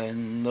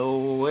 When the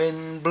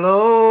wind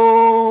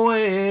blow,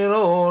 we'll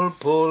all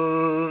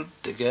pull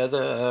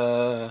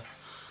together.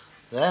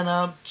 Then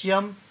up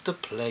jumped the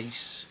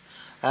place,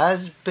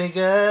 as big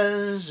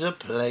as a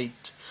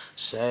plate,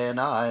 saying,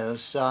 I'll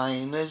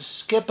sign as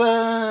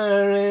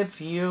skipper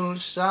if you'll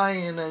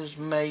sign as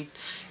mate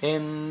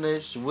in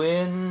this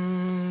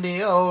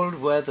windy old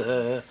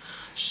weather,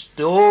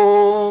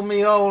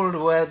 stormy old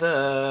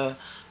weather.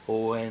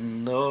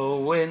 When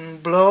the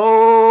wind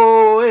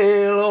blow,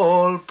 we'll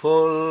all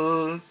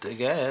pull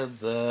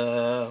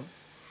together.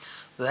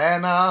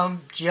 Then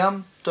up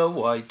jumped the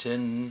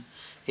whiting,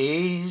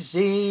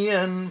 easy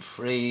and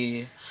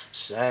free,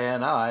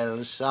 saying,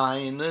 I'll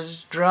sign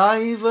as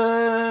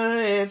driver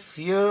if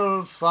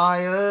you'll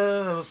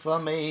fire for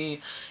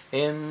me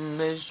in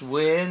this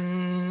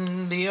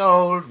windy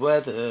old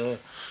weather,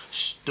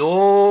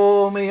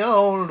 stormy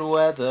old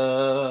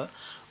weather.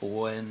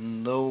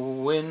 When the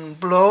wind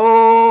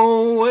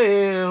blow,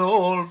 we'll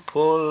all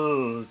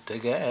pull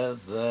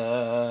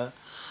together.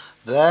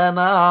 Then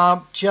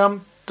up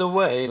jumped the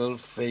whale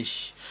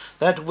fish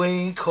that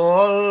we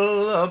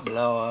call a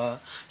blower,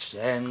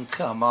 saying,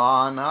 come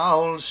on,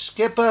 old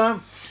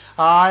skipper,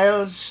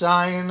 I'll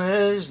sign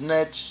as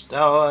net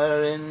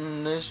stower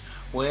in this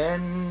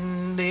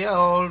windy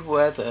old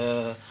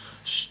weather,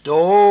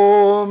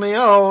 stormy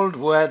old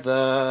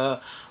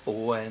weather.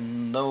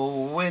 When the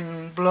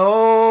wind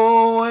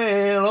blow,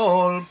 we'll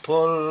all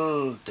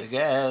pull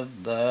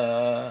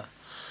together.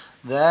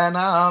 Then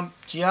up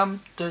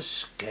jumped the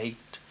skate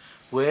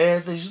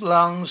with his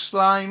long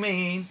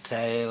slimy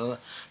tail,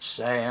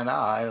 saying,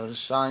 I'll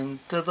sign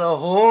to the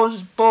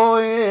hose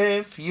boy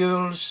if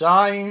you'll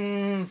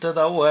sign to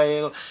the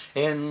whale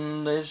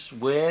in this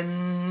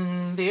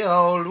windy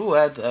old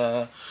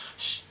weather,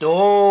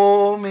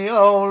 stormy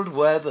old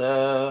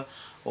weather.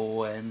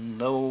 When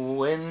the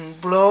wind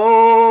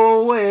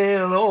blow,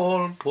 we'll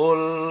all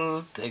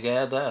pull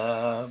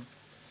together.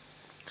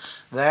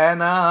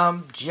 Then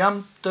up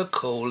jumped the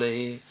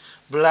coolie,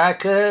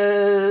 black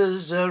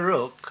as a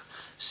rook,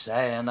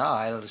 saying,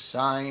 I'll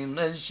sign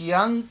as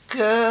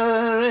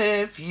younker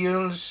if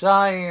you'll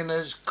sign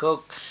as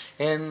cook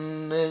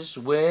in this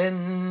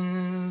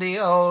windy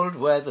old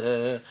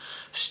weather,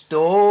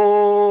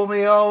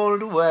 stormy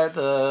old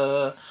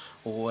weather.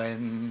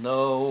 When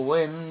the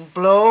wind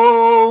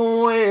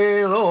blow,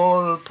 we'll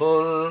all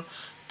pull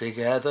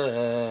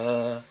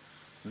together.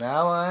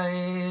 Now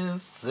I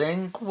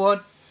think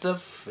what the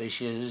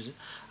fishes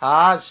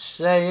are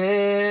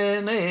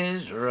saying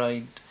is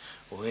right.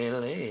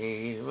 We'll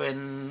heave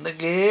in the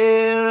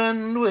gear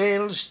and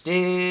we'll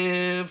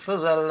steer for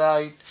the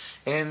light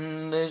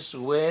in this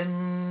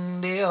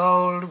windy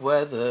old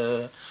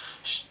weather,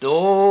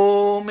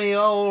 stormy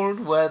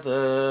old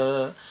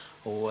weather.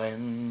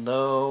 When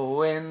the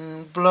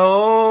wind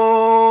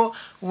blow,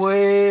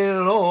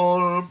 we'll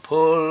all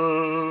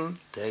pull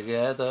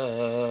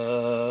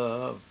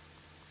together.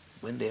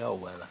 Windy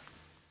old weather.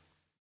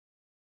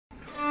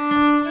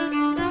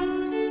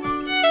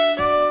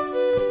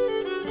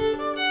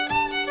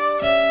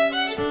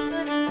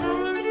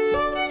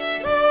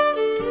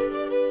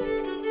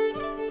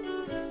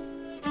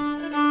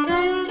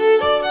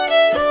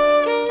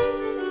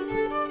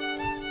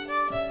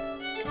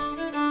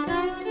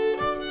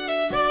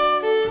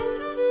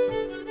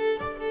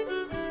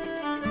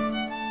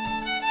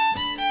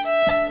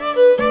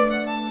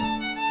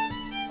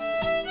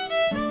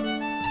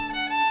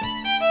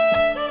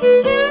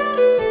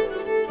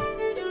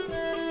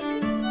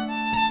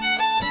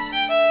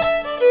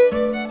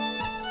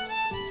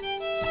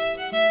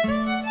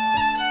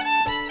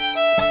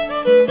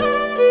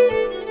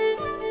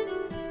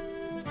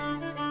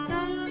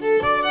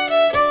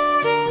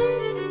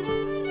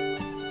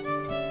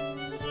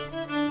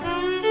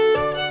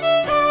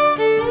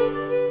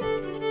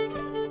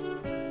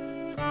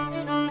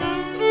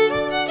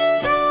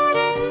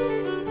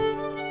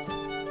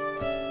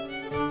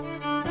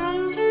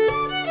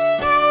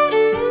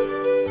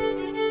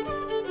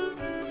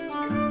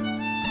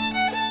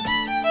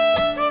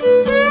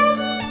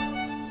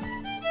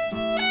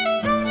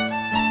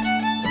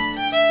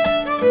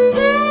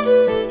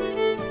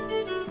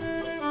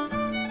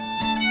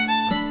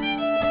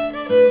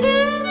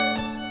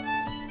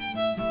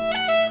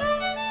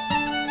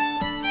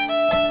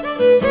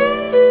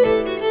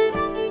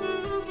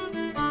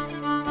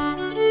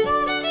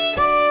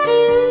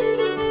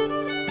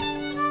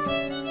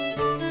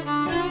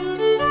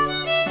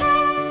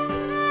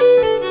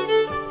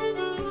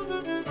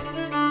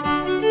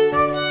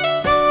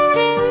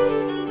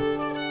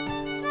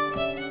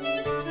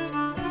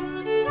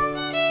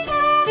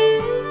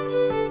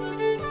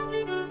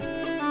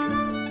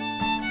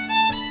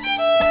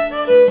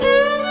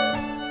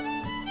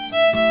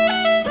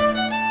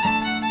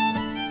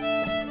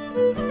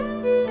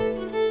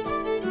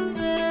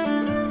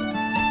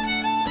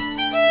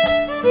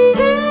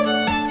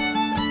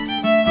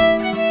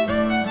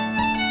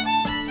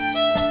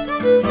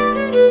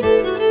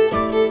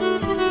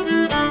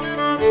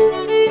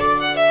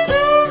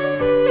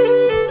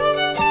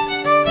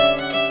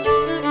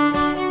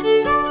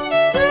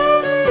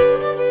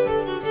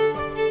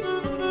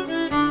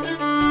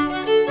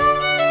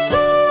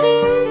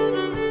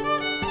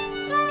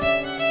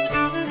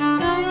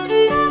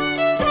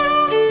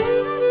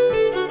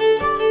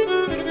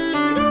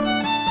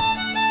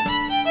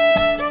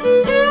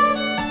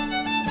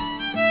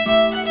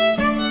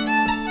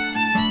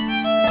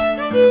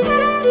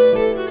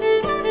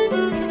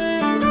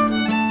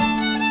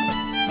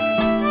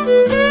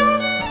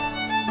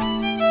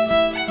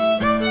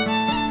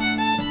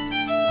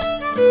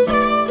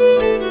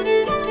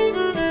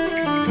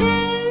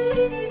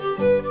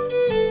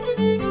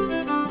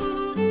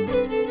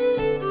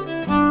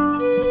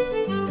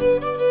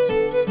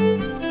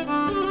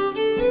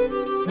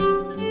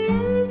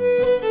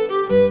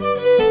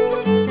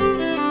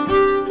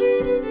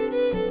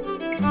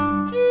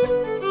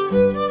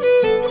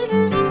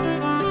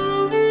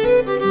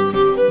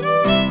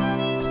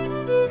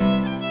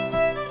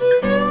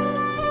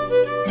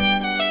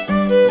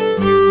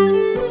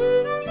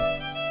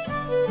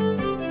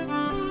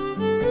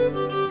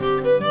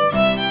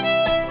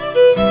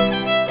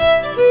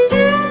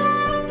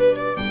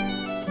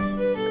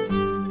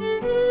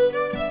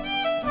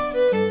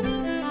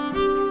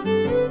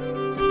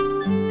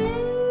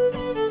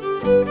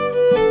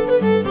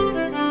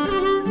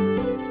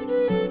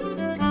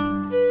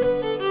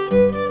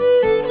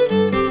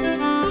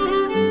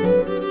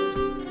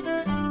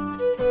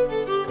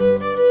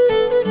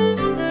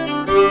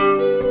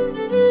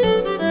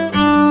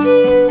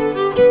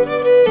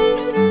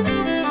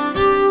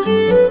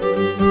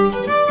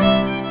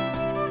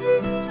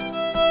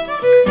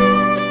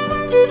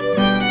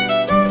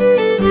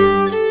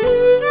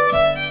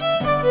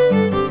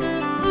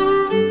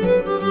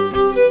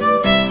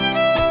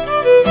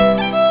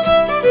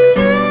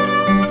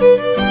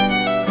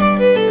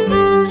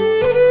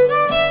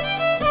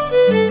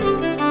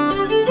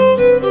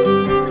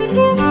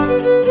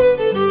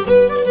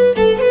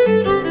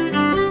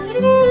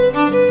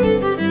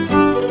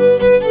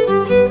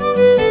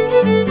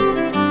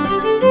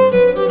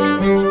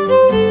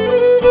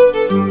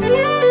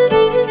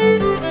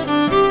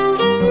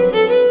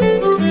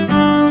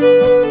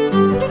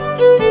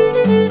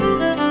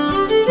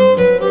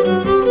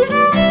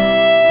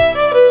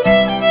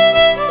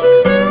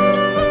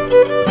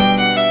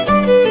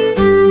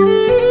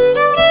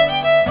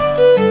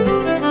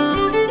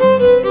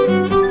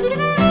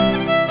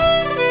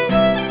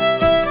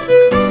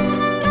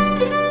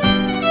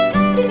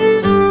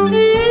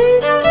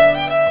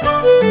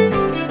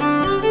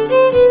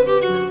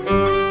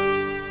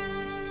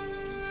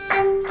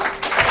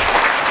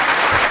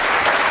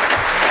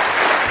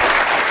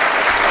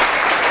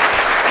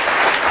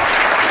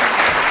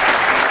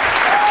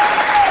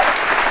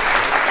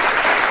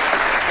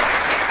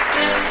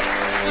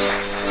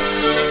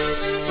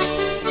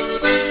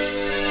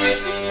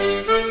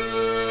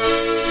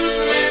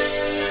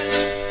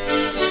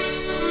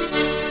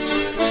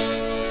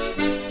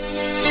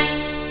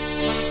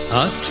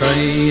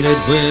 traded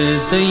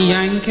with the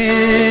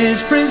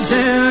Yankees,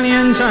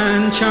 Brazilians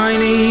and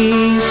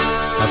Chinese.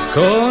 I've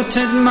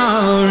courted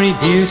Maori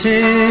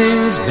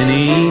beauties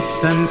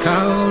beneath them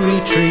kauri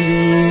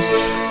trees.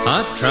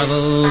 I've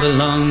travelled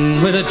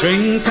along with a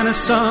drink and a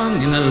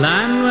song in the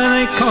land where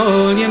they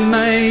call you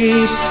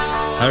mate.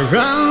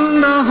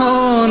 Around the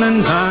Horn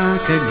and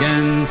back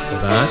again, for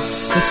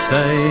that's the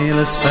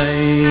sailor's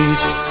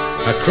fate.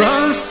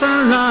 Across the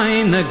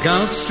line, the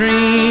Gulf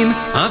Stream,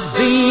 I've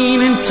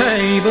been in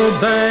Table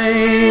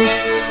Bay.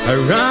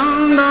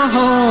 Around the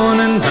Horn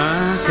and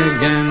back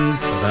again,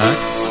 for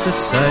that's the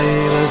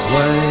sailor's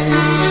way.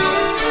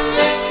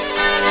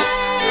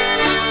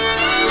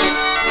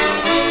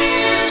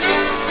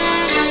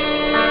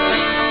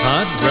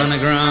 I've run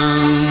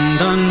aground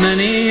on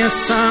many a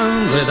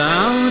sound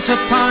without a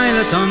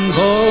pilot on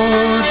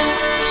board.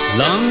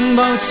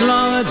 Longboats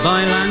lowered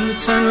by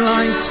lantern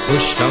lights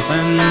pushed off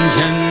and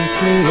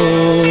gently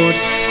roared,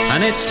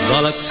 and its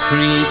rowlocks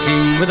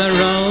creaking with a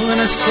roll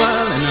and a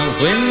swell in a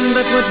wind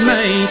that would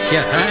make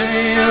you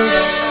hail.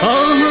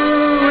 Oh, who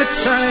would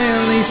sail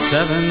these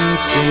seven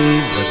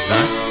seas, but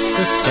that's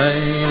the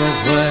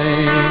sailor's way.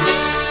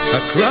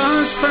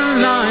 Across the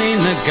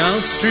line, the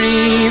Gulf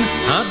Stream,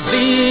 I've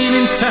been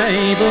in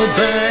Table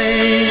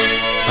Bay.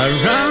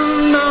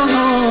 Around the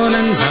Horn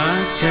and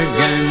back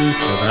again,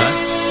 for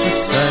that's the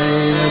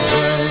sailor's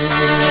way.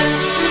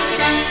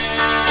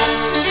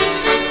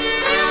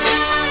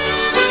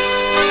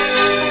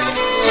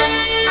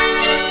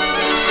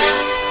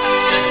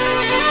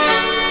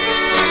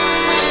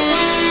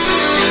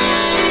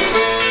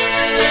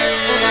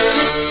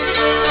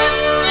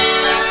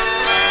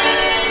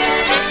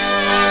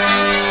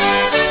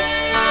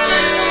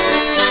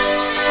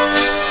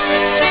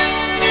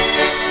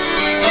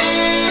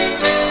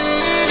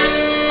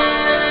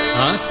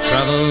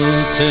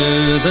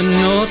 To the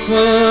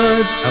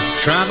northwards, I've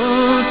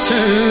travelled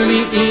to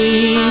the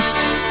east.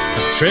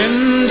 I've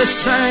trimmed the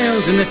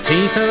sails in the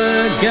teeth of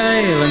a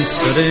gale and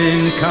stood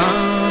in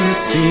calmer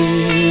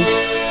seas.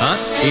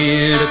 I've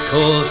steered a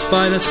course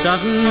by the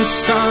southern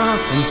star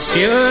and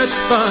steered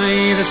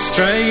by the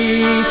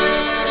strait,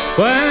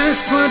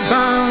 westward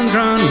bound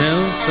round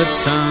Milford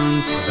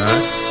Sound, for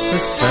that's the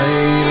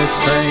sailor's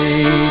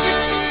fate.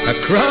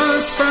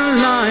 Across the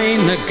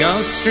line, the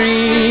Gulf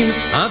Stream,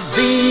 I've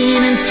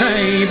been in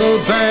Table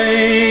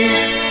Bay.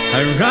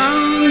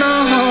 Around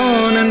the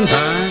Horn and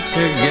back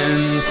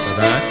again, for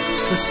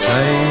that's the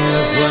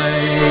sailor's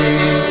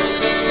way.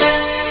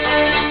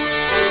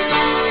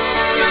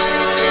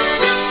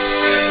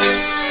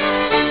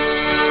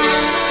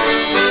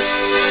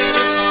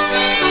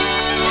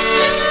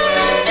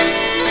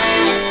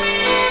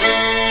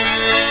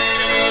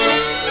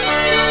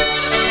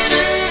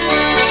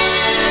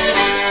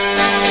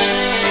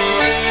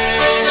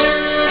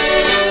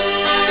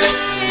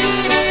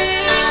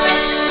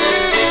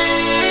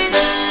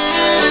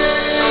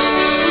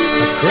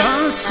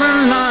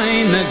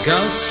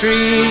 Gulf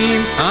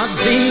Stream, I've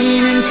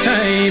been in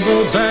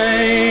Table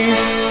Bay.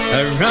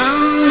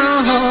 Around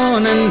the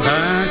Horn and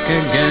back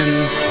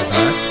again, for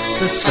that's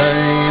the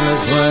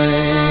sailor's way.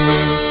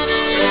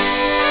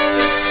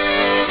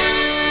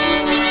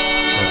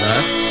 For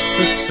that's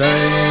the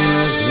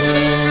sailor's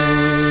way.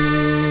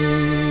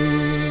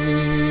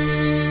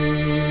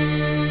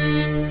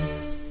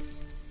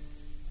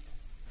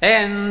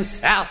 In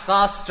South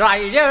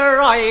Australia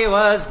I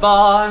was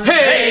born.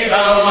 Heave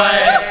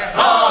away,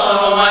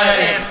 haul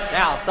away. In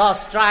South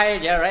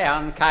Australia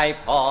round Cape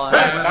Horn.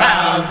 We're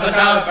bound for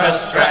South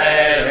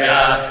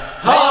Australia.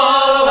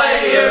 Haul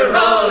away, you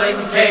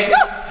rolling king.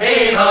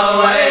 Heave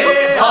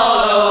away,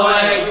 haul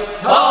away.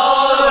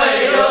 Haul away,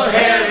 you'll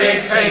hear me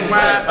sing.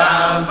 We're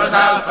bound for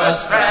South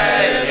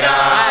Australia.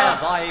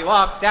 As I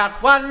walked out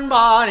one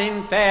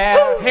morning fair,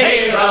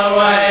 heave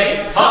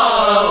away,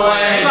 haul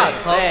away.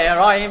 'Twas there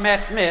I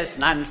met Miss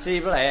Nancy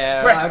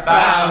Blair. We're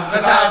bound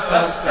for South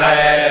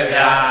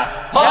Australia.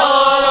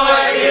 Haul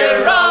away, you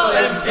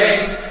rolling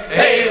king.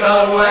 Heave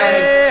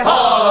away,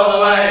 haul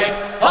away.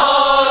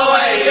 Haul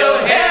away,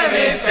 you'll hear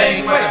me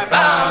sing. We're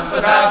bound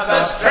for South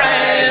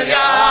Australia.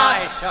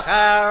 I shook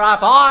her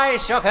up, I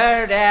shook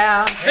her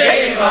down.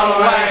 Heave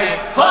away,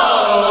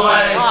 haul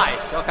away. I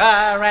shook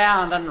her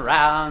round and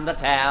round the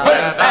town.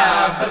 We're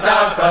bound for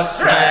South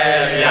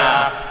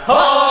Australia.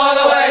 Haul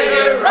away,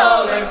 you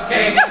rolling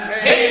king.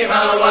 Heave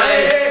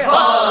away,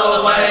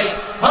 haul away.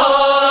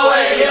 Haul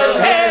away, you'll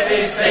hear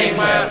me sing.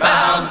 We're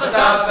bound for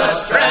South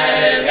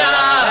Australia.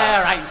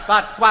 There ain't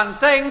but one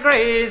thing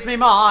grieves me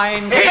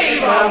mind.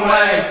 Heave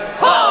away,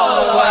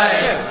 haul away.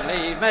 You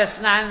leave Miss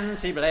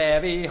Nancy Blair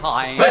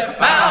behind. We're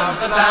bound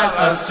for South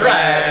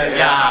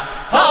Australia.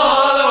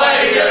 Haul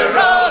away, you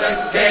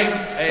rolling king.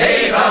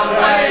 Heave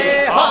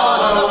away,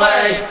 haul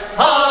away.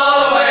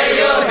 Haul away,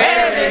 you'll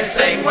hear me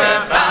sing.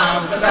 We're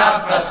bound for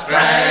South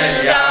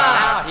Australia.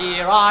 Now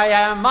here I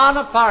am on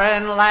a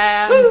foreign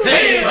land.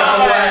 Heave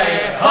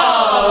away,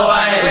 haul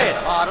away. With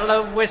a bottle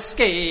of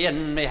whiskey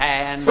in me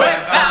hand.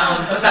 We're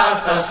bound for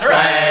South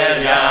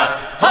Australia.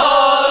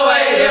 Haul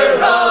away, you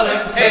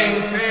rolling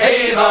king.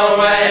 Heave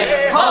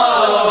away,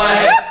 haul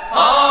away.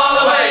 Haul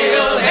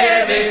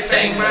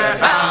we're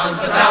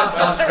bound for South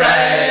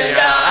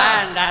Australia.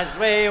 And as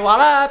we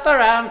wallop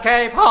around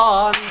Cape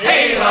Horn,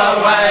 heave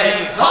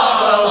away,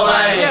 haul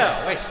away. You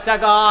wish to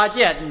God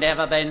you'd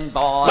never been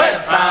born.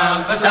 We're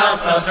bound for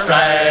South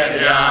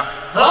Australia.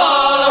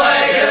 Haul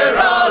away, you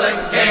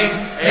rolling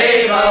kings.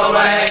 Heave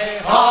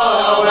away,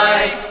 haul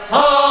away,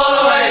 haul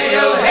away.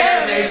 You hear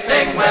me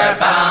sing. We're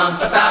bound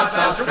for South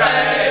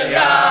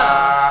Australia.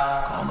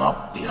 Come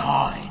up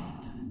behind.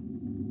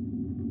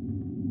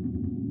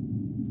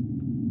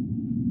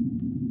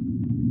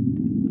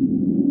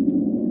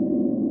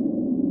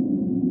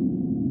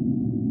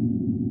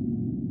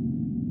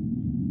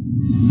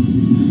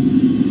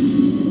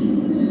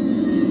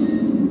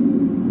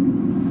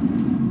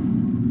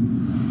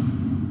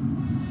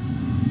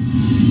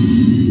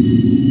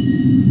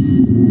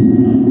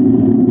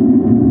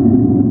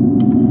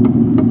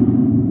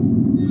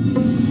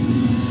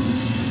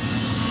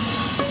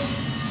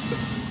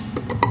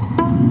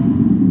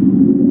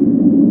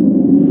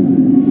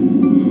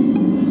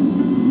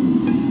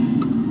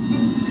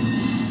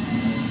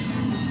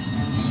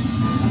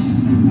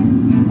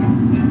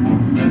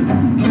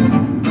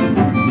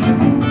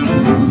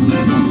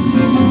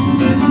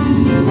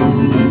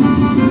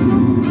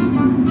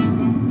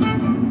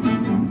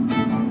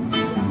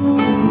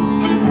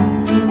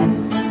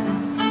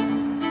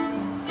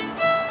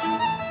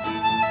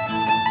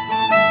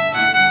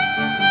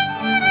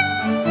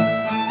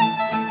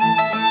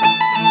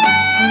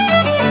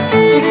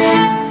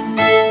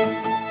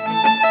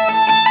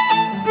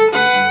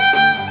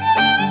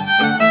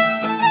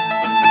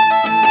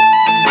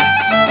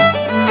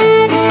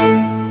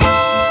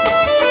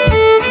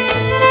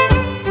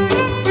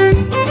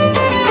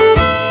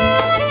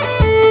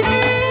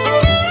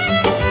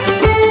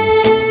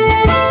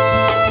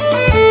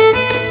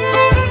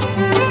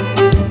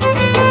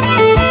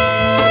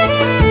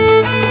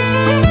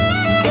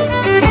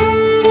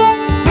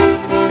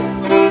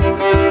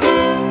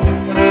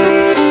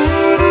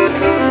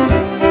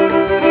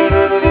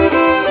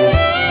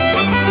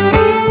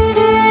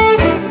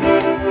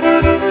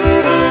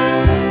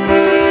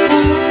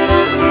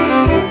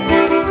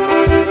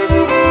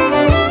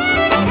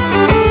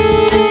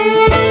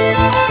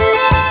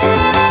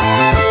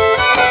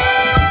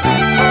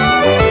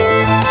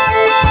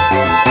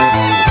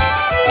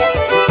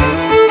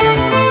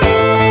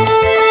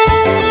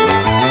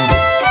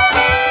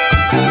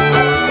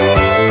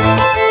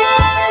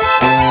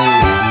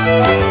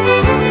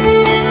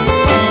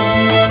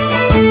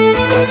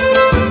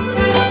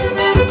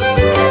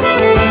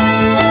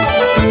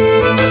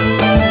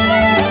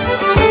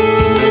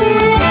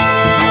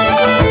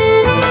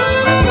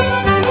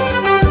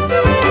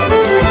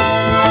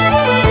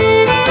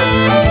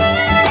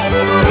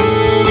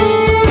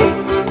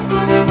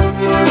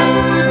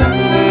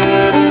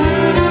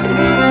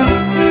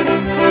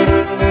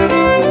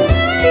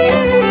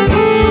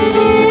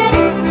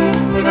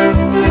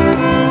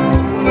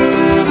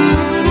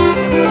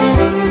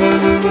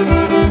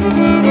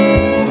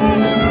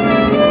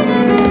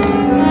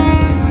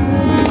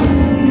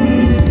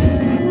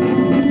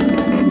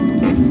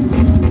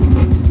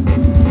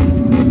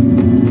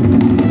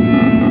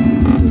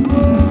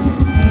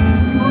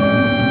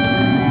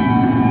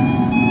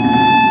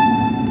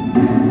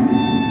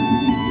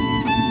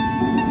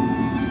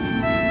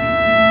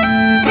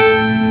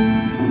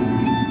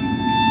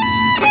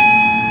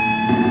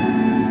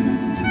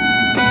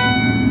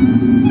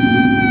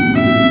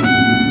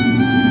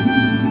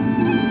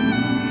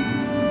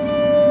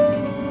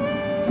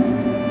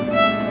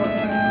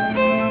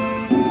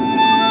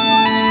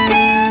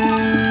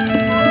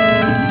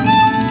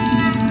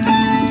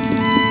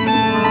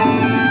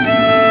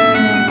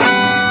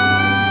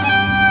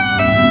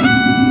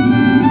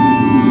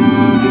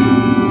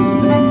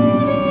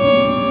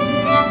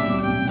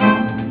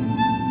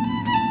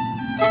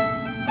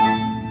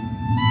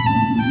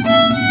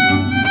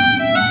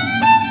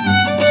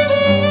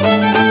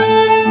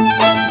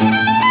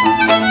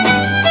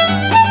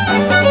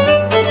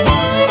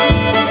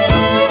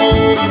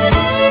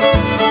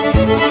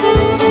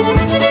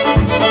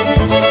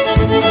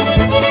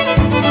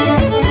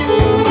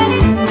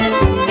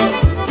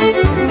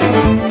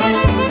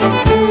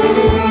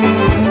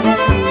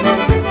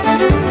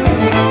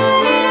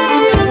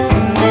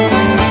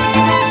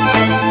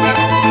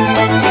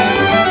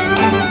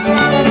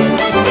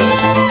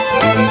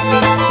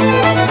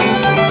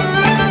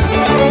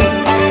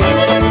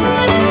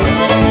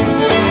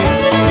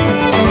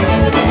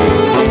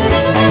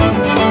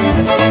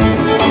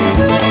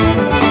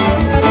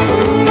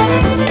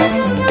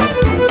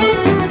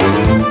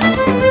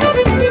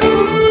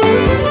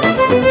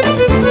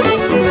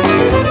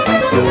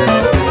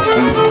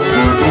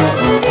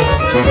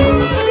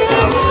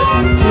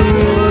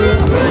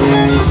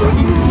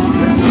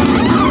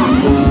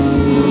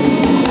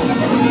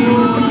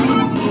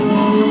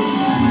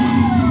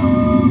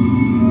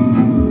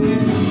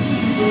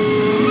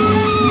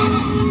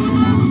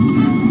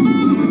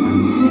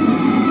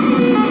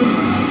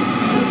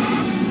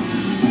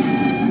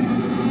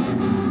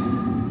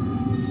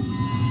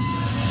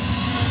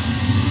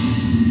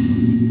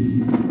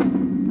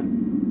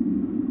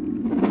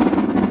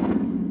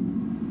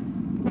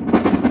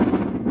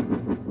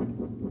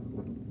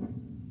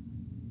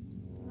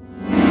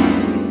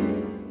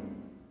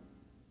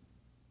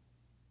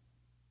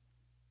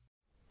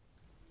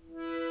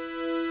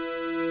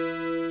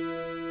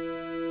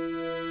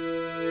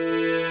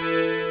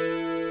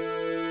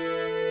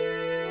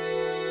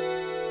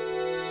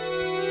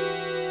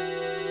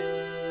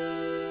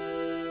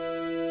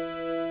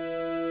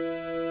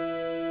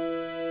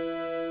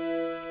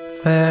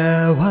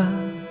 Farewell,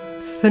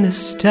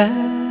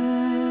 Finisterre.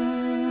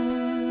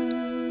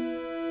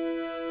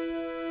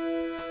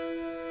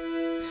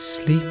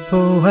 Sleep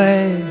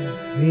away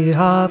the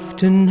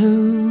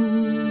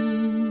afternoon,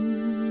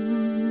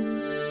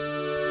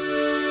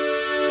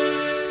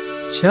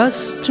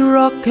 just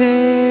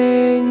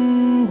rocking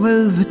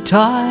with the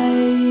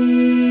tide,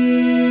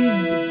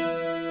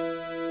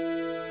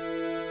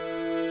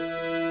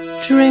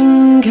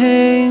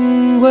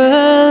 drinking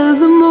with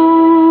the moon.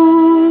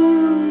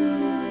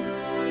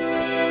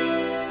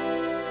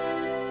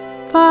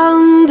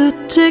 Found a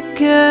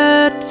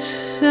ticket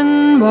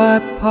in my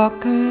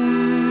pocket,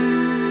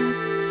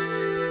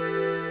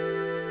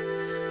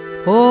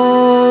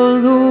 all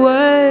the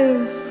way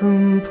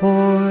from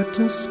Port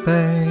of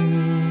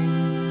Spain,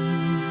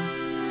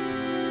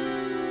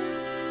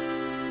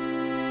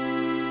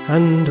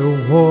 and a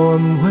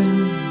warm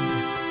wind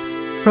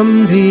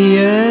from the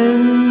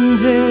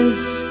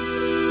Andes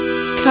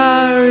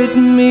carried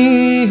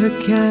me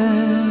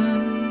again.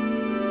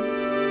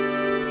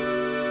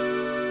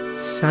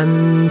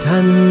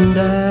 Santander,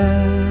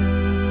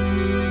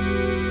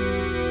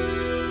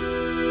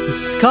 the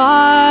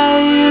sky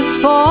is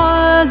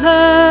falling.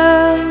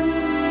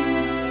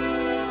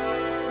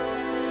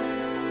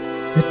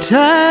 The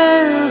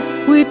tale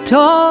we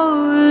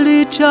told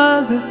each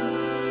other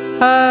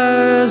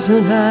has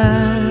an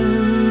end.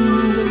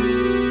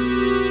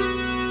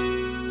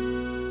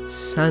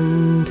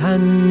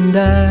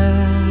 Santander,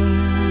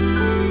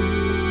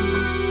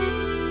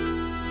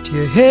 do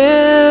you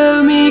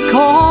hear me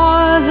calling?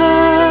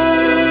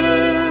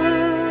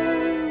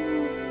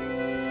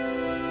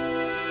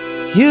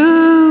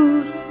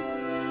 You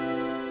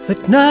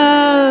that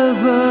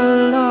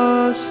never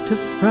lost a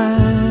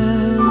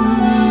friend.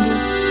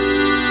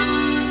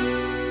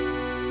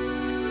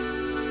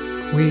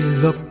 We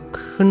look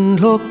and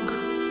look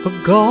for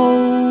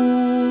gold,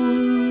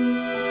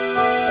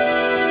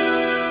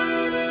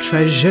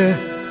 treasure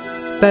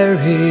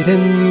buried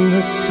in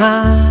the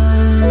sand.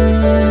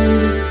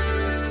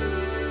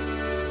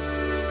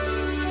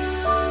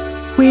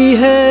 We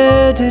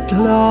hid it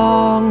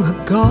long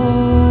ago,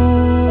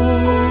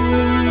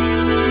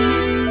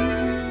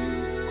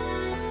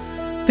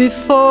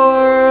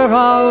 before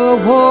our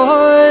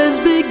wars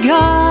began,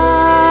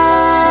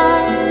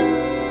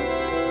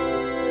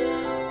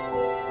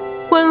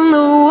 when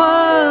the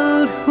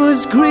world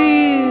was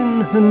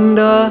green and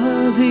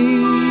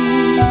early,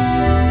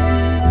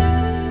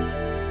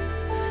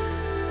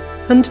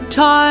 and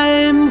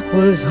time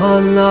was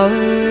on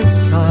our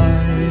side,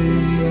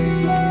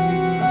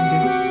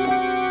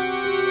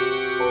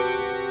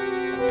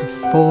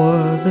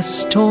 before the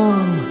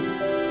storm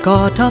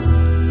got up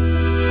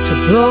to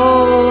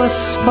blow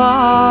us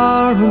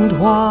far and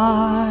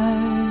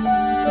wide.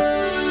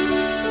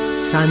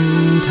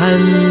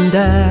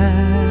 Santander,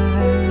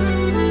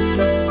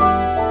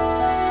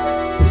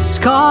 the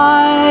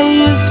sky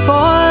is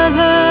falling.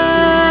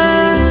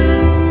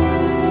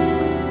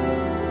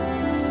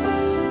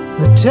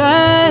 The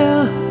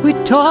tale we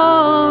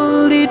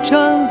told each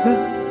other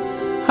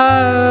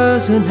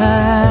has an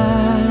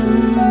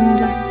end.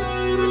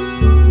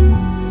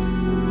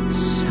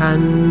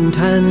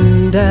 Santander,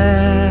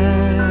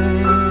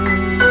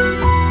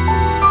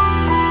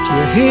 do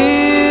you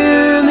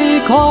hear me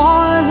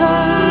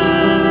calling?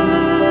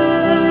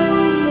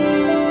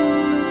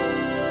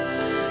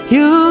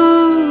 You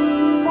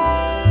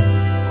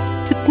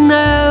that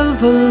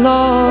never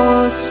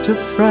lost a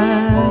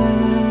friend.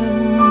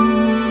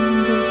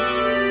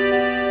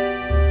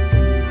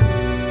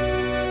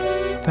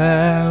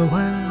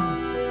 Farewell,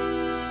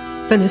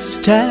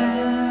 Finisterre.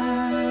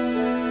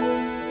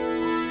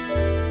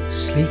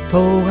 Sleep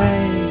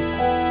away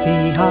the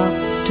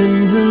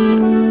afternoon,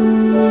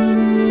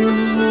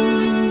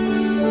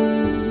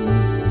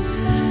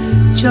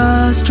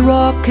 just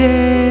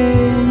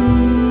rocking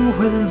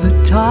with the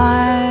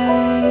tide,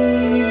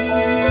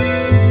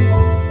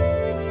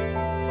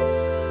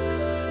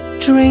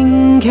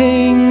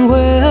 drinking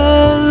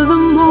with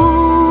the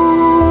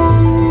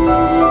moon.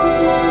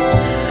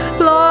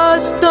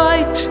 Last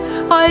night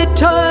I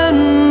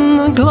turned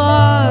the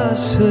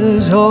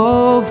glasses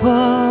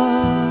over,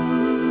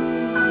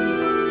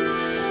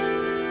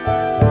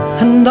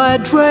 and I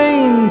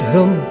drained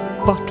them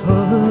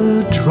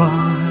bottle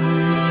dry.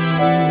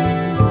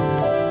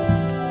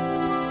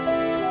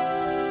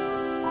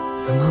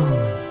 The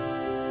moon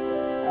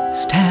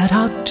stared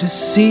out to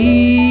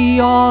sea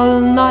all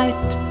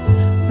night,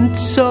 and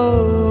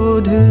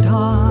so did I.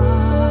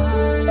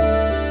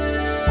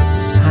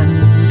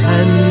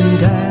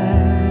 Santander,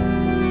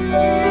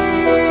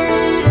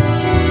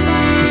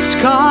 the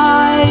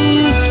sky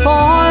is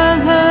falling.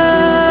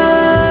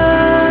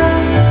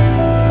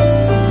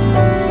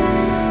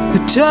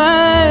 The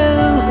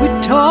tale we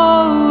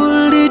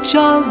told each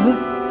other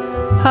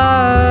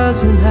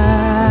has an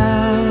end.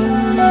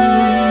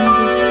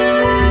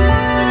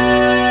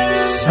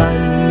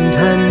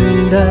 Santander,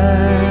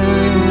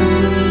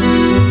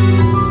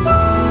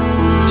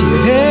 do you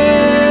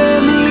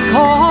hear me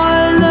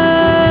calling?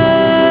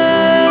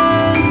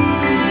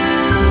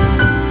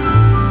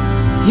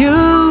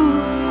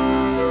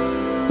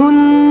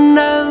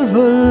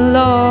 never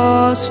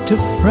lost a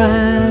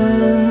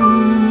friend,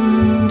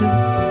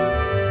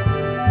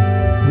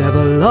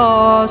 never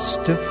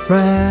lost a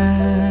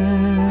friend.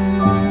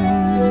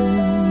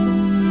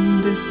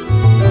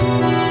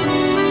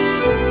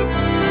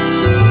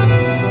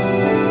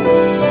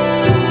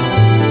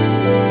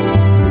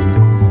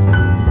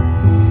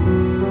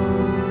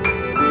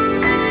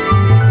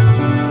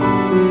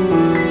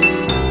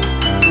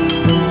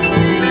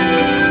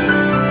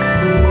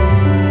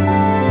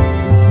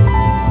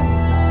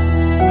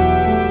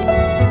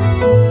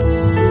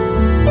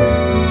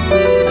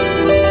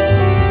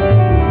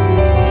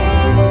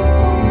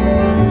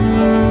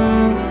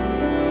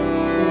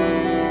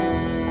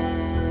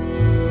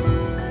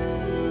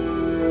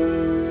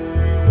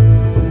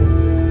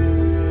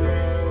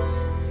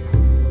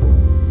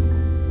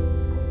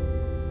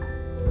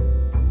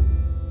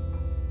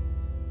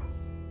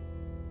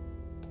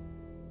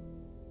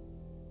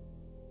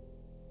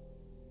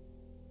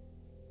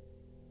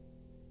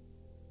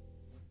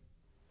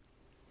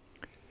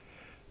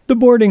 The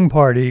boarding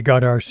party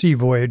got our sea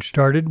voyage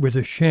started with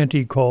a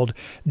shanty called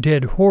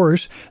Dead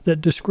Horse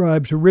that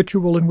describes a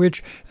ritual in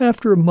which,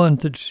 after a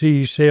month at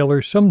sea,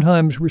 sailors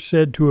sometimes were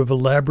said to have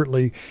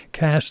elaborately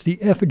cast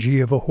the effigy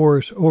of a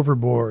horse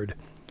overboard.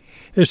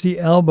 As the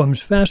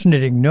album's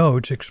fascinating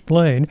notes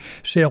explain,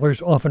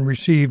 sailors often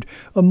received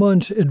a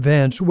month's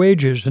advance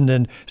wages and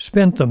then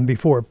spent them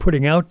before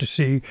putting out to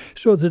sea,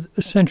 so that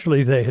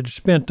essentially they had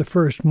spent the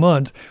first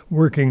month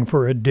working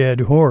for a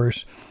dead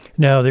horse.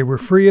 Now they were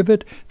free of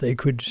it, they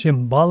could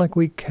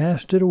symbolically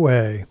cast it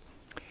away.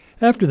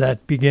 After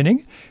that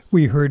beginning,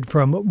 we heard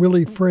from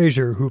Willie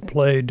Fraser, who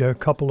played a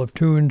couple of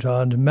tunes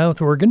on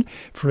mouth organ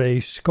for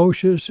a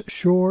Scotia's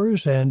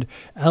Shores, and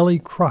Ally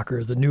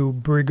Crocker, the new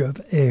Brig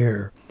of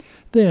Air.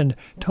 Then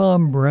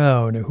Tom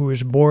Brown, who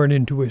was born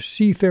into a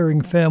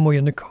seafaring family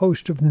on the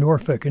coast of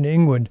Norfolk in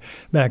England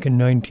back in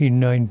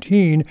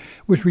 1919,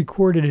 was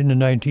recorded in the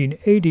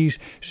 1980s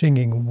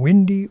singing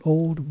Windy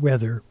Old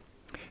Weather.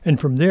 And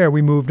from there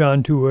we moved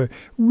on to a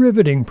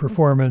riveting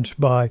performance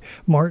by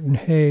Martin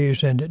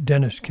Hayes and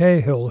Dennis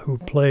Cahill, who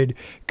played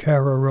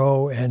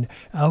Carreau and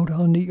Out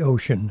on the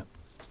Ocean.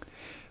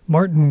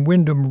 Martin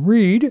Wyndham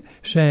Reed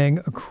sang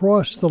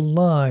Across the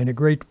Line, a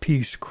great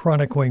piece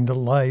chronicling the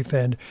life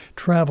and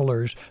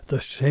travelers, The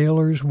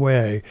Sailor's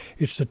Way.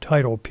 It's the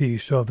title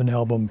piece of an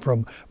album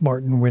from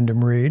Martin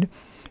Wyndham Reed.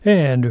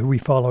 And we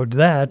followed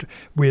that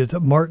with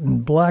Martin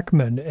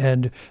Blackman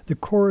and the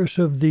chorus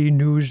of the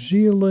New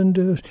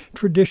Zealand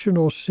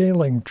Traditional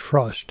Sailing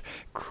Trust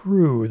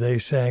crew. They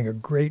sang a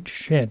great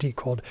shanty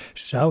called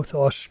South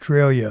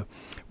Australia,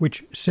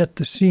 which set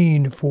the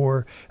scene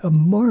for a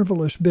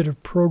marvelous bit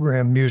of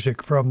program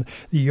music from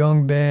the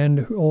young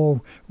band, all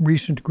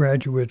recent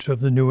graduates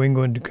of the New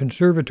England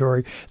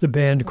Conservatory, the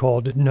band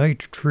called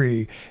Night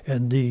Tree.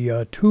 And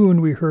the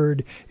tune we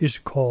heard is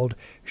called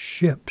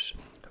Ships.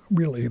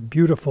 Really a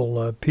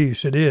beautiful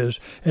piece it is.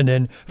 And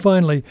then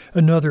finally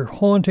another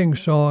haunting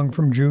song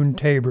from June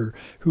Tabor,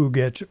 who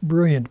gets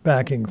brilliant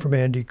backing from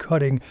Andy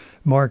Cutting,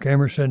 Mark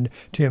Emerson,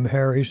 Tim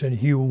Harris, and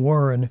Hugh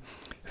Warren.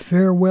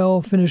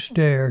 Farewell,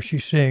 Finisterre, she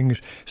sings,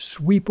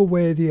 sweep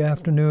away the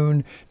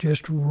afternoon,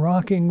 just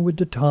rocking with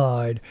the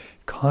tide,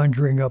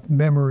 conjuring up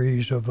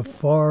memories of a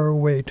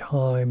faraway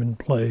time and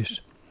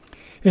place.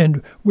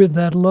 And with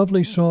that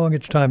lovely song,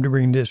 it's time to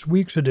bring this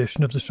week's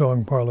edition of the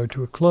Song Parlor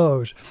to a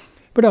close.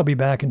 But I'll be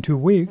back in 2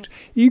 weeks,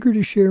 eager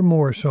to share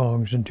more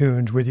songs and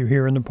tunes with you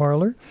here in the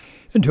parlor.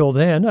 Until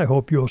then, I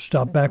hope you'll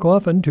stop back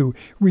often to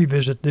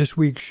revisit this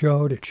week's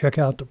show, to check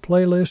out the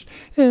playlist,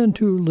 and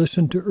to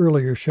listen to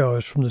earlier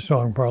shows from the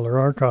Song Parlor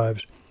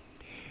archives.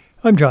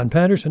 I'm John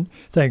Patterson.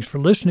 Thanks for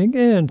listening,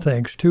 and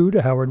thanks, too,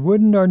 to Howard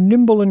Wooden, our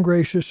nimble and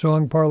gracious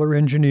Song Parlor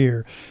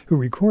engineer, who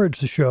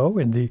records the show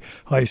in the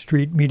High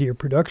Street Media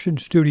Production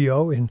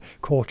Studio in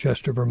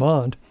Colchester,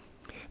 Vermont.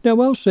 Now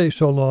I'll say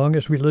so long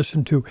as we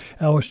listen to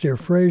Alistair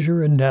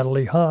Fraser and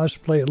Natalie Haas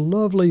play a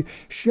lovely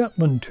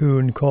Shetland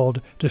tune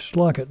called To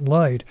Slocket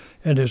Light,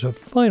 and as a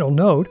final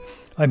note,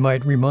 I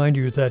might remind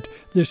you that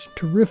this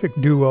terrific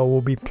duo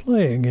will be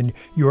playing in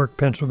York,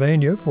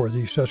 Pennsylvania for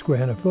the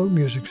Susquehanna Folk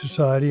Music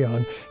Society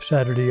on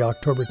Saturday,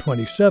 October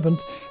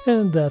 27th,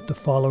 and that the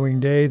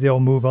following day they'll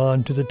move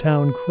on to the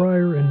town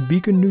crier in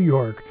Beacon, New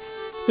York.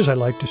 As I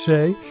like to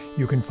say,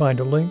 you can find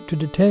a link to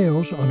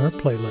details on our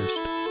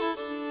playlist.